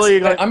we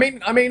really? I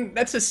mean,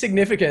 that's a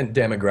significant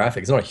demographic.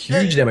 It's not a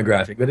huge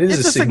demographic, but it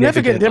is a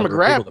significant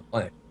demographic.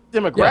 Yeah.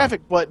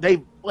 But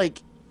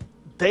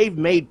they've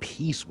made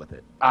peace with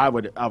it. I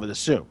would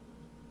assume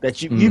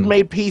that you've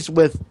made peace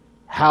with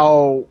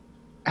how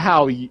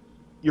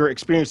your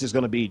experience is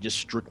going to be just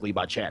strictly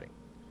by chatting.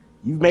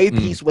 You've made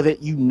peace with it.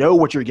 You know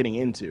what you're getting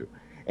into,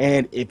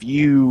 and if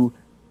you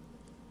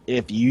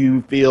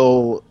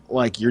feel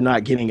like you're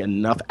not getting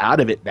enough out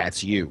of it,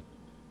 that's you.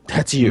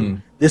 That's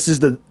you. This is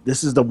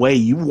the way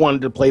you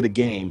wanted to play the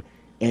game,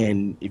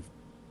 and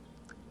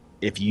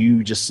if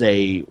you just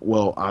say,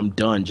 "Well, I'm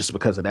done," just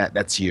because of that,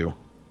 that's you.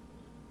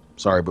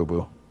 Sorry, Boo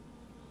Boo.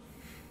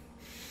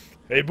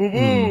 Hey, Boo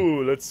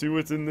Boo, let's see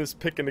what's in this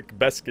picnic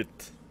basket.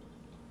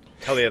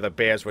 Tell the other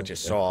bears what you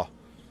saw.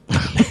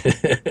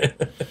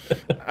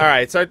 All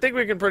right, so I think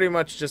we can pretty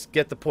much just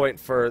get the point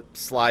for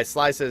Sly.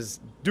 Sly says,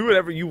 do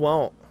whatever you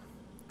want.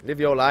 Live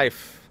your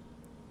life.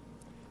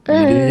 You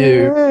do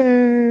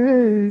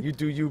you. You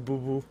do you, Boo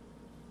Boo.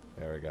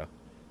 There we go.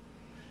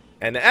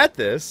 And at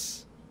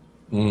this,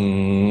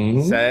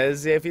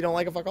 says, if you don't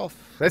like it, fuck off.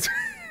 That's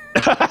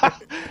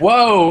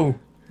Whoa.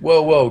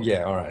 Whoa.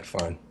 Yeah, all right,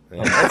 fine.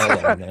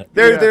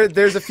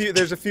 There's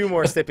a few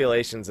more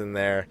stipulations in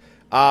there.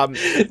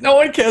 No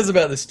one cares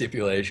about the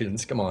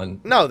stipulations. Come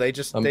on. No,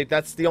 that's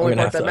the only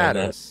part that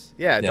matters.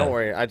 Yeah, Yeah. don't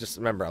worry. I just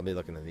remember I'll be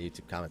looking in the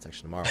YouTube comment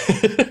section tomorrow.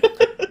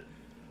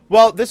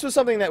 Well, this was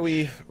something that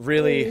we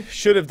really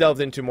should have delved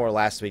into more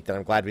last week that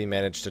I'm glad we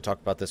managed to talk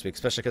about this week,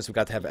 especially because we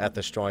got to have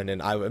Ethos join, and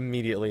I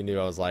immediately knew,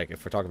 I was like,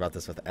 if we're talking about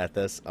this with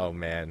Ethos, oh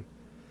man,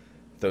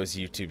 those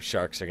YouTube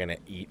sharks are going to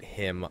eat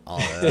him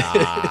alive.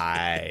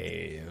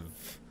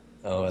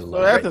 Oh, I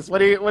love So, Ethos, what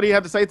do you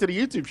have to say to the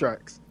YouTube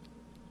sharks?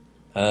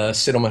 it.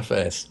 Sit on my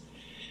face.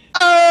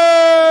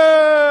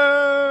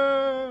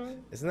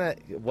 Isn't that...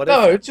 What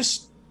No, if... it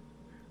just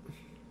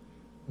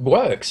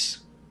works.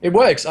 It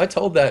works. I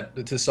told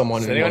that to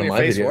someone Sitting in one on of your my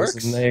face videos,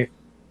 works? and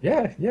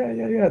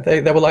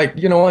they were like,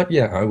 you know what?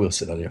 Yeah, I will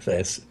sit on your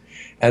face,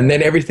 and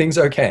then everything's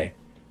okay.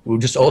 We'll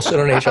just all sit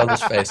on each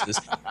other's faces.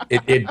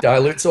 It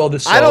dilutes all the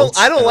salts.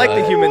 I don't like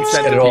the Human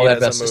set it Centipede all that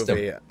as a best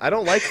movie. system. I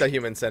don't like the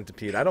Human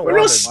Centipede. I don't We're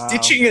want not to...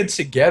 stitching it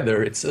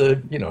together. It's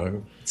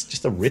it's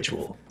just a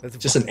ritual. It's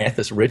It's just an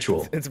Ethos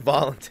ritual. It's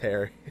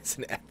voluntary. It's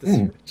an Ethos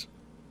ritual.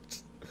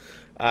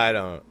 I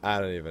don't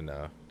even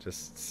know.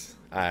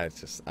 I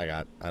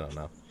don't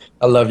know.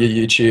 I love you,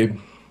 YouTube.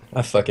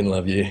 I fucking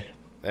love you.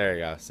 There you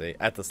go. See,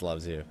 Ethos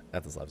loves you.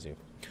 Ethos loves you.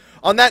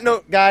 On that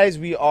note, guys,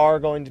 we are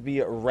going to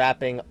be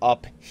wrapping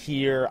up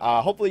here.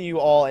 Hopefully you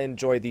all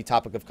enjoyed the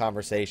topic of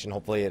conversation.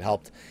 Hopefully it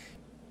helped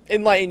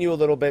enlighten you a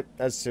little bit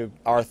as to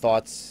our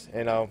thoughts.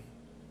 You know,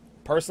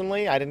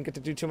 personally, I didn't get to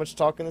do too much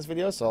talk in this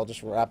video, so I'll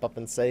just wrap up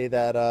and say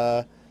that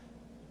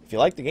if you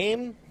like the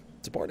game,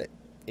 support it.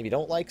 If you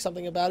don't like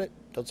something about it,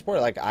 don't support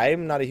it. Like,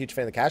 I'm not a huge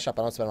fan of the Cash App.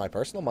 I don't spend my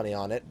personal money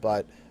on it,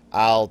 but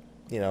I'll,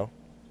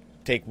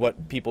 take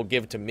what people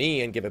give to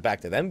me and give it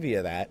back to them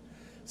via that.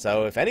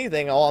 So, if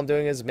anything, all I'm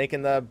doing is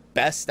making the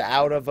best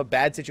out of a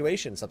bad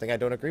situation, something I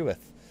don't agree with.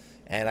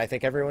 And I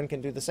think everyone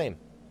can do the same.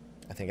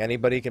 I think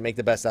anybody can make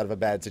the best out of a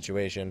bad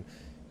situation.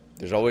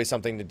 There's always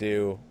something to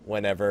do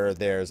whenever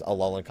there's a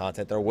lull in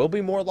content. There will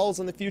be more lulls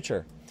in the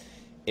future.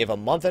 If a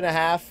month and a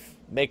half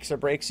makes or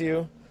breaks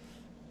you,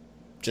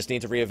 just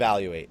need to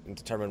reevaluate and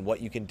determine what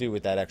you can do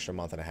with that extra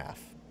month and a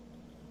half.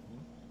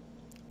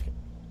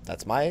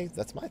 That's my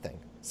thing.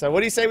 So what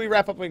do you say we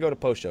wrap up and we go to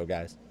post-show,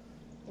 guys?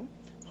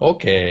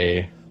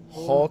 Okay.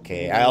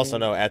 Okay. I also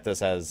know Ethos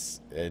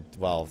has,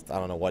 well, I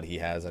don't know what he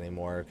has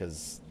anymore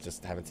because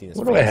just haven't seen his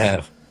What do I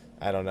have?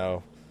 I don't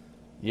know.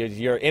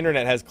 Your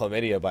internet has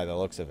chlamydia by the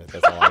looks of it.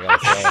 That's all I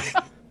gotta say.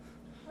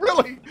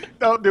 Really?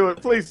 Don't do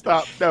it. Please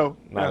stop. No.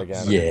 Not No.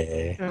 again. Yeah.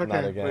 Okay,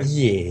 Not again.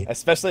 Yeah.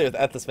 Especially with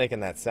Ethos making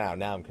that sound.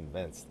 Now I'm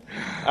convinced.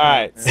 All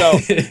right. So,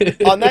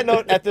 on that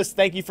note, Ethos,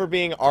 thank you for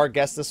being our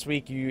guest this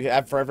week. You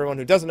have, for everyone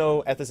who doesn't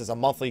know, Ethos is a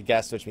monthly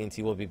guest, which means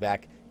he will be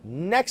back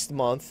next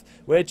month,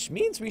 which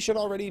means we should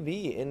already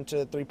be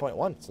into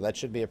 3.1. So that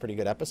should be a pretty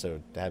good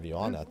episode to have you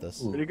on,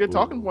 Ethos. Pretty good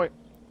talking point.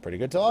 Pretty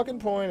good talking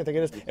point. I think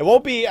it is. It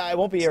won't be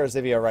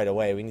Aerzivia right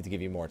away. We need to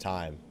give you more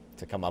time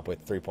to come up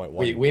with 3.1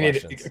 We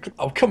need questions. to,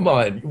 oh, come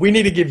on. We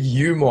need to give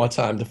you more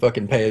time to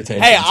fucking pay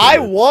attention. Hey, to I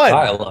the won.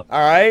 dialogue. All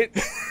right.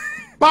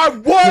 By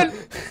 1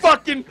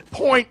 fucking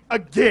point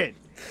again.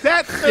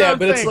 That's the Yeah,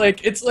 but thing.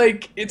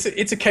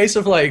 it's a case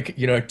of like,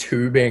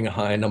 2 being a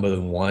higher number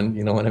than 1,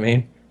 you know what I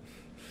mean?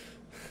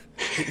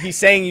 He's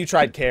saying you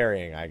tried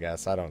carrying, I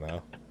guess. I don't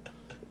know.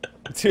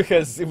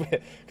 Because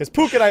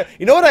Pook and I,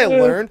 you know what I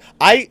learned?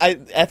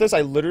 Ethos,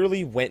 I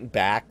literally went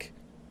back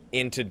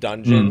into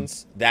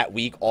dungeons that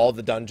week. All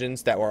the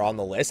dungeons that were on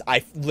the list,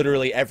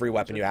 literally every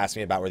weapon you asked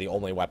me about were the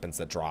only weapons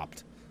that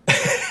dropped.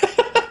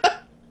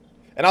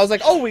 And I was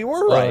like, oh, we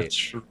were right.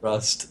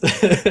 Trust.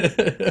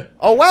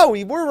 Oh, wow,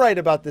 we were right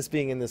about this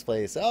being in this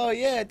place. Oh,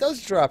 yeah, it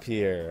does drop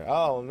here.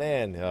 Oh,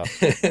 man. Oh.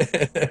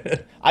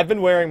 I've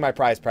been wearing my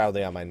prize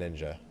proudly on my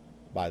ninja,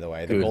 by the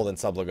way. The Good. golden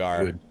sublugar.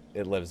 Good.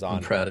 It lives on.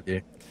 I'm proud of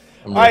you.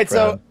 I'm All right, really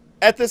proud.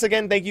 so Ethos,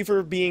 again, thank you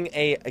for being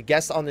a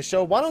guest on the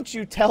show. Why don't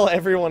you tell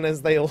everyone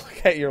as they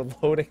look at your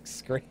loading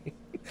screen?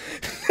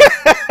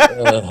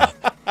 Ugh.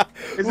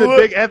 Is it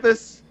Big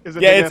Ethos? Is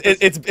it Yeah,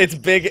 Big Ethos?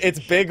 it's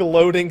big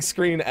loading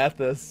screen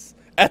Ethos.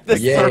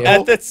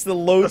 Ethis, the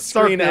load The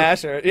screen circle.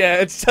 Asher. Yeah,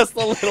 it's just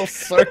a little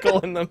circle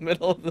in the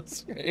middle of the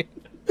screen.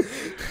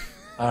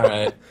 All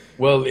right.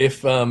 Well,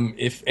 if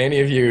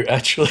any of you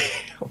actually,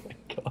 oh my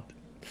god.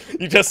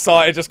 You just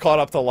saw it just caught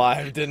up to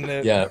live, didn't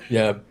it? Yeah,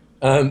 yeah.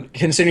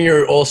 Considering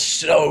you're all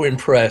so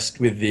impressed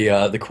with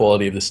the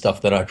quality of the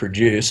stuff that I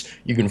produce,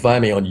 you can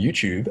find me on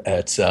YouTube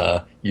at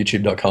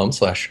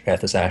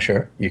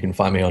youtube.com/EthisAsher. You can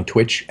find me on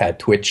Twitch at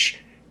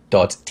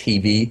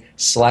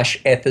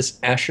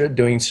twitch.tv/EthisAsher,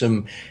 doing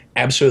some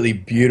absolutely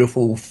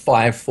beautiful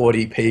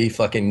 540p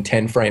fucking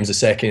 10 frames a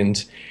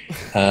second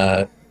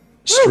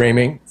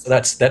streaming. So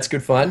that's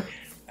good fun.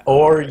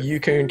 Or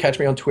you can catch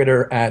me on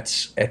Twitter at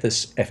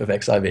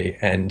EthisFFXIV.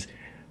 And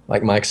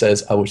like Mike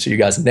says, I will see you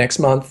guys next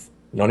month.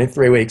 Not in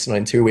 3 weeks, not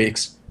in 2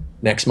 weeks,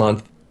 next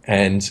month,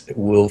 and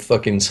we'll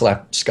fucking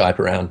slap Skype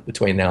around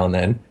between now and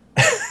then.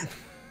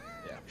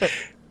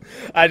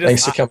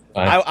 Thanks for coming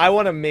by. I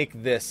want to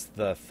make this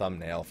the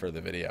thumbnail for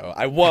the video.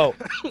 I won't,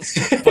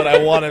 but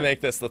I want to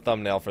make this the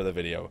thumbnail for the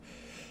video.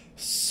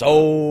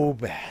 So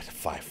bad.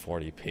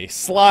 540p.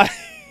 Sly,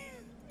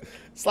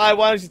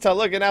 why don't you tell?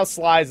 Look, and now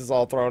Slides is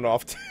all thrown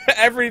off.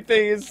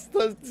 Everything is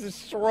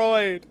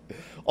destroyed.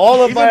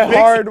 All of my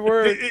hard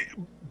work.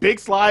 Big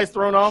Slides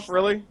thrown off,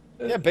 really?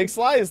 Yeah, Big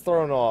Sly is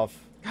thrown off.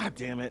 God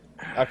damn it.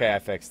 Okay, I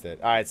fixed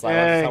it. All right, Sly, why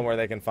don't you tell them where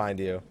they can find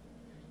you?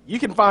 You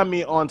can find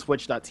me on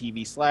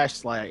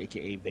twitch.tv/Sly,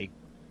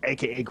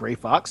 aka Gray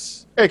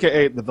Fox,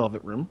 aka The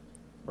Velvet Room,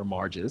 or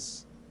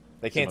Marges.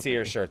 They can't see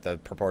your shirt. The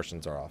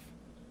proportions are off.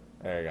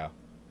 There you go.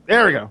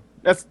 There we go.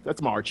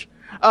 That's Marge.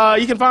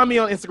 You can find me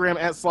on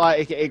Instagram at Sly,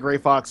 aka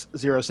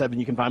GrayFox07.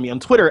 You can find me on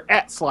Twitter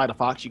at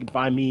SlyTheFox. You can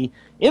find me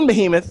in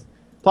Behemoth,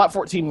 Plot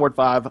 14, Ward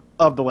 5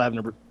 of the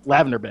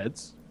Lavender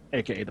Beds,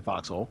 aka the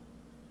Foxhole.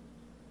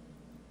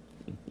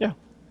 Yeah.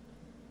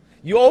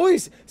 You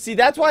always see,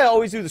 that's why I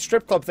always do the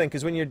strip club thing,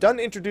 because when you're done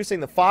introducing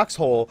the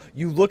foxhole,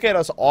 you look at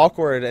us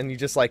awkward and you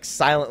just like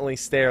silently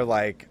stare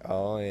like,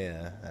 oh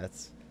yeah,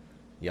 that's,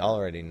 y'all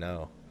already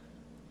know.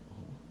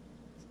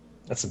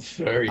 That's some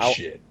furry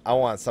shit. I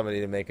want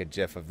somebody to make a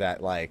gif of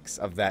that like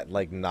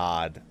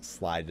nod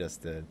Sly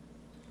just did.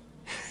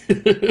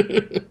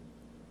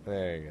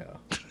 There you go.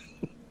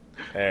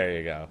 There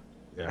you go.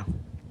 Yeah.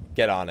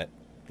 Get on it.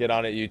 Get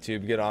on it,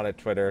 YouTube. Get on it,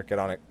 Twitter. Get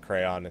on it,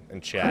 Crayon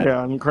and Chad.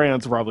 Yeah, and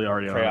Crayon's probably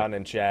already on. Crayon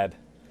and Chad.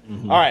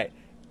 Mm-hmm. All right.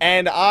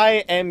 And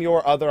I am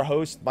your other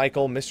host,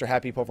 Michael, Mr.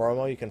 Happy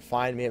Poparomo. You can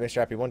find me at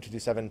Mr.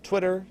 Happy1227,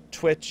 Twitter,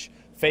 Twitch,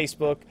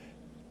 Facebook,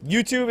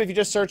 YouTube. If you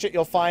just search it,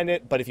 you'll find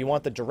it. But if you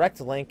want the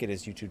direct link, it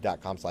is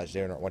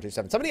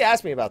youtube.com/Xehanort1227. Somebody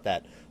asked me about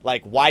that.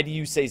 Like, why do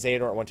you say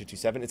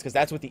Xehanort1227? It's because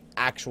that's what the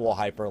actual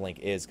hyperlink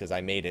is, because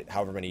I made it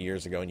however many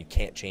years ago, and you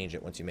can't change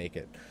it once you make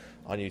it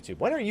on YouTube.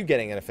 When are you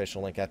getting an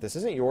official link at this?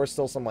 Isn't yours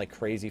still some like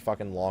crazy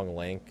fucking long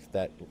link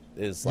that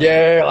is like...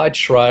 Yeah, I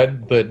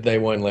tried, but they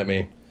won't let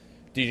me.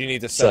 Did you need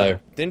to set it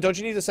up? Don't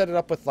you need to set it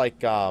up with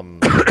like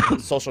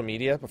social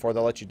media before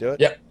they'll let you do it?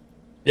 Yep.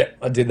 Yep,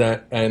 I did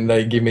that, and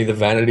they give me the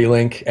vanity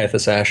link,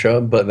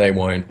 EthisAsher, but they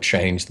won't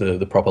change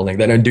the proper link.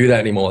 They don't do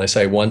that anymore. They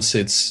say once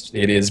it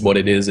is what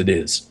it is, it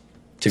is.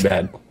 Too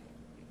bad.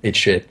 It's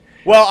shit.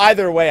 Well,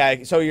 either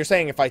way, so you're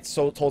saying if I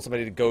told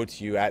somebody to go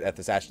to you at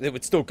EthisAsher, it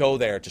would still go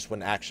there, it just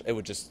wouldn't actually, it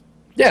would just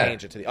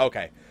change it to the,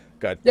 okay,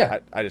 good. Yeah.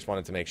 I just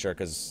wanted to make sure,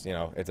 because, you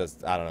know, it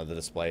does, I don't know, the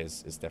display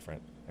is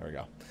different. There we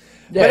go.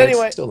 Yeah, but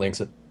anyway, it still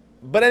links it.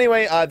 But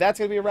anyway, that's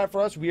going to be a wrap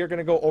for us. We are going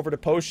to go over to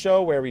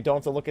post-show, where we don't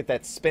have to look at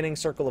that spinning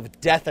circle of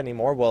death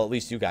anymore. Well, at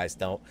least you guys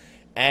don't.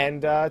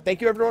 And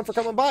thank you, everyone, for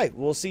coming by.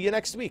 We'll see you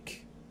next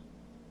week.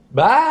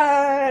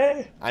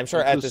 Bye! I'm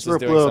sure Ethis is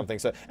doing something.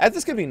 So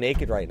Ethis could be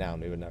naked right now,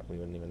 and we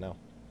wouldn't even know.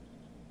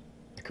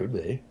 It could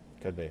be.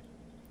 Could be. All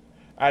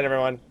right,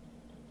 everyone.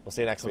 We'll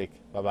see you next week.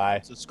 Bye-bye.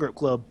 It's a script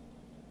club.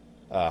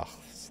 Oh,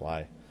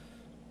 Sly.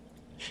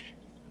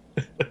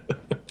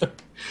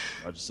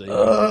 I just say,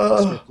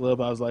 script club.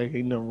 I was like,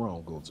 ain't nothing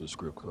wrong going to a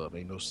script club.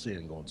 Ain't no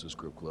sin going to a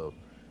script club.